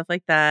sort of stuff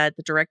like that.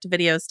 The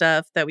direct-to-video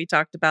stuff that we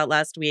talked about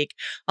last week,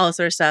 all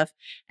sort of stuff.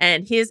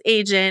 And his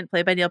agent,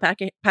 played by Neil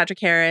Patrick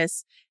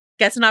Harris,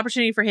 gets an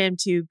opportunity for him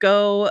to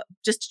go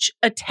just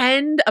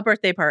attend a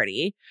birthday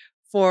party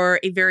for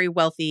a very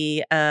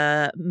wealthy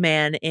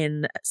man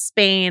in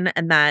Spain.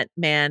 And that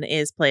man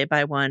is played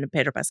by one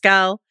Pedro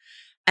Pascal.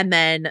 And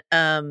then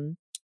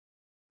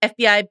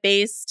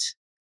FBI-based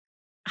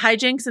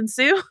hijinks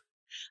ensue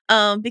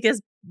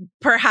because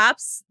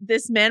perhaps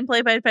this man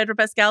played by Pedro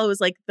Pascal, who was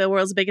the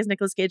world's biggest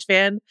Nicolas Cage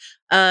fan,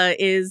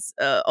 is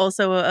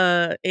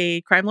also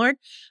a crime lord.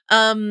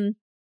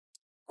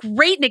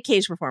 Great Nick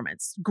Cage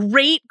performance.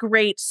 Great.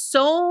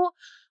 So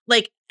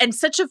and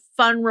such a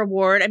fun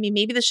reward.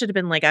 Maybe this should have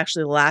been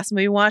actually the last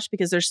movie we watched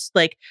because there's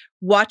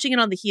watching it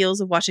on the heels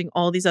of watching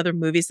all these other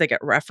movies that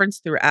get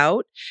referenced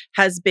throughout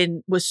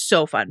was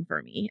so fun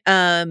for me.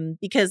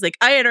 Because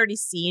I had already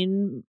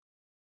seen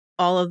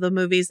all of the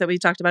movies that we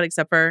talked about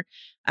except for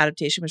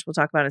Adaptation, which we'll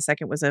talk about in a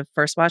second, was a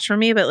first watch for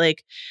me. But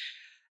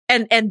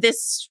and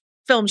this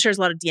film shares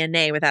a lot of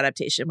DNA with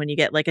Adaptation when you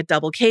get a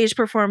double Cage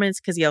performance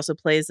because he also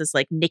plays this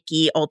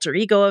Nicky alter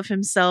ego of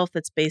himself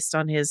that's based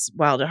on his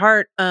Wild at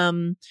Heart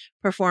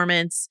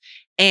performance.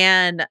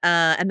 And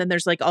then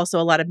there's also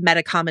a lot of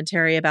meta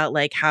commentary about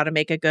how to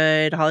make a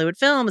good Hollywood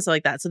film and stuff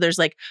like that. So there's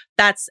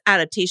that's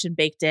Adaptation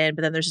baked in,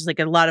 but then there's just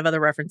a lot of other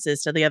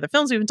references to the other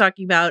films we've been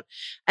talking about.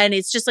 And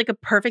it's just a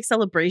perfect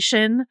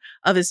celebration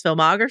of his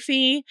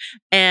filmography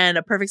and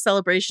a perfect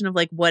celebration of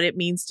what it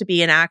means to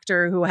be an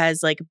actor who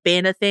has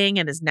been a thing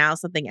and is now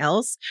something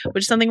else,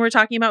 which is something we're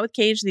talking about with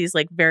Cage, these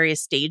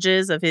various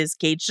stages of his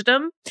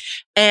Cagedom.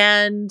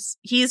 And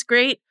he's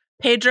great.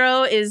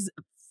 Pedro is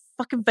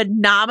fucking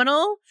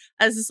phenomenal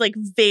as this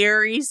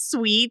very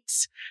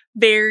sweet,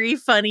 very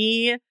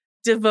funny,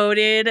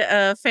 devoted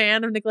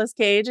fan of Nicolas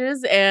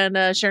Cage's.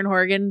 And Sharon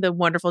Horgan, the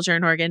wonderful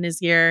Sharon Horgan, is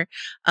here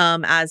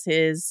as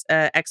his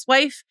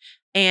ex-wife.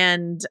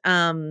 And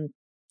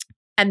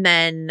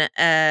then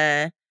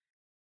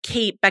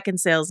Kate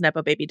Beckinsale's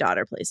Nepo baby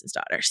daughter plays his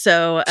daughter.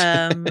 So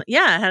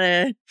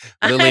yeah,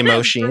 Lily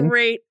Mo Sheen.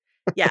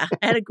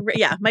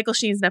 Michael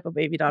Sheen's Nepo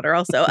baby daughter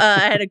also. I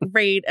had a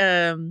great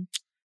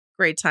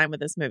time with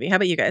this movie. How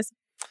about you guys?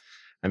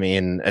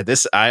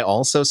 I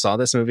also saw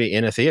this movie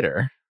in a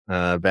theater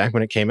back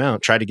when it came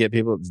out. Tried to get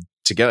people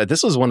to go.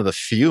 This was one of the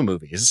few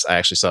movies I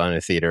actually saw in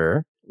a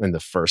theater in the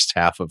first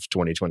half of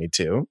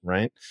 2022,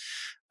 right?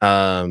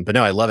 But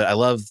no, I love it. I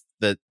love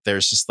that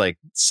there's just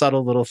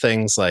subtle little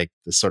things the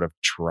sort of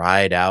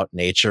dried out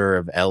nature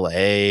of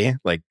LA,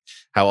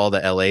 how all the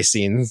LA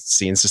scenes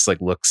just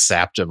look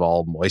sapped of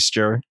all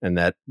moisture, and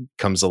that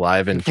comes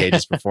alive in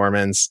Cage's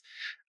performance.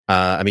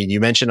 You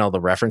mentioned all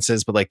the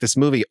references, but this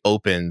movie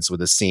opens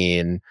with a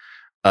scene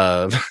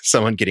of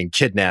someone getting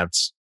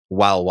kidnapped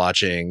while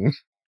watching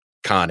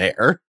Con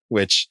Air,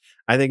 which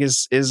I think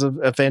is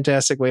a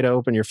fantastic way to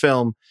open your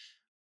film.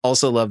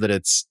 Also love that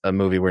it's a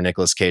movie where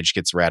Nicolas Cage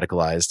gets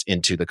radicalized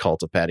into the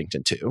cult of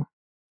Paddington 2.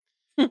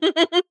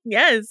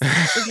 Yes,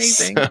 it's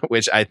amazing.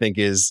 Which I think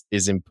is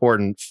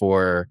important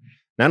for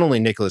not only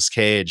Nicolas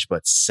Cage,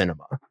 but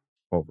cinema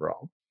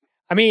overall.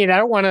 I mean, I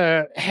don't want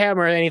to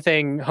hammer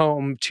anything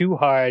home too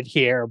hard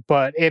here,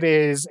 but it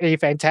is a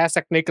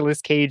fantastic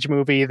Nicolas Cage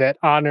movie that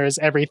honors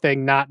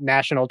everything not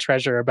National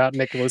Treasure about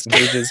Nicolas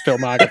Cage's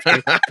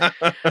filmography.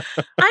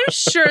 I'm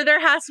sure there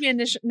has to be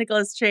a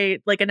Nicolas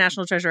Cage, like a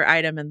National Treasure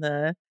item in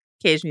the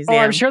Cage Museum. Oh,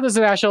 I'm sure there's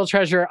a National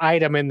Treasure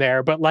item in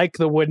there, but like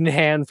the wooden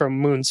hand from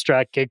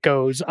Moonstruck, it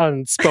goes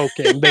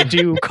unspoken. They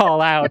do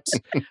call out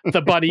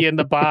the Bunny in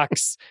the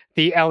Box,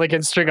 the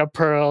elegant string of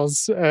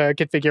pearls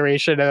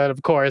configuration, and then,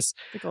 of course,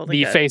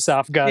 the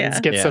face-off guns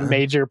get some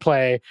major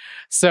play.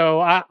 So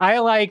I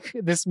like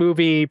this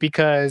movie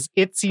because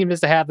it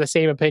seems to have the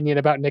same opinion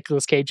about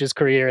Nicolas Cage's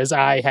career as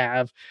I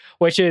have,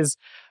 which is,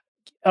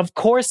 of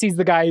course, he's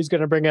the guy who's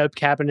going to bring up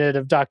Cabinet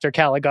of Dr.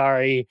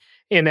 Caligari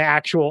in the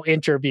actual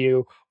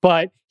interview,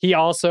 but he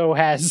also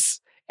has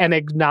an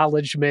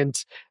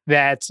acknowledgement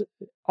that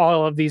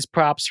all of these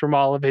props from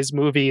all of his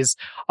movies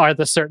are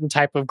the certain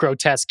type of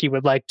grotesque he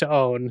would like to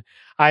own.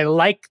 I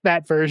like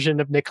that version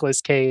of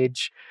Nicolas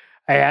Cage.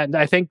 And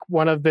I think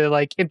one of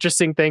the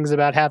interesting things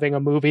about having a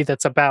movie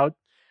that's about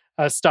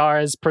a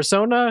star's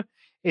persona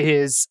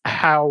is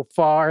how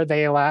far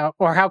they allow,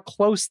 or how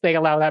close they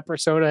allow that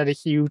persona to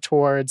hew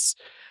towards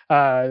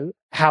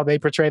how they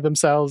portray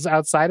themselves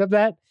outside of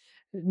that.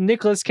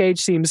 Nicolas Cage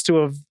seems to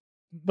have,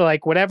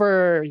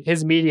 whatever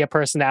his media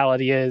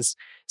personality is,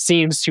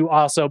 seems to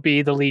also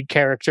be the lead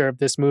character of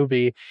this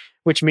movie,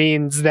 which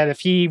means that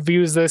if he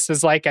views this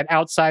as like an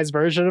outsized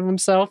version of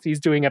himself, he's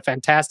doing a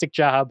fantastic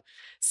job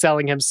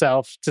selling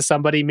himself to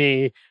somebody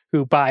me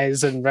who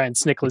buys and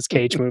rents Nicolas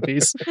Cage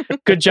movies.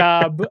 Good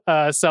job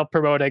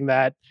self-promoting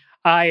that.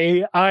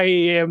 I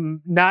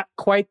am not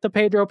quite the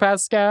Pedro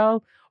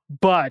Pascal,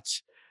 but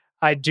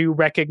I do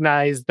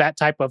recognize that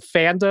type of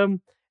fandom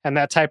and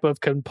that type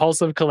of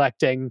compulsive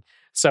collecting.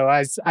 So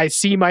I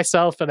see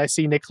myself and I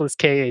see Nicolas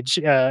Cage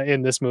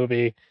in this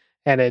movie,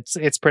 and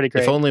it's pretty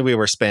great. If only we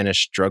were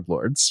Spanish drug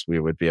lords, we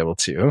would be able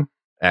to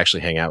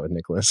actually hang out with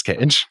Nicolas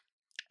Cage.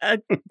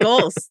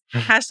 Goals.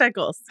 Hashtag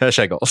goals.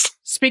 Hashtag goals.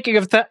 Speaking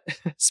of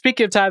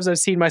times I've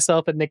seen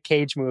myself in Nick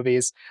Cage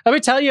movies, let me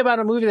tell you about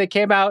a movie that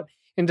came out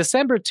in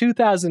December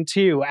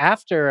 2002,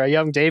 after a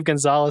young Dave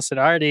Gonzalez had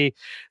already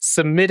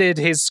submitted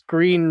his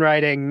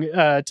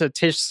screenwriting to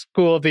Tisch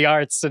School of the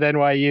Arts at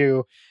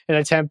NYU in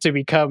an attempt to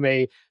become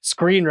a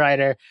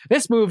screenwriter.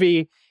 This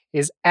movie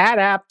is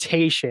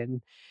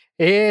Adaptation.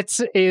 It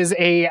is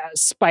a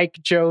Spike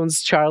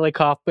Jonze, Charlie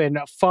Kaufman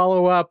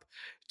follow-up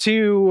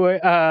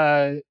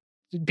to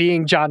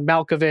Being John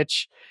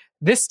Malkovich.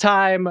 This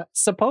time,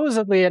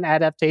 supposedly an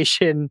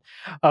adaptation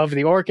of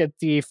The Orchid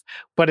Thief,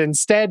 but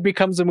instead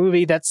becomes a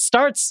movie that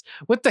starts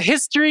with the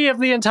history of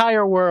the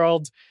entire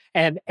world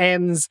and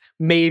ends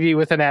maybe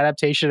with an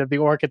adaptation of The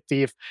Orchid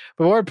Thief.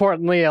 But more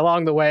importantly,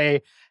 along the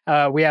way,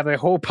 we have a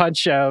whole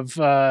bunch of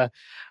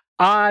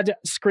odd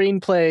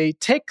screenplay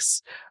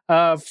ticks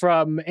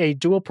from a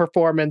dual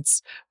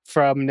performance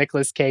from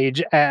Nicolas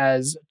Cage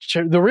as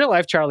the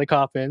real-life Charlie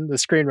Kaufman, the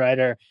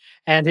screenwriter,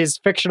 and his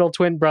fictional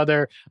twin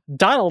brother,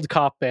 Donald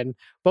Kaufman,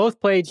 both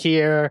played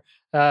here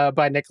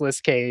by Nicolas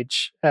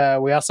Cage.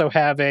 We also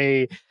have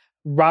a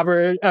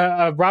Robert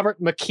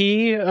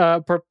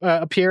McKee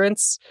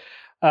appearance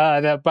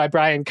by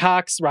Brian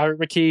Cox. Robert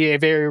McKee, a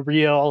very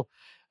real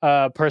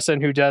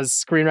person who does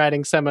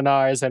screenwriting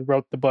seminars and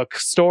wrote the book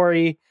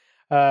Story,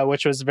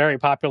 which was very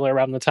popular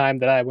around the time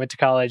that I went to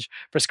college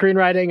for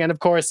screenwriting, and of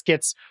course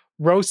gets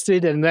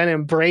roasted and then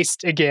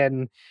embraced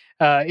again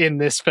in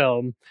this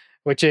film,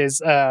 which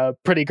is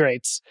pretty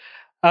great.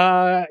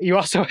 You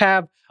also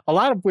have a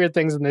lot of weird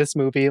things in this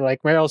movie,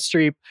 like Meryl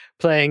Streep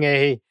playing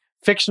a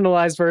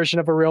fictionalized version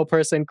of a real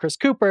person, Chris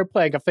Cooper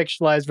playing a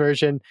fictionalized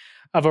version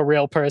of a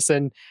real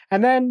person,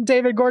 and then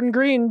David Gordon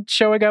Green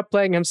showing up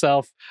playing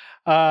himself.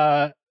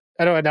 I'm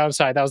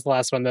sorry, that was the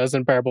last one. That was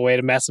Unbearable Weight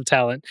of Massive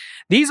Talent.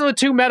 These are the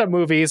two meta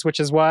movies, which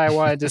is why I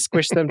wanted to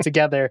squish them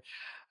together.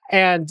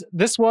 And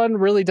this one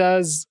really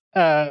does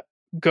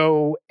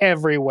go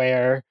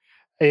everywhere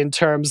in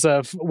terms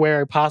of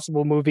where a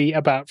possible movie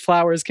about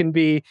flowers can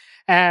be,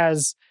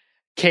 as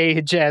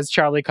Cage, as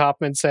Charlie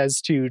Kaufman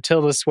says to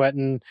Tilda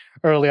Swinton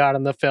early on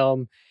in the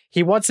film.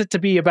 He wants it to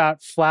be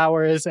about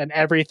flowers and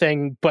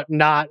everything, but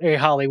not a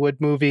Hollywood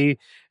movie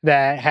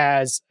that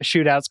has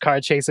shootouts, car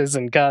chases,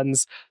 and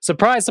guns.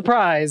 Surprise,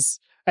 surprise.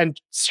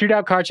 And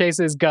shootout, car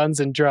chases, guns,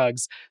 and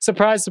drugs.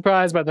 Surprise,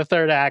 surprise, by the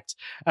third act,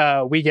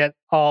 we get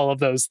all of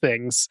those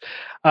things.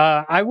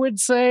 I would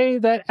say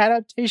that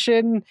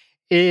Adaptation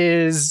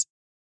is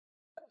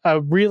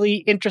a really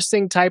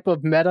interesting type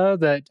of meta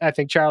that I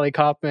think Charlie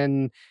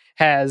Kaufman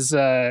has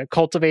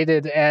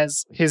cultivated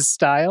as his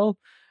style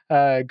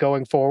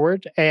going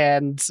forward.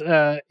 And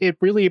it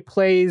really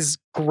plays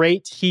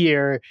great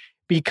here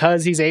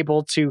because he's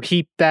able to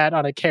heap that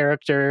on a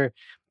character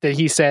that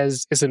he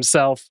says is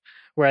himself,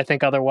 where I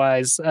think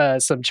otherwise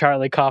some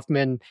Charlie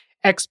Kaufman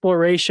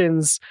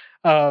explorations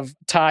of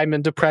time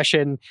and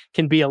depression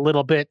can be a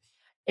little bit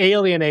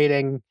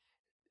alienating.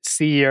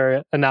 See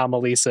your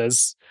anomalies.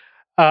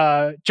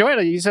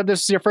 Joanna, you said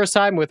this is your first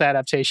time with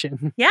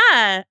adaptation.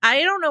 Yeah,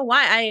 I don't know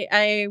why.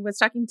 I was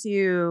talking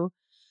to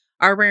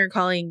our ringer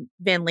calling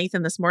Van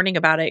Lathan this morning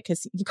about it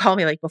because he called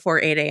me like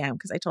before 8 a.m.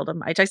 because I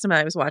texted him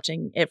that I was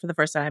watching it for the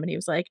first time, and he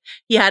was like,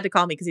 he had to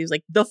call me because he was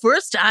like, the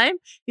first time?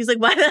 He's like,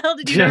 why the hell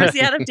did you never see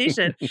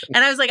adaptation?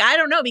 And I was like, I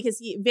don't know,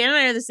 because Van and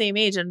I are the same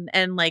age,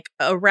 and like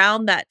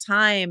around that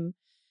time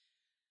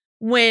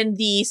when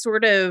the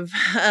sort of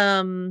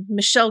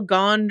Michelle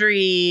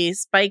Gondry,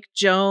 Spike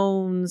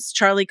Jonze,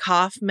 Charlie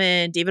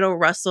Kaufman, David O.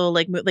 Russell,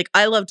 like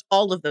I loved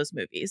all of those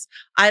movies.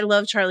 I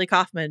love Charlie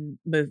Kaufman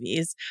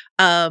movies.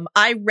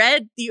 I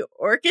read The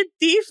Orchid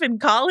Thief in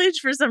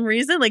college for some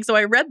reason. Like, so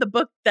I read the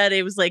book that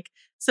it was like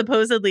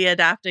supposedly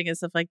adapting and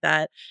stuff like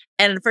that.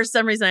 And for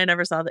some reason I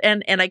never saw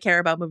and I care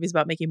about movies,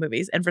 about making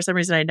movies. And for some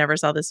reason I never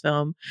saw this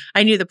film.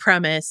 I knew the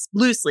premise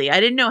loosely. I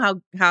didn't know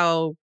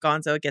how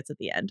gonzo it gets at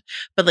the end,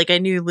 but like I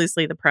knew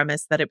loosely the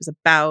premise that it was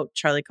about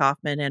Charlie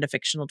Kaufman and a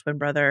fictional twin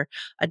brother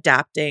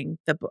adapting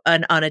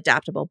an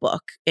unadaptable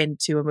book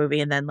into a movie.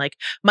 And then like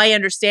my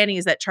understanding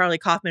is that Charlie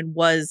Kaufman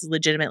was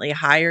legitimately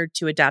hired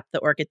to adapt The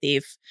Orchid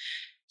Thief.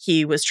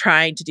 He was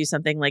trying to do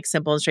something like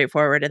simple and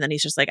straightforward. And then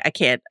he's just like, I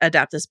can't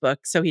adapt this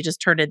book. So he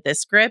just turned in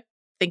this script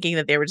thinking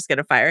that they were just going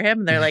to fire him.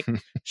 And they're like,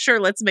 sure,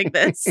 let's make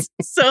this.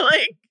 So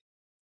like,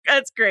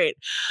 that's great.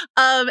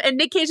 And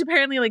Nick Cage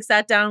apparently like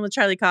sat down with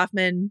Charlie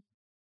Kaufman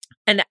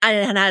and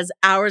has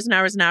hours and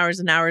hours and hours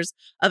and hours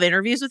of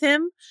interviews with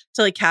him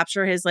to like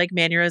capture his like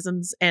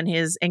mannerisms and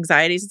his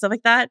anxieties and stuff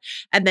like that.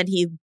 And then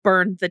he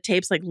burned the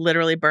tapes, like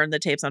literally burned the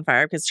tapes on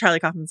fire, because Charlie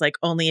Kaufman's like,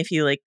 only if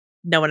you like,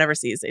 no one ever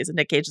sees these. And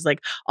Nick Cage is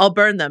like, I'll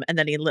burn them. And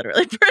then he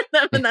literally burned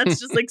them. And that's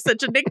just like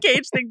such a Nick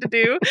Cage thing to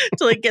do,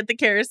 to like get the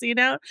kerosene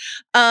out.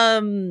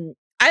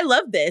 I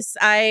love this.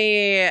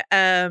 Van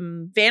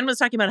was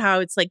talking about how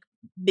it's like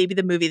maybe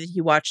the movie that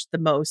he watched the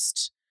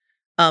most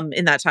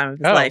in that time of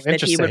his life,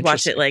 that he would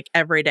watch it like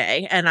every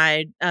day. And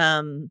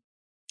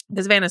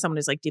because Van is someone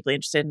who's like deeply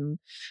interested in,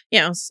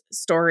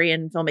 story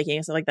and filmmaking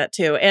and stuff like that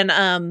too.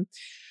 And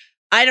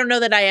I don't know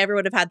that I ever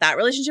would have had that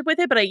relationship with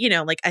it, but I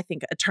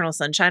think Eternal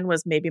Sunshine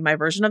was maybe my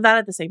version of that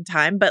at the same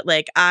time. But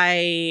like,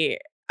 I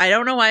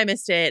don't know why I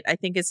missed it. I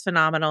think it's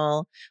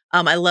phenomenal.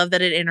 I love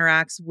that it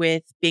interacts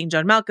with Being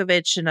John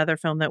Malkovich, another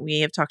film that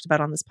we have talked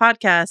about on this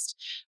podcast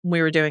when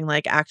we were doing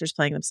like actors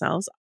playing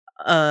themselves.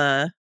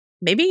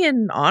 Maybe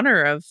in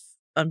honor of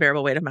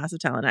Unbearable Weight of Massive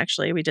Talent,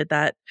 actually. We did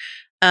that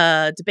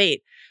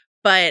debate.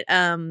 But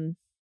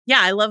yeah,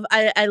 I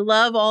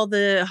love all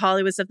the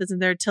Hollywood stuff that's in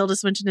there. Tilda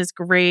Swinton is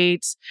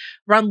great.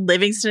 Ron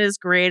Livingston is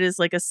great as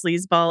like a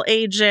sleazeball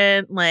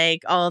agent.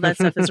 Like all of that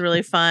stuff is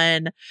really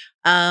fun.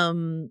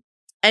 And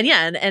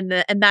yeah,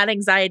 and that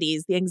anxiety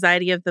is the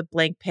anxiety of the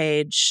blank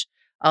page.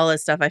 All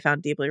this stuff I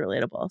found deeply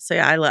relatable. So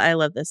yeah, I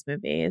love this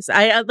movie.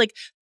 I like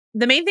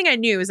the main thing I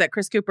knew is that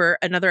Chris Cooper,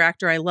 another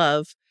actor I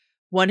love,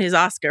 won his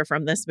Oscar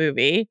from this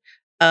movie.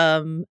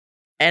 And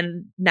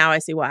now I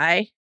see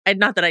why.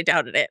 Not that I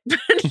doubted it, but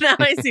now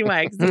I see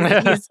why.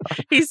 Because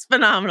he's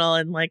phenomenal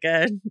and like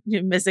a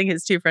missing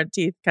his two front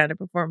teeth kind of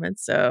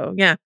performance. So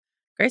yeah,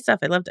 great stuff.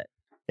 I loved it.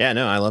 Yeah,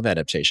 no, I love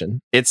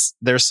adaptation.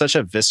 There's such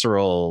a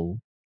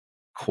visceral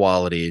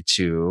quality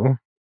to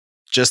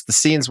just the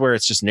scenes where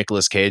it's just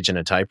Nicolas Cage and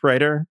a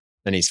typewriter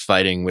and he's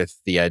fighting with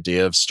the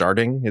idea of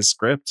starting his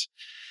script.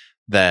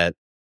 That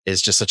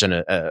is just such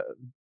a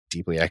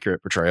deeply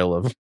accurate portrayal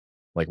of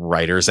like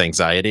writer's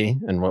anxiety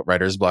and what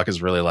writer's block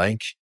is really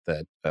like.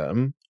 That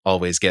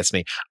always gets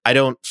me. I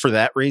don't, for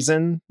that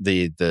reason,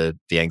 the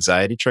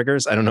anxiety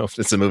triggers. I don't know if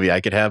it's a movie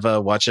I could have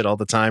a watch it all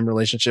the time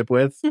relationship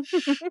with,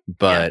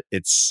 but yeah.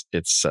 It's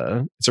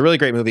a really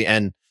great movie,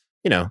 and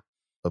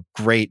a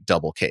great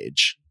double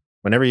Cage.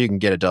 Whenever you can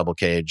get a double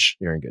Cage,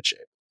 you're in good shape.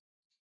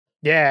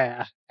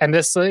 Yeah, and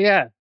this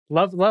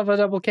love a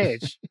double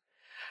Cage.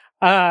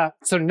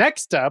 So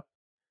next up,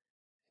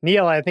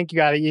 Neil, I think you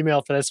got an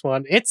email for this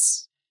one.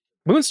 It's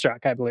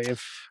Moonstruck, I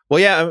believe. Well,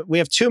 yeah, we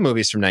have two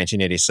movies from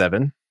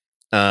 1987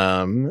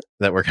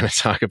 that we're going to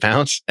talk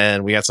about.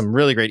 And we got some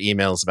really great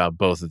emails about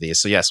both of these.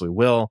 So yes, we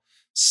will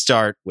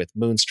start with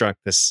Moonstruck.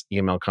 This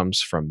email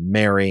comes from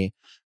Mary.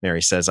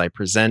 Mary says, I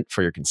present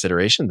for your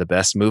consideration the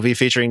best movie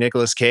featuring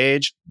Nicolas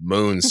Cage,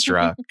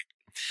 Moonstruck.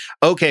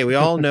 Okay, we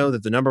all know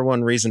that the number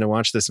one reason to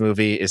watch this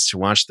movie is to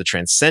watch the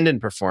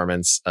transcendent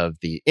performance of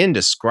the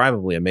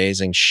indescribably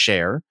amazing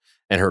Cher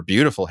and her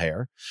beautiful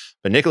hair.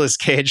 But Nicolas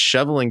Cage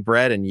shoveling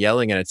bread and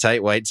yelling in a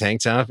tight white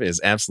tank top is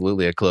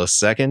absolutely a close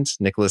second.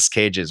 Nicolas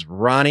Cage's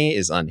Ronnie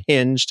is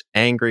unhinged,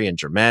 angry, and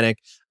dramatic.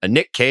 A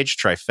Nick Cage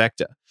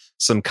trifecta.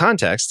 Some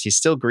context, he's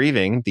still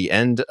grieving the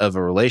end of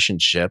a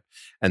relationship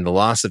and the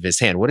loss of his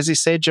hand. What does he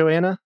say,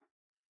 Joanna?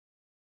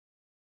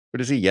 What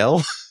does he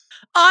yell?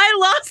 I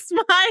lost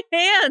my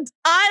hand.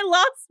 I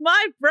lost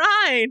my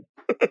bride.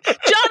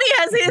 Johnny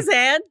has his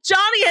hand.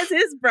 Johnny has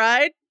his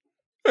bride.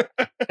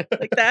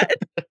 Like that.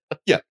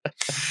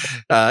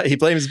 He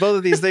blames both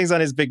of these things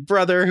on his big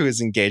brother, who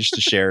is engaged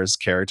to Cher's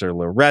character,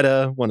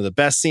 Loretta. One of the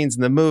best scenes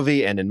in the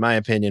movie, and in my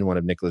opinion, one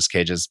of Nicolas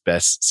Cage's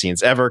best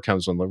scenes ever,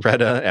 comes when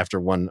Loretta, after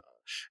one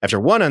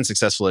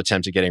unsuccessful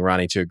attempt at getting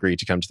Ronnie to agree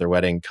to come to their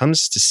wedding,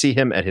 comes to see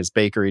him at his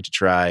bakery to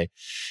try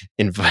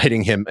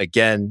inviting him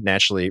again.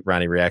 Naturally,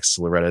 Ronnie reacts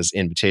to Loretta's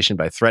invitation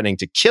by threatening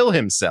to kill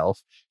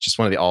himself. Just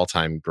one of the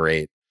all-time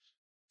great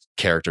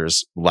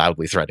characters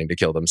loudly threatening to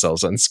kill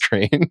themselves on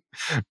screen.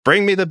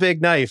 Bring me the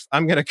big knife.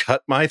 I'm going to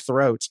cut my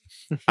throat.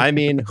 I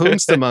mean,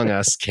 whomst among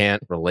us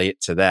can't relate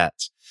to that?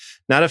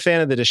 Not a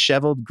fan of the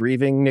disheveled,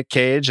 grieving Nick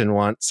Cage and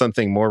want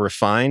something more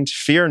refined?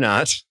 Fear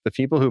not. The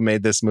people who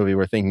made this movie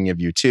were thinking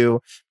of you too,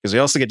 because we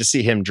also get to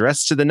see him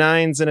dressed to the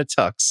nines in a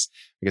tux,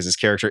 because his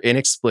character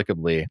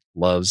inexplicably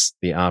loves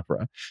the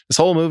opera. This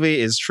whole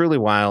movie is truly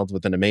wild,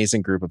 with an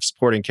amazing group of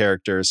supporting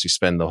characters who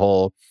spend the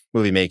whole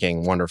movie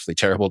making wonderfully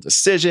terrible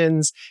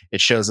decisions.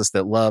 It shows us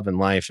that love and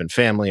life and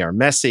family are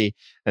messy,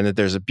 and that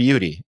there's a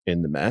beauty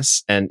in the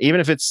mess. And even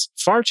if it's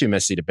far too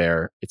messy to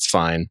bear, it's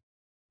fine.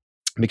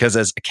 Because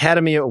as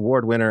Academy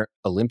Award winner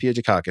Olympia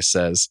Dukakis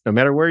says, no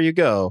matter where you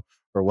go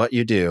or what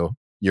you do,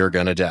 you're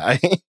gonna die.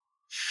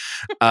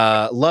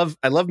 I love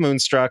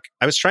Moonstruck.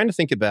 I was trying to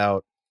think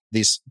about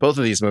both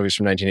of these movies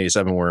from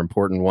 1987 were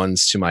important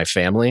ones to my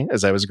family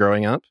as I was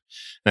growing up.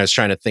 And I was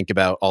trying to think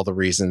about all the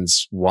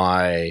reasons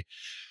why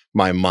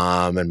my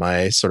mom and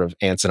my sort of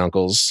aunts and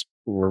uncles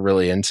were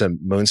really into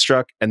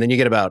Moonstruck. And then you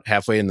get about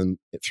halfway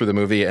through the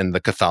movie and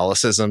the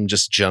Catholicism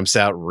just jumps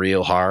out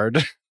real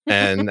hard.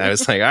 And I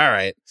was like, all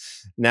right,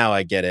 now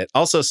I get it.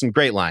 Also, some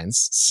great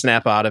lines.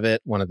 Snap out of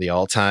it. One of the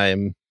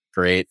all-time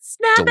great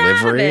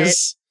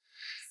deliveries.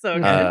 So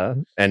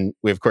good. And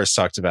we, of course,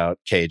 talked about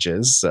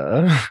Cage's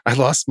I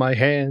lost my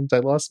hand. I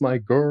lost my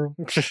girl.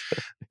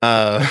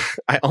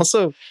 I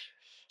also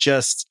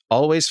just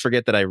always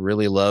forget that I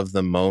really love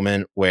the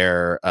moment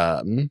where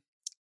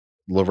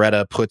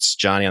Loretta puts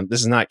Johnny on.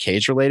 This is not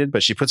Cage related,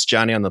 but she puts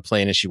Johnny on the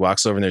plane and she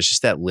walks over and there's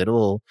just that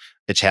little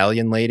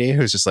Italian lady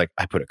who's just like,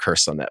 I put a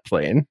curse on that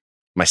plane.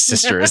 My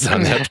sister is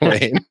on that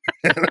plane.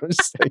 And I'm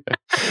just like,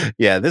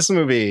 yeah, this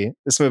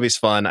movie's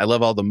fun. I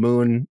love all the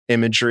moon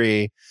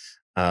imagery.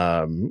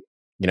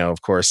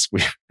 Of course,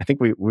 I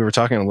think we were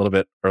talking a little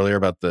bit earlier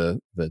about the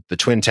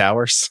Twin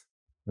Towers.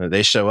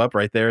 They show up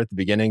right there at the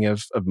beginning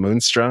of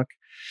Moonstruck.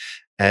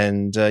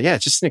 And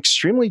just an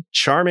extremely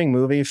charming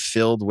movie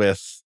filled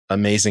with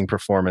amazing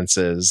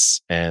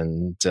performances.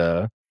 And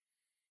it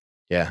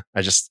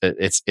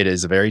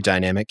is a very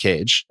dynamic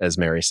Cage, as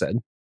Mary said.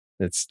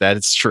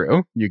 It's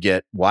true. You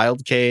get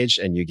wild Cage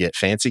and you get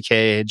fancy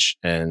Cage,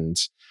 and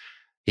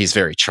he's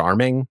very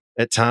charming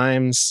at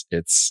times.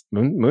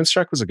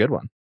 Moonstruck was a good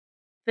one.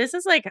 This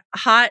is like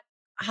hot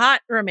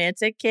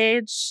romantic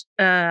Cage.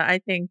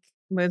 I think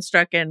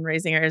Moonstruck and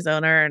Raising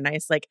Arizona are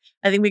nice. Like,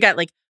 I think we got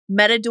like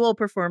meta dual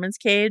performance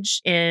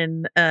Cage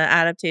in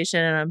Adaptation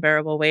and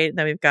Unbearable Weight. And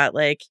then we've got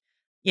like,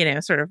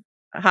 sort of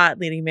hot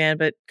leading man,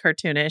 but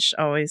cartoonish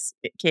always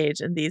Cage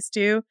in these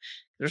two.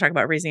 We'll talk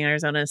about Raising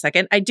Arizona in a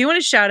second. I do want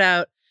to shout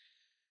out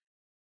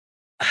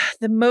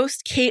the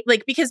most Cage,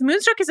 like, because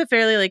Moonstruck is a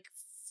fairly like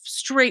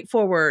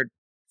straightforward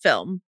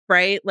film,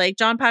 right? Like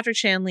John Patrick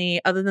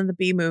Shanley, other than the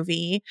B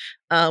movie,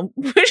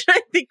 which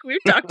I think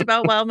we've talked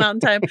about Wild Mountain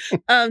Time.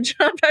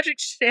 John Patrick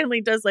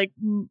Shanley does like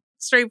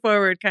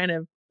straightforward kind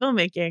of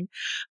filmmaking,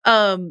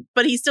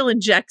 but he still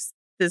injects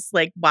this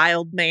like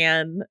wild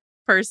man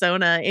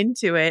persona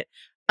into it.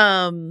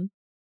 And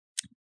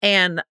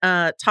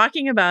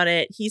talking about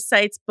it, he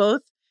cites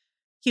both.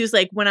 He was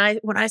like, when I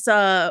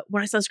saw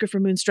the script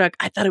for Moonstruck,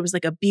 I thought it was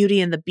like a Beauty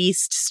and the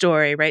Beast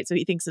story, right? So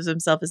he thinks of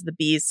himself as the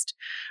Beast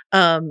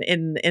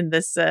in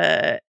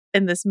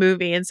this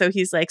movie, and so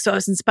he's like, so I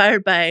was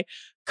inspired by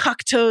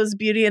Cocteau's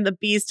Beauty and the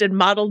Beast and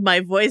modeled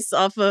my voice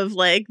off of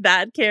like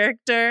that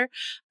character.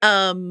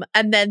 And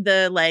then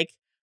the like,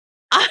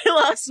 I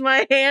lost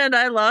my hand,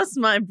 I lost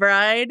my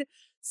bride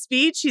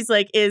speech, he's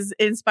like, is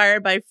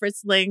inspired by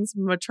Fritz Lang's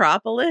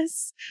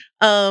Metropolis.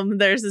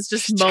 There's this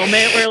just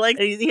moment where like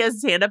he has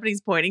his hand up and he's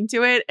pointing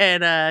to it,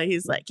 and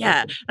he's like,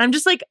 yeah. And I'm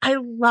just like, I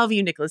love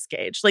you, Nicolas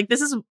Cage. Like,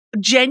 this is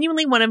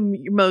genuinely one of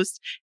your most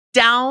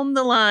down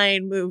the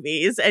line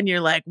movies, and you're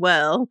like,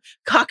 well,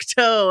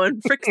 Cocteau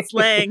and Fritz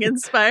Lang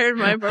inspired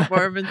my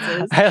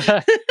performances.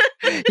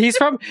 He's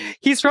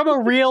from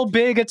a real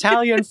big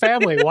Italian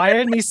family. Why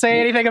didn't he say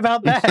anything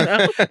about that?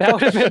 That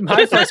would have been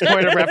my first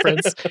point of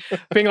reference.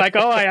 Being like,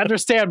 oh, I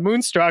understand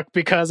Moonstruck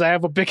because I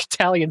have a big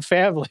Italian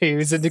family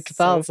who's into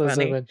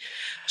Catholicism. So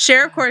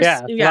Cher, of course,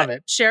 love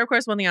it. Cher, of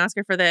course, won the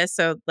Oscar for this.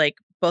 So like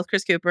both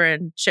Chris Cooper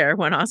and Cher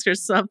won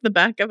Oscars off the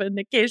back of a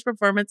Nick Cage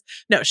performance.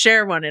 No,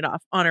 Cher won it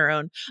off on her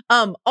own.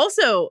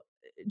 Also,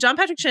 John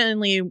Patrick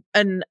Shanley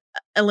and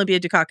Olympia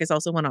Dukakis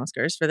also won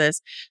Oscars for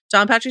this.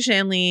 John Patrick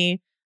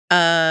Shanley,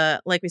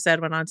 like we said,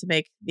 went on to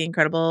make the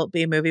incredible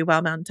B movie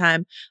Wild Mountain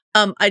Time.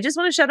 I just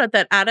want to shout out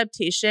that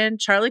Adaptation.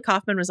 Charlie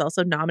Kaufman was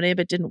also nominated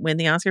but didn't win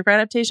the Oscar for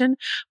Adaptation.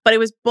 But it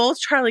was both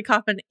Charlie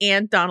Kaufman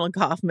and Donald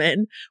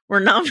Kaufman were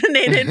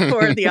nominated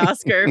for the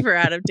Oscar for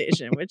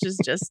Adaptation, which is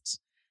just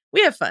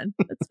We have fun.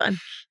 It's fun.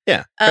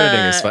 Yeah,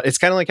 crediting is fun. It's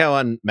kind of like how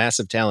on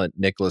Massive Talent,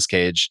 Nicolas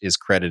Cage is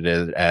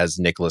credited as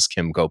Nicholas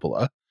Kim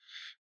Coppola,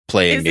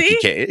 playing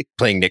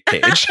Nick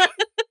Cage.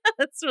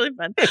 That's really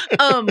fun.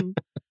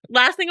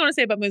 Last thing I want to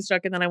say about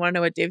Moonstruck, and then I want to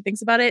know what Dave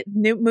thinks about it.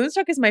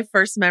 Moonstruck is my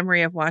first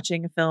memory of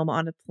watching a film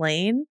on a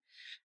plane.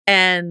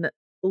 And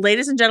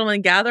ladies and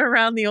gentlemen, gather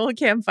around the old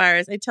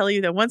campfires. I tell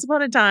you that once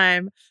upon a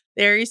time,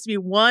 there used to be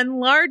one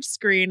large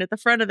screen at the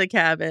front of the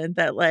cabin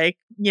that, like,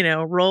 you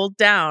know, rolled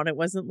down. It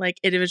wasn't like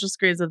individual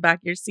screens at the back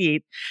of your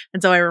seat.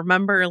 And so I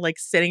remember like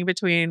sitting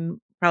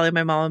between probably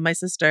my mom and my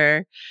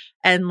sister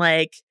and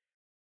like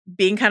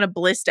being kind of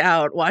blissed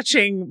out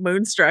watching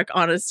Moonstruck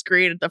on a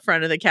screen at the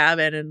front of the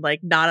cabin and like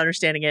not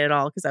understanding it at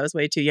all because I was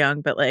way too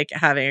young, but like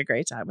having a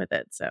great time with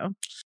it. So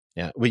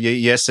yeah, well, you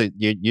used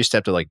to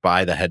have to like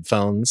buy the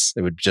headphones.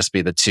 It would just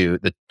be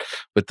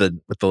with the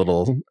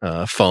little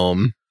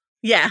foam.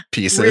 Yeah,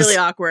 pieces. Really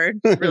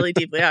awkward, really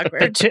deeply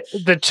awkward.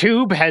 The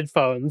tube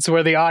headphones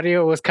where the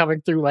audio was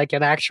coming through like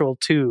an actual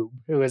tube.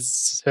 It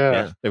was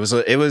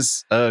it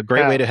was a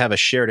great way to have a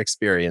shared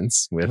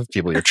experience with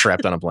people you're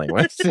trapped on a plane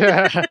with.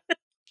 Yeah,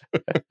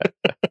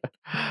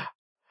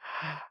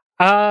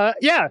 I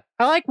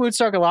like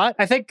Moonstruck a lot.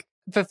 I think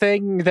the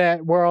thing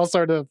that we're all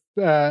sort of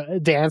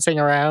dancing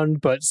around,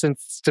 but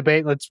since it's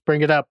debate, let's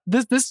bring it up.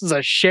 This is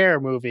a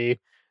Cher movie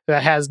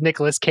that has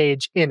Nicolas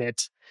Cage in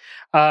it.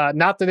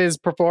 Not that his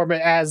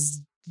performance,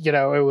 as you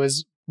know, it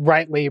was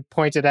rightly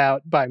pointed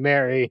out by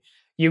Mary,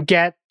 you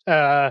get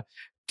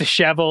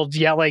disheveled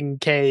yelling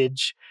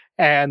Cage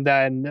and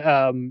then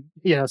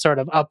sort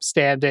of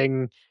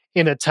upstanding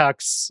in a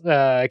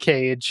tux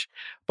Cage,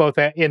 both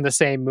in the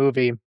same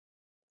movie.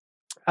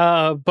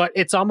 But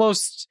it's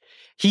almost,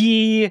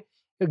 he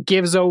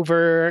gives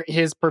over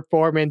his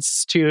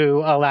performance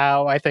to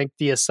allow, I think,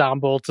 the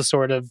ensemble to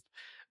sort of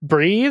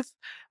breathe.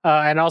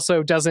 And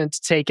also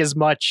doesn't take as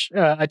much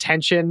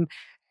attention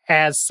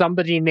as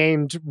somebody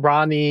named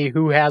Ronnie,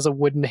 who has a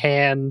wooden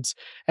hand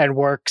and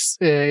works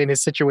in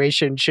his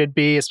situation, should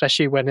be,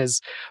 especially when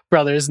his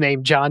brother's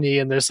named Johnny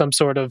and there's some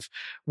sort of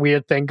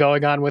weird thing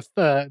going on with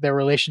their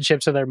relationship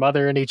to their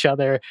mother and each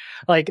other.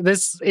 Like,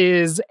 this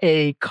is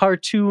a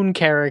cartoon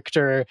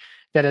character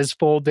that is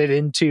folded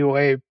into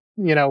a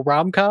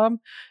rom-com,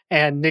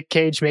 and Nick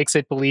Cage makes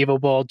it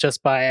believable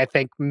just by, I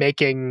think,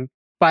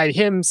 by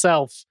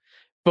himself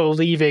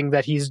believing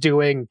that he's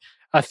doing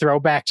a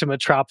throwback to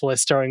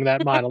Metropolis during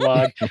that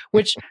monologue,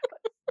 which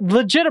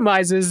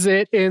legitimizes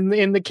it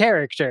in the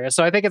character.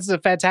 So I think it's a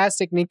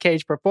fantastic Nick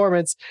Cage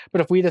performance,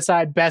 but if we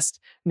decide best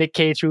Nick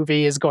Cage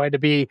movie is going to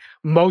be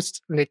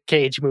most Nick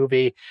Cage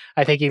movie,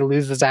 I think he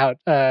loses out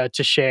to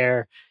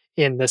Cher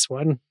in this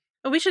one.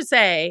 But we should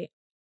say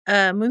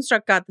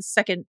Moonstruck got the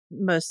second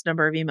most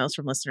number of emails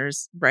from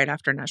listeners right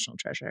after National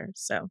Treasure.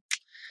 So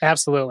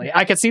absolutely.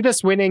 I could see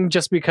this winning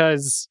just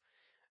because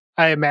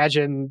I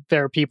imagine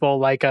there are people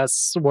like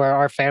us where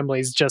our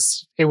families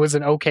it was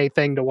an okay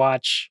thing to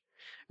watch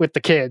with the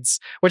kids,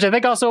 which I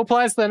think also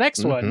applies to the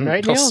next one,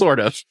 right, Neil? Well,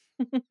 sort of.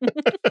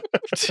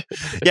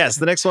 Yes,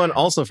 the next one,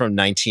 also from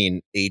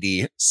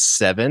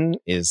 1987,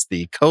 is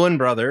the Coen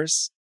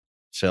brothers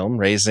film,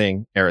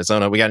 Raising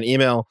Arizona. We got an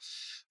email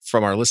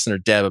from our listener,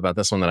 Deb, about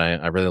this one that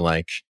I really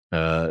like.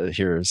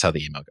 Here's how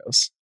the email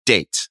goes.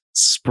 Date,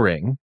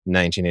 spring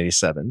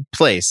 1987.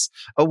 Place,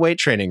 a weight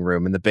training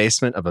room in the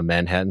basement of a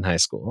Manhattan high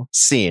school.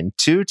 Scene,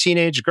 2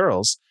 teenage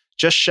girls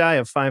just shy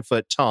of 5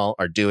 foot tall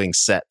are doing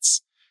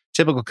sets.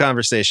 Typical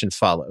conversation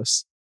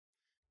follows.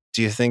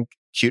 Do you think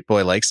cute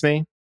boy likes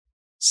me?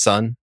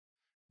 Son,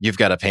 you've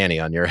got a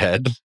panty on your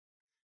head.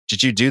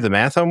 Did you do the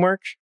math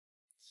homework?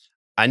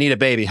 I need a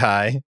baby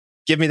high.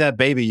 Give me that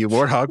baby, you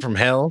warthog from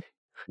hell.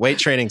 Weight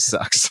training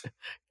sucks.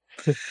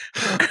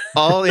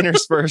 All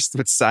interspersed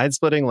with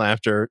side-splitting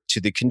laughter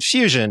to the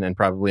confusion and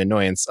probably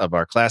annoyance of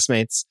our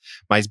classmates.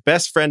 My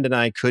best friend and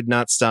I could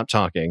not stop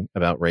talking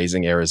about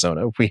Raising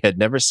Arizona. We had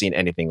never seen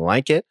anything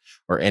like it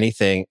or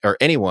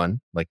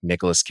anyone like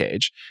Nicolas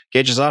Cage.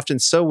 Cage is often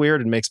so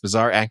weird and makes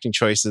bizarre acting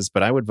choices,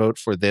 but I would vote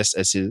for this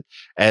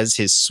as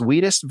his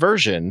sweetest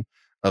version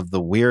of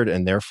the weird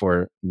and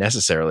therefore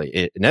necessary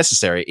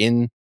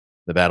in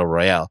the Battle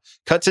Royale.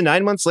 Cut to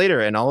 9 months later,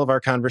 and all of our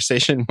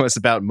conversation was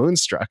about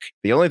Moonstruck.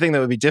 The only thing that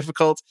would be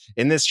difficult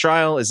in this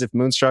trial is if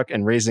Moonstruck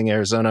and Raising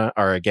Arizona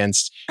are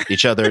against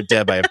each other.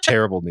 Deb, I have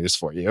terrible news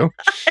for you.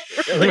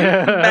 Really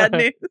bad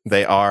news.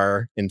 They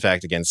are, in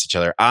fact, against each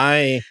other.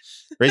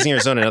 Raising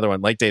Arizona, another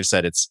one. Like Dave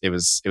said, it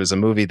was a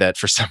movie that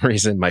for some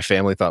reason my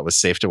family thought was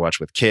safe to watch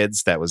with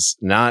kids. That was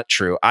not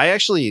true.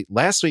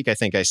 Last week, I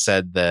think I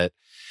said that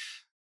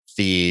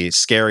the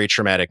scary,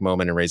 traumatic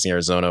moment in Raising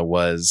Arizona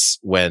was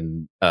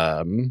when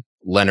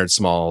Leonard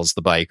Smalls,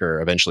 the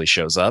biker, eventually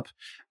shows up.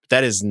 But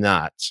that is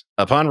not.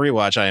 Upon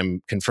rewatch, I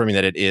am confirming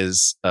that it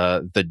is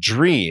the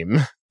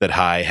dream that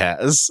Hai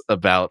has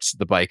about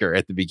the biker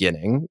at the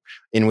beginning,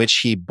 in which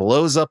he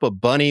blows up a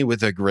bunny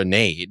with a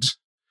grenade.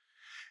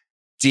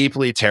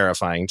 Deeply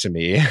terrifying to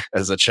me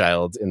as a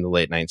child in the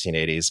late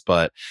 1980s.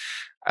 But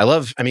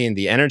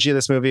the energy of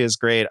this movie is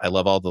great. I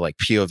love all the like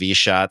POV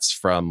shots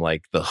from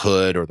like the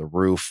hood or the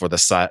roof or the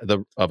side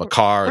of a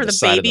car or the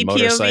side of the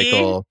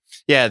motorcycle. POV.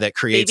 Yeah, that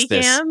creates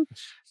baby this cam.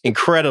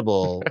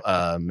 incredible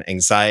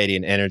anxiety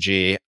and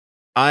energy.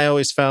 I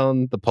always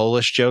found the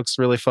Polish jokes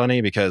really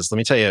funny because let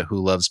me tell you who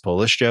loves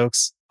Polish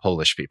jokes?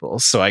 Polish people.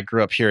 So I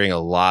grew up hearing a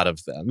lot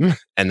of them,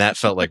 and that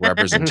felt like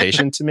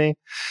representation to me.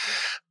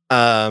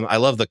 I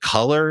love the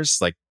colors,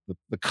 like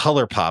the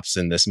color pops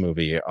in this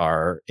movie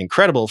are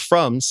incredible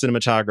from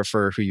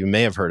cinematographer who you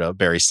may have heard of,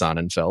 Barry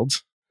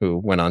Sonnenfeld, who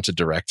went on to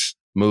direct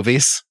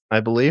movies, I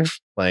believe.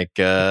 Like,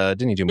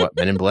 didn't he do what,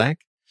 Men in Black?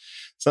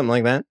 Something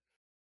like that.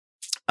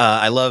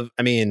 I love,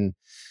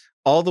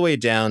 all the way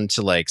down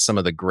to like some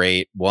of the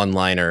great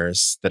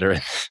one-liners that are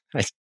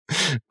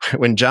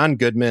when John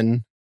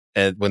Goodman,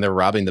 when they're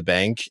robbing the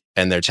bank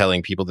and they're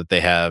telling people that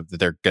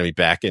they're going to be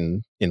back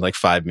in like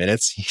 5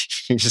 minutes,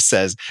 he just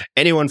says,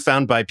 anyone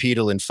found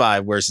bipedal in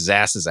 5 wears his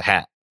ass as a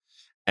hat.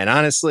 And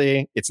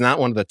honestly, it's not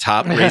one of the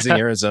top Raising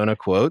Arizona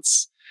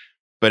quotes,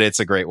 but it's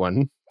a great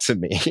one to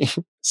me.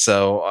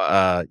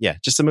 So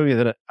just a movie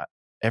that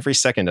every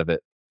second of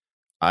it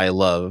I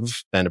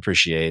love and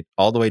appreciate,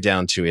 all the way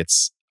down to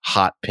its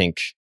hot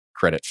pink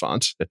credit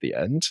font at the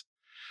end.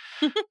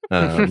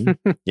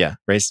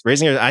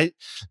 Raising Arizona.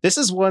 This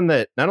is one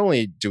that not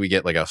only do we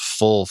get like a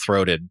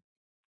full-throated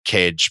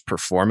Cage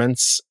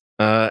performance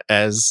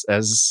as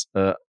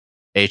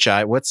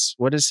H.I. What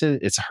is his?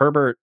 It's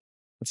Herbert.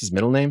 What's his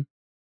middle name?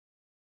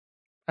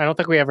 I don't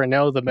think we ever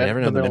know the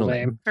middle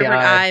name. Herbert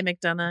I.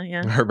 McDonough.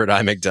 Yeah. Herbert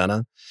I.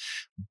 McDonough.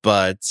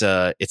 But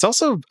it's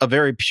also a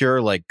very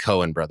pure like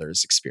Coen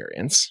Brothers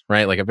experience,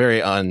 right? Like a very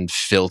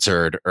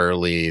unfiltered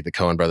early. The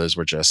Coen Brothers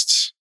were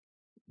just,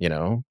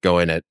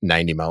 going at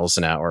 90 miles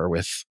an hour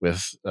with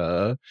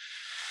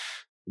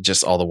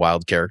just all the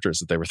wild characters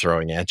that they were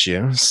throwing at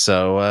you.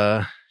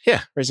 So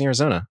Raising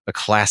Arizona, a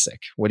classic.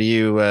 What do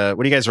you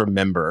guys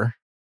remember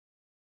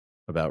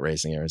about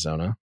Raising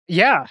Arizona?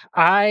 Yeah,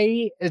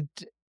 I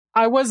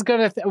was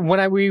gonna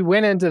when we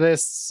went into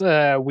this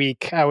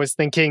week, I was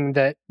thinking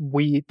that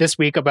this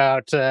week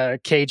about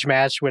Cage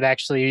Match would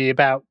actually be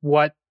about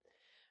what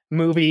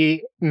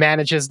movie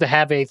manages to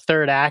have a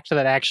third act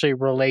that actually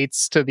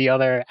relates to the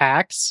other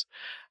acts.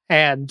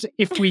 And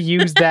if we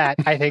use that,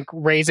 I think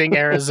Raising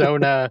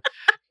Arizona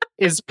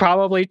is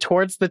probably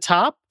towards the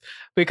top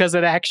because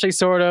it actually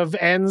sort of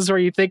ends where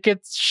you think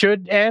it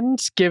should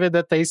end, given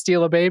that they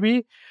steal a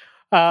baby.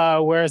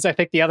 Whereas I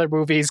think the other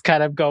movies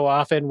kind of go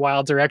off in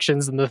wild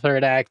directions in the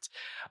third act.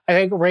 I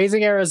think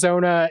Raising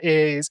Arizona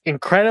is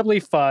incredibly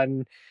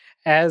fun.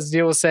 As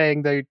Neil was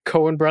saying, the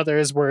Coen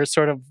brothers were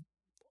sort of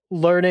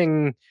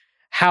learning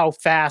how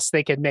fast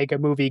they can make a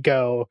movie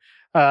go,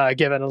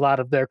 given a lot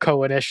of their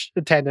Coen-ish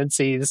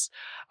tendencies,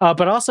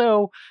 but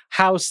also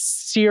how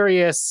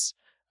serious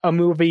a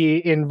movie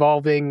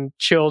involving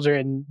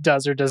children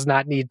does or does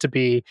not need to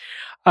be.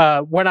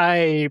 When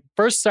I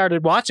first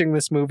started watching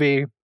this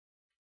movie,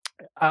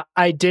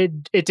 it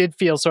did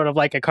feel sort of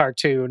like a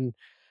cartoon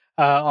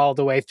all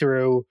the way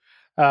through,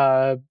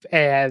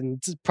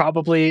 and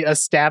probably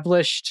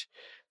established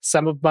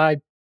some of my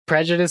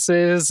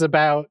prejudices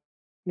about,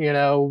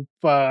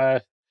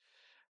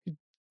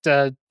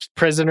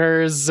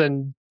 prisoners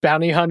and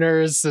bounty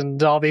hunters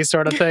and all these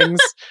sort of things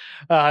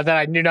that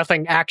I knew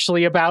nothing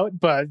actually about,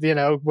 but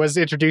was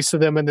introduced to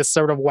them in this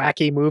sort of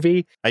wacky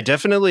movie. I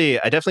definitely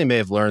may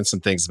have learned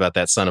some things about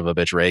that son of a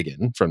bitch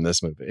Reagan from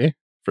this movie.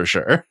 For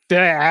sure.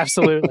 Yeah,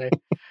 absolutely.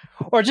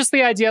 Or just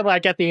the idea,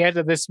 like at the end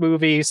of this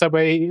movie, some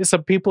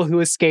people who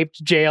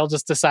escaped jail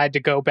just decide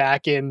to go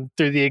back in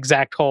through the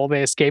exact hole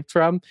they escaped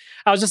from.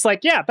 I was just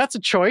like, yeah, that's a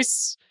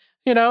choice,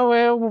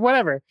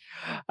 whatever.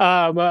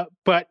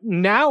 But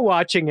now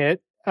watching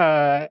it,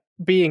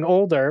 being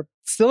older,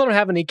 still don't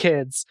have any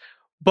kids,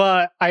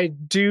 but I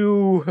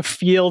do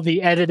feel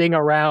the editing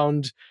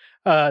around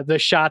the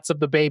shots of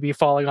the baby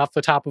falling off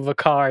the top of a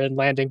car and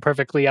landing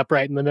perfectly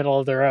upright in the middle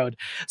of the road.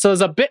 So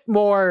there's a bit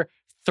more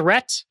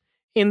threat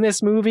in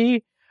this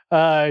movie,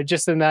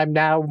 just in that I'm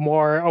now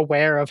more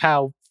aware of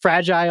how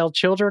fragile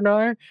children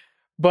are.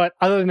 But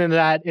other than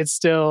that, it's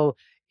still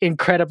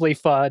incredibly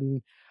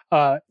fun.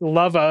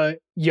 Love a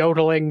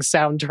yodeling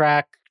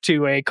soundtrack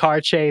to a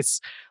car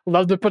chase.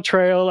 Love the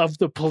portrayal of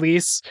the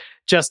police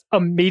just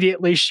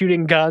immediately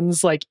shooting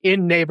guns like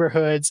in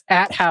neighborhoods,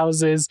 at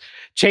houses,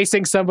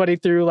 chasing somebody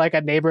through like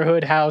a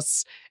neighborhood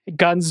house,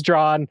 guns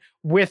drawn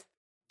with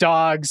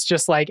dogs,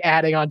 just like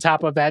adding on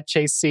top of that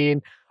chase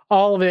scene.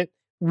 All of it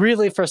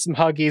really for some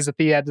huggies at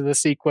the end of the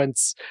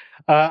sequence.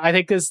 I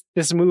think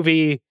this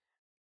movie,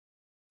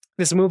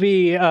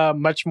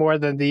 much more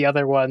than the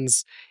other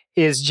ones,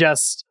 is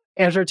just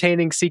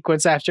entertaining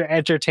sequence after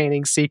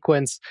entertaining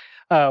sequence,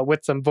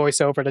 with some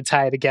voiceover to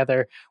tie it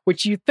together,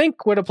 which you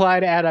think would apply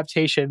to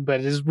adaptation, but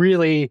is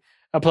really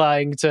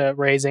applying to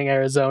Raising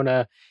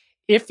Arizona.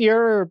 If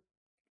your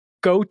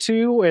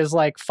go-to is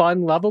like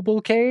fun, lovable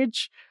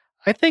Cage,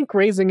 I think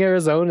Raising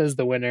Arizona is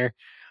the winner,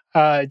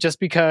 just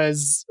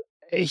because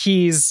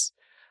he's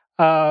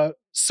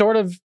sort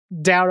of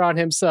down on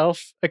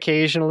himself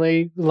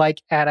occasionally,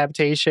 like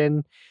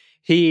adaptation.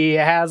 He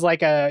has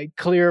like a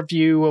clear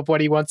view of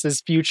what he wants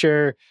his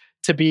future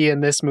to be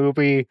in this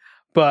movie,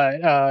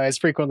 but is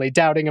frequently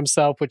doubting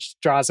himself, which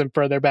draws him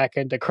further back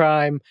into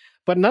crime.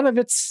 But none of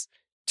it's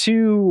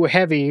too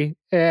heavy,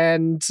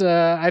 and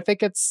I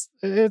think it's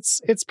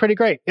pretty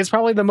great. It's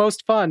probably the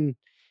most fun,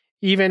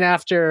 even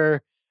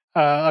after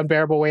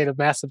Unbearable Weight of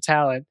Massive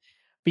Talent,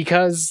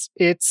 because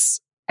its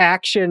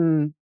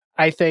action,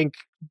 I think,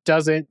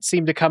 doesn't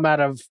seem to come out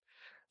of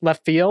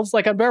left fields.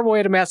 Like Unbearable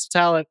Weight of Massive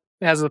Talent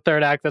has a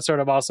third act that sort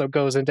of also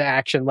goes into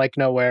action like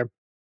nowhere.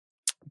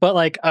 But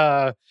like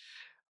a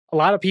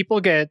lot of people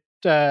get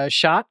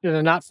shot in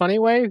a not funny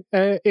way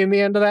in the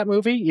end of that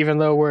movie, even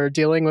though we're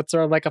dealing with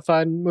sort of like a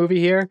fun movie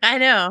here. I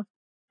know.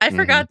 I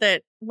forgot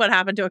that what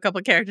happened to a couple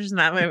characters in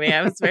that movie.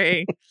 I was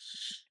very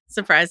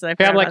surprised that I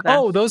forgot I'm like,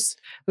 about that.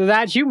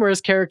 that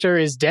humorous character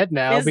is dead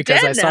now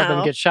because I saw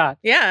them get shot.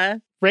 Yeah.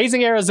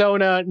 Raising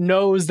Arizona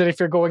knows that if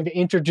you're going to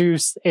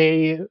introduce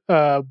a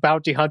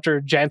bounty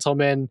hunter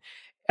gentleman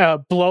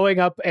blowing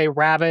up a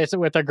rabbit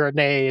with a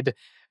grenade,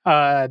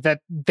 that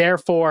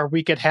therefore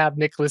we could have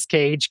Nicolas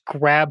Cage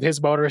grab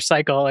his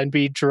motorcycle and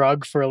be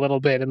drugged for a little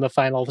bit in the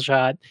final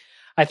shot.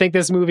 I think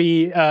this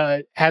movie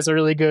has a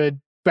really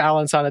good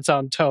balance on its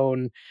own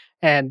tone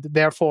and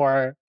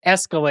therefore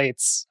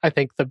escalates, I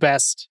think, the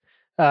best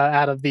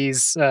out of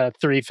these 4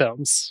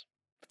 films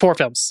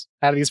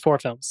out of these 4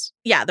 films.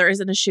 Yeah, there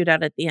isn't a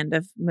shootout at the end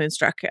of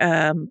Moonstruck,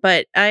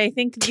 but I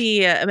think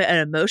an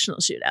emotional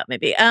shootout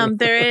maybe.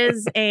 There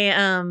is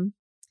a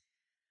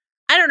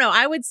I don't know.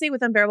 I would say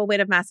with Unbearable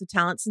Weight of Massive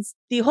Talent, since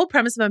the whole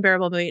premise of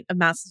Unbearable Weight of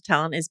Massive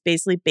Talent is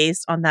basically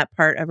based on that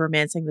part of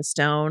Romancing the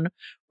Stone,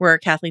 where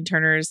Kathleen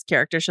Turner's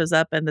character shows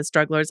up and the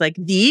drug lord's like,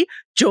 the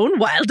Joan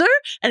Wilder?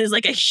 And is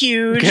like a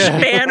huge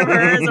fan of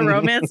her as a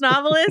romance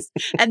novelist.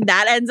 And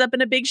that ends up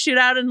in a big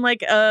shootout and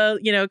like,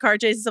 car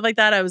chase and stuff like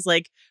that. I was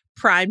like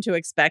primed to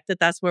expect that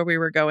that's where we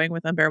were going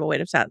with Unbearable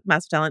Weight of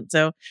Massive Talent.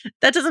 So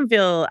that doesn't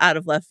feel out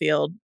of left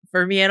field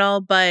for me at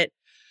all. But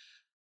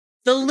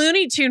the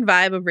Looney Tune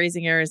vibe of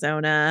Raising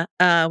Arizona,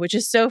 which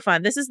is so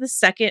fun. This is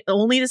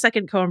only the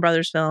second Coen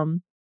Brothers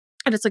film.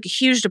 And it's like a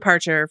huge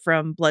departure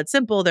from Blood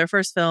Simple, their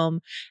first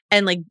film.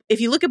 And like, if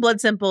you look at Blood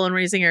Simple and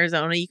Raising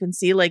Arizona, you can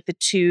see like the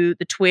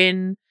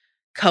twin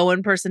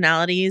Coen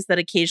personalities that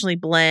occasionally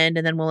blend.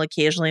 And then will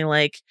occasionally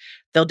like,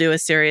 they'll do a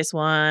serious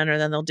one or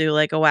then they'll do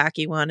like a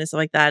wacky one and stuff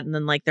like that. And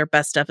then like their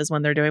best stuff is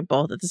when they're doing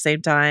both at the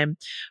same time,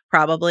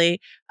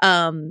 probably.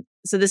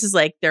 So this is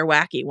like their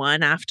wacky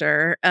one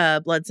after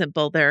Blood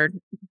Simple, their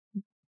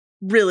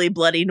really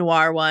bloody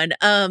noir one.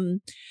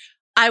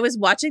 I was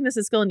watching the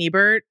Siskel and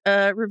Ebert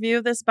review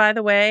of this, by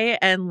the way,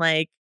 and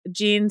like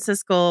Gene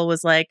Siskel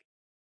was like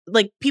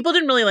people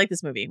didn't really like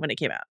this movie when it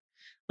came out.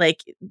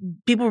 Like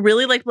people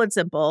really liked Blood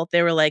Simple.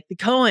 They were like, the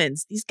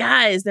Coens, these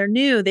guys, they're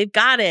new, they've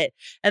got it.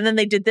 And then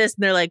they did this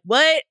and they're like,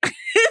 what is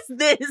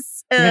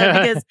this?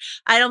 Because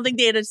I don't think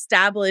they had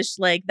established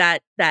like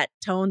that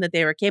tone that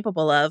they were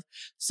capable of.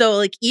 So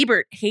like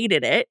Ebert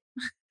hated it.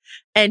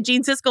 And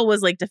Gene Siskel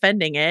was like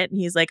defending it. And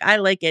he's like, I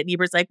like it. And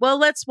Ebert's like, well,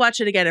 let's watch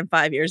it again in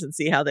 5 years and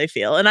see how they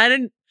feel. And I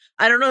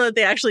don't know that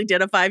they actually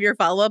did a 5-year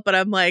follow-up, but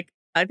I'm like,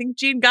 I think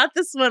Gene got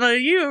this one on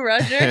you,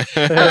 Roger.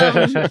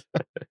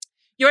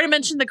 You already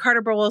mentioned the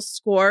Carter Burwell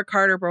score.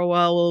 Carter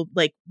Burwell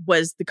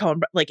was the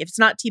Coen, like if it's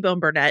not T-Bone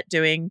Burnett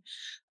doing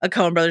a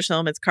Coen Brothers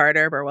film, it's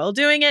Carter Burwell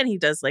doing it. He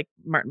does like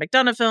Martin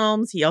McDonagh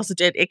films. He also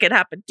did It Could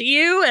Happen to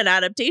You, an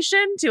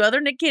adaptation to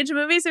other Nick Cage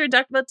movies that we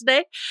talked about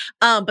today.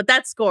 But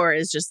that score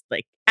is just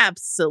like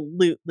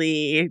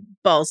absolutely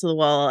balls to the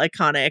wall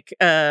iconic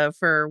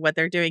for what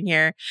they're doing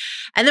here.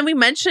 And then we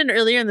mentioned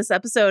earlier in this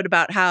episode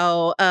about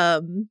how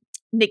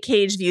Nick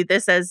Cage viewed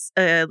this as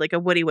like a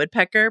Woody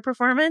Woodpecker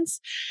performance.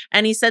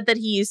 And he said that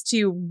he used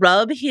to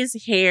rub his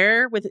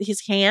hair with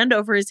his hand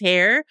over his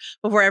hair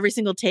before every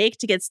single take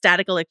to get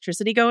static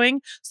electricity going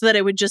so that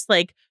it would just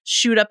like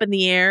shoot up in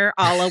the air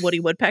a la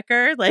Woody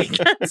Woodpecker. Like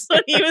that's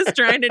what he was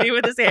trying to do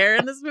with his hair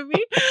in this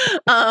movie.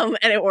 And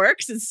it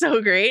works. It's so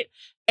great.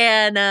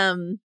 And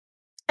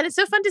it's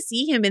so fun to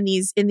see him in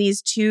these 2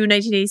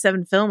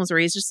 1987 films where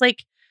he's just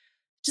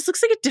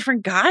looks like a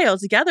different guy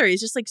altogether. He's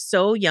just like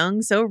so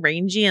young, so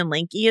rangy and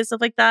lanky and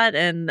stuff like that.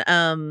 And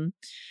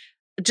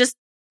just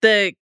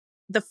the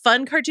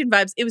fun cartoon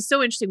vibes. It was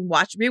so interesting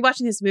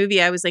rewatching this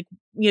movie. I was like,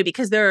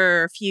 because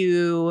there are a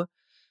few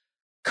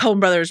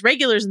Coen Brothers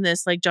regulars in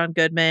this, like John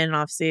Goodman,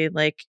 obviously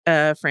like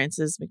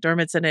Frances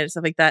McDormand's in it and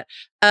stuff like that.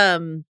 I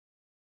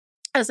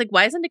was like,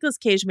 why hasn't Nicolas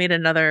Cage made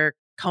another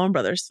Coen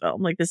Brothers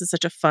film? Like, this is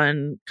such a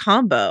fun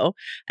combo.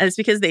 And it's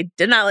because they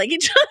did not like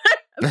each other.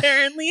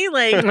 Apparently,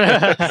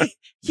 like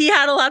he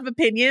had a lot of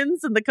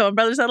opinions and the Coen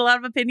Brothers had a lot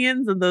of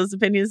opinions and those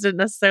opinions didn't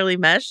necessarily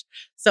mesh.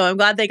 So I'm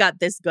glad they got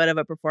this good of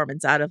a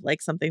performance out of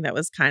like something that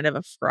was kind of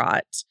a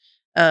fraught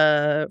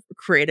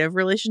creative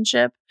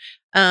relationship.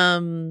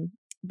 But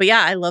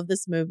yeah, I love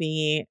this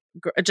movie.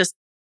 Just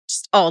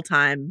all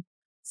time.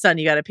 Son,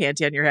 you got a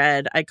panty on your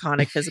head.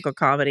 Iconic physical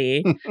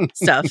comedy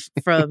stuff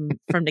from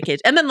Nick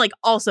Cage. And then like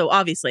also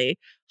obviously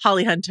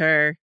Holly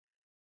Hunter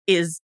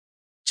is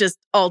just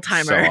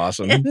all-timer So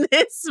awesome. in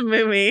this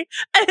movie.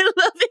 I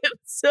love him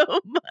so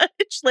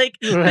much. Like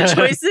the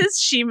choices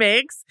she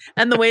makes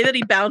and the way that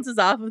he bounces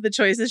off of the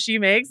choices she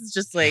makes is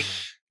just like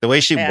The way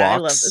she I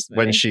love walks this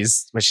when movie.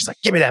 she's like,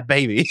 "Give me that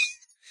baby,"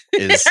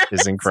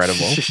 is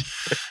incredible.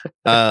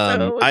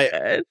 So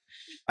good.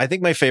 I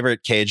think my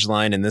favorite Cage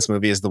line in this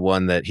movie is the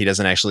one that he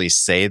doesn't actually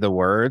say the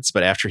words,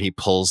 but after he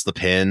pulls the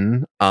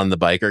pin on the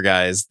biker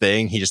guy's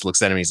thing, he just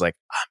looks at him and he's like,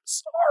 "I'm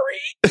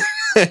sorry."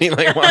 And he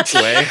like walks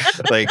away.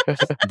 Like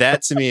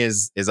that to me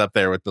is up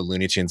there with the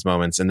Looney Tunes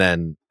moments. And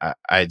then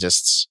I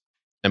just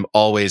am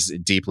always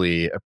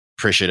deeply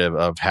appreciative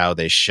of how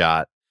they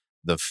shot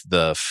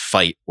the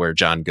fight where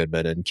John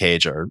Goodman and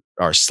Cage are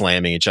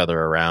slamming each other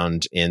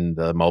around in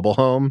the mobile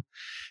home.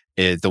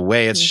 The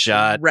way it's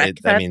shot,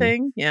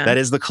 Thing. Yeah. that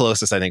is the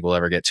closest I think we'll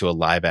ever get to a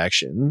live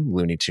action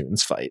Looney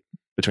Tunes fight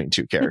between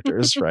two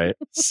characters, right?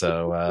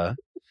 So,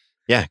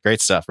 yeah,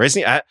 great stuff.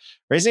 Raising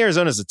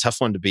Arizona is a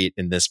tough one to beat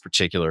in this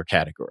particular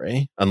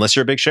category, unless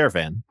you're a big Cher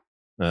fan,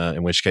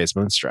 in which case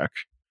Moonstruck.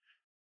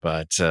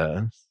 But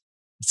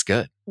it's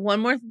good. One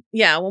more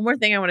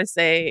thing I want to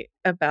say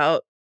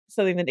about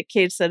something that Nick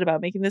Cage said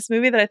about making this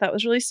movie that I thought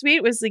was really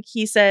sweet was like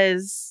he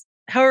says,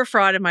 however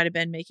fraud it might have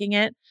been making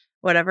it,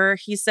 whatever,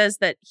 he says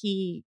that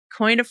he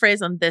coined a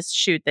phrase on this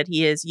shoot that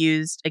he has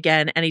used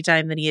again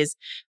anytime that he is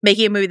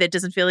making a movie that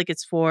doesn't feel like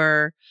it's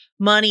for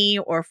money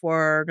or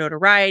for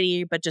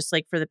notoriety, but just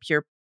like for the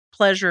pure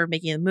pleasure of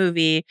making a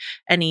movie.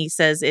 And he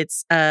says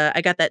it's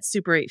I got that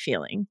Super 8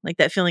 feeling, like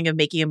that feeling of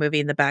making a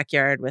movie in the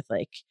backyard with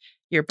like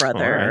your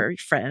brother or your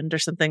friend or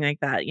something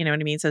like that. You know what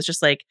I mean? So it's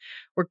just like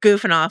we're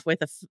goofing off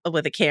with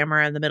a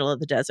camera in the middle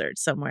of the desert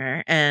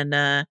somewhere.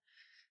 And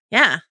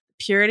yeah.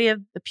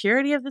 The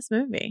purity of this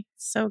movie.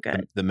 So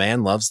good. The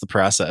man loves the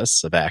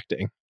process of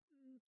acting.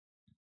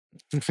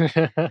 I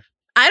don't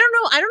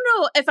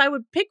know if I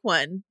would pick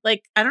one.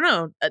 Like, I don't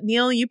know.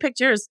 Neil, you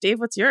picked yours.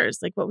 Dave, what's yours?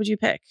 Like, what would you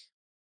pick?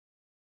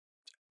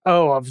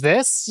 Oh, of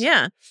this?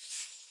 Yeah.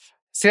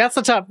 See, that's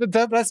the tough.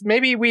 That's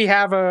maybe we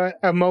have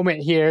a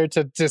moment here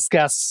to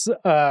discuss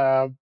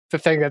the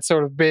thing that's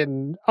sort of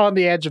been on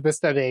the edge of this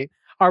debate.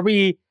 Are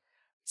we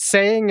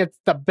saying it's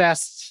the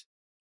best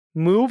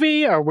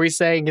movie, or are we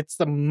saying it's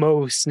the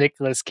most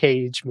Nicolas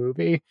Cage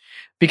movie?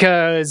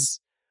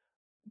 Because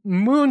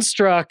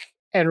Moonstruck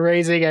and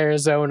Raising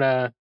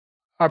Arizona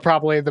are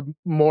probably the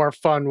more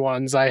fun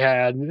ones I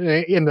had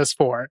in this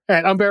four.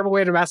 And Unbearable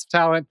Weight of Massive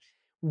Talent,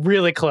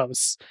 really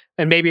close.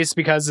 And maybe it's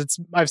because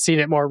I've seen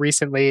it more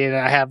recently and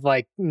I have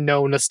like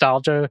no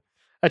nostalgia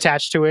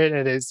attached to it.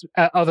 It is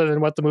other than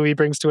what the movie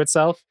brings to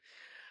itself.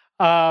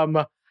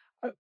 But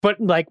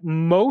like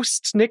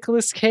most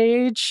Nicolas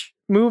Cage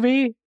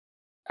movie,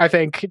 I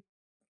think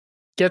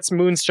gets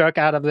Moonstruck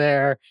out of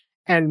there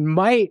and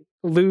might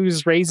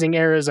lose Raising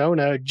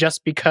Arizona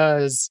just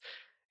because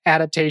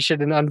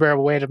adaptation and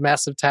Unbearable Weight of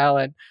Massive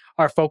Talent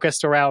are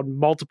focused around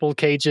multiple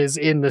Cages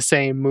in the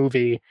same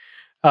movie,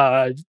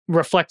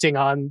 reflecting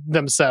on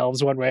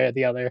themselves one way or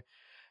the other.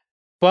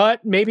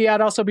 But maybe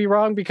I'd also be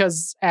wrong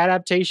because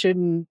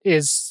adaptation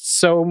is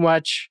so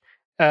much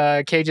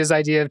Cage's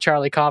idea of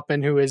Charlie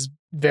Kaufman, who is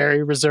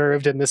very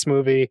reserved in this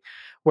movie,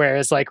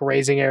 whereas like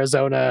Raising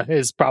Arizona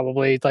is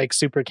probably like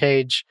super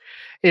Cage.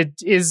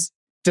 Does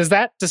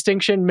that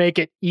distinction make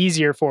it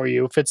easier for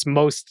you if it's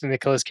most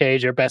Nicolas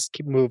Cage or best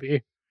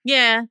movie?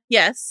 Yeah.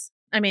 Yes.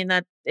 I mean,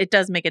 that it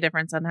does make a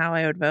difference on how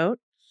I would vote.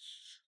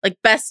 Like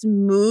best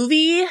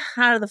movie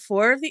out of the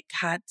four of the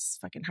God, it's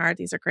fucking hard.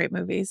 These are great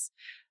movies.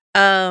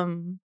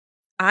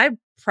 I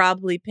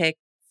probably pick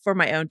for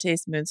my own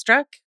taste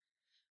Moonstruck,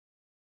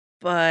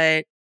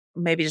 but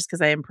maybe just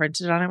because I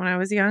imprinted on it when I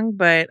was young.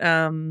 But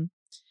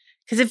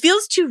because it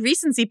feels too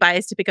recency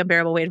biased to pick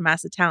Unbearable Weight of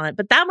Massive Talent,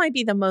 but that might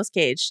be the most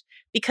Cage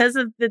because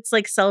of its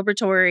like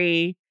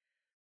celebratory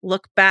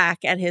look back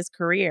at his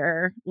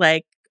career.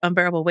 Like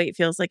Unbearable Weight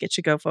feels like it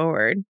should go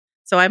forward.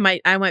 So I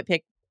might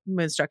pick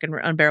Moonstruck and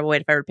Unbearable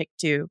Weight if I were to pick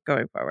two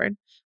going forward.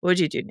 What would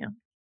you do, Neil?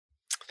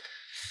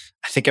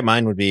 I think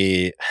mine would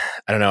be,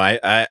 I don't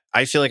know.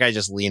 I feel like I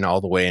just lean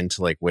all the way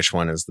into like which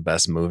one is the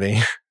best movie.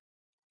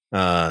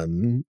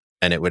 And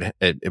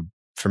it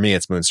for me,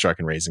 it's Moonstruck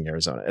and Raising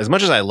Arizona. As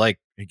much as I like,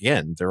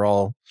 again, they're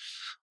all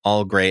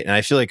great. And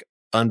I feel like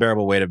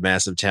Unbearable Weight of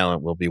Massive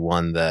Talent will be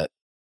one that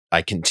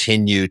I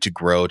continue to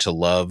grow to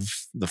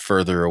love the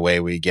further away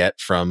we get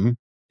from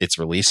its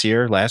release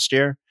year last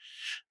year.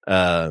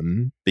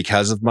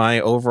 Because of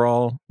my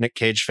overall Nick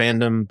Cage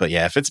fandom. But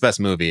yeah, if it's best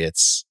movie,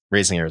 it's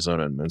Raising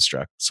Arizona and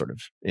Moonstruck sort of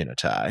in a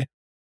tie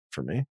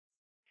for me.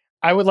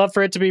 I would love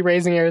for it to be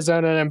Raising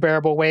Arizona and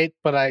Unbearable Weight,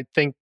 but I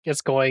think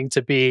it's going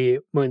to be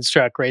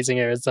Moonstruck, Raising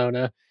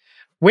Arizona,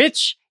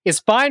 which is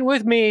fine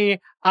with me.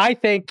 I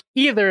think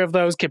either of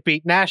those could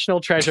beat National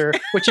Treasure,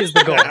 which is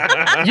the goal.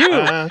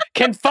 You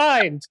can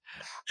find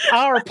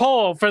our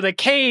poll for the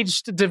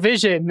Caged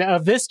division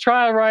of this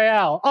Trial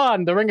Royale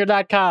on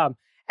theringer.com,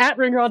 at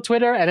Ringer on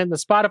Twitter, and in the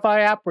Spotify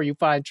app where you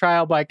find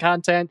Trial by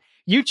Content.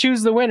 You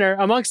choose the winner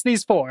amongst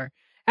these four.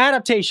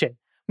 Adaptation,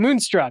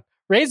 Moonstruck,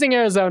 Raising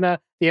Arizona,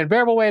 The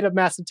Unbearable Weight of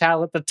Massive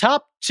Talent. The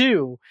top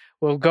two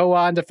will go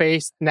on to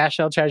face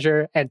National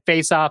Treasure and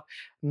face off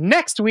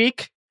next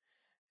week.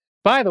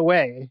 By the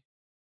way,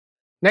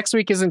 next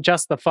week isn't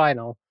just the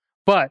final,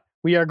 but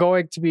we are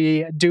going to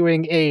be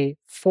doing a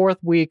 4th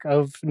week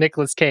of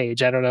Nicolas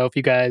Cage. I don't know if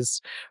you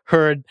guys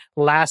heard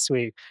last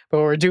week, but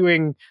we're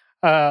doing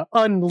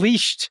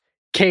Unleashed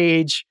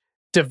Cage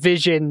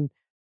Division.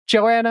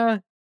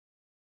 Joanna,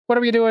 what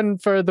are we doing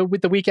for the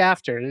week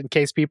after, in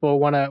case people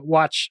want to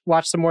watch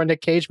some more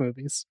Nick Cage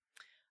movies?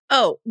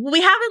 Oh,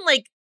 we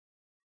haven't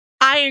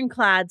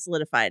ironclad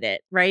solidified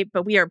it, right?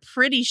 But we are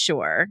pretty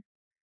sure,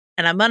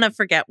 and I'm gonna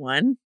forget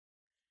one.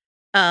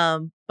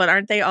 But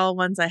aren't they all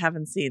ones I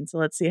haven't seen? So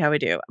let's see how we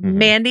do. Mm-hmm.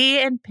 Mandy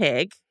and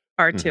Pig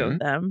are 2 of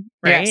them,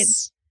 right?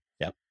 Yes.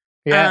 Yep.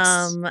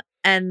 Yes.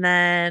 And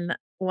then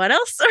what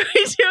else are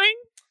we doing,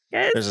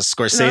 guys? There's a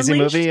Scorsese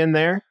movie in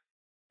there.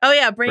 Oh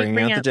yeah, Bringing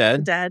Out the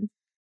Dead.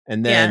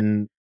 And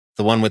then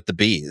the one with the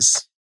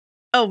bees.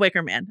 Oh,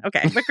 Wicker Man.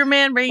 Okay. Wicker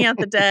Man, Bringing Out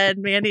the Dead,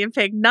 Mandy and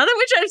Pig, none of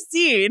which I've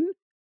seen.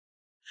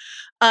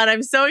 And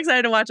I'm so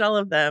excited to watch all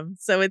of them.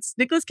 So it's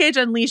Nicolas Cage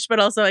Unleashed, but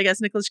also, I guess,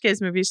 Nicolas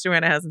Cage movies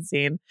Joanna hasn't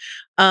seen.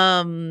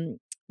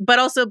 But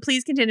also,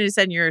 please continue to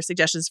send your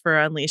suggestions for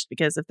Unleashed,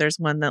 because if there's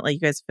one that you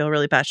guys feel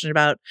really passionate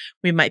about,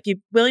 we might be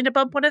willing to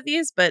bump one of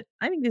these. But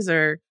I think these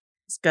are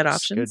good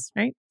options,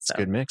 right? It's a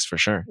good mix for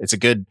sure. It's a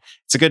good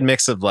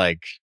mix of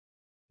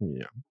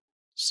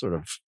sort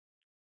of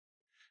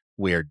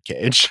weird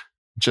Cage.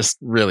 Just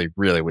really,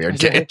 really weird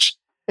Cage.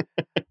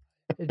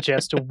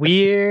 Just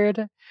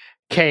weird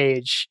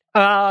Cage.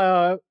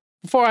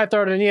 Before I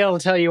throw to Neil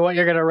to tell you what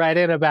you're going to write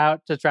in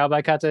about to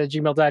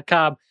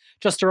trialbycontent@gmail.com,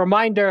 just a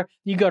reminder,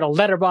 you go to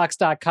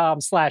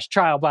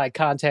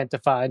letterboxd.com/trialbycontent to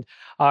find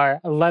our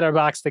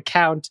Letterboxd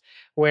account,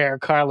 where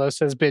Carlos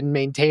has been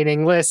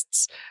maintaining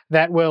lists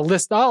that will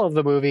list all of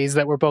the movies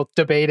that we're both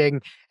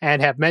debating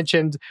and have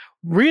mentioned.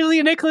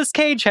 Really Nicolas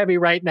Cage heavy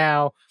right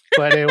now,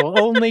 but it will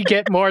only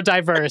get more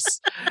diverse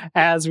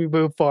as we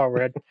move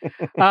forward.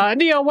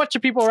 Neil, what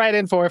should people write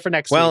in for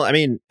next week? Well, I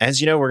mean,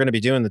 as you know, we're going to be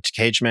doing the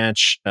Cage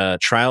Match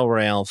Trial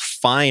Royale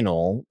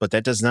final, but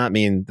that does not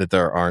mean that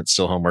there aren't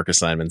still homework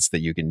assignments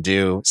that you can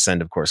do.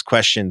 Send, of course,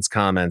 questions,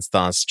 comments,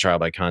 thoughts to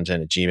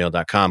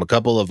trialbycontent@gmail.com. A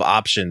couple of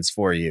options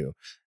for you.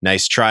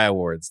 Nice Try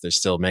Awards. There's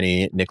still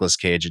many Nicolas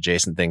Cage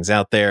adjacent things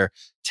out there.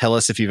 Tell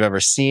us if you've ever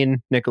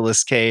seen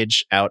Nicolas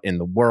Cage out in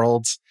the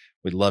world.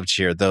 We'd love to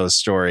hear those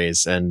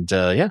stories. And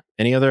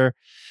any other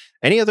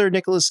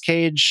Nicolas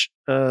Cage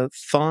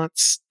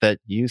thoughts that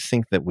you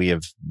think that we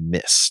have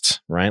missed,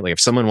 right? Like if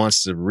someone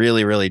wants to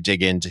really, really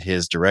dig into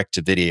his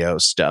direct-to-video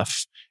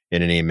stuff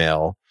in an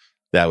email,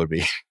 that would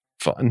be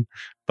fun.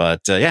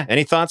 But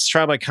any thoughts?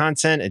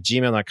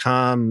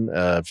 trialbycontent@gmail.com.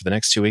 For the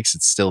next 2 weeks,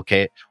 it's still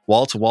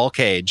wall-to-wall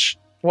Cage.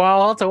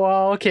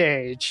 Wall-to-wall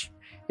Cage.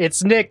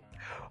 It's Nick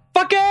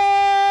fucking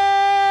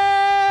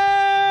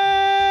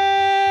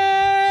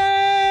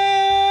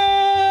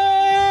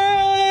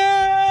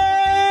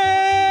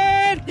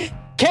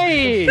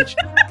Cage.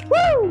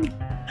 Woo!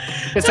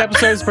 This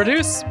episode is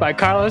produced by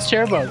Carlos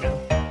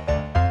Cherboga.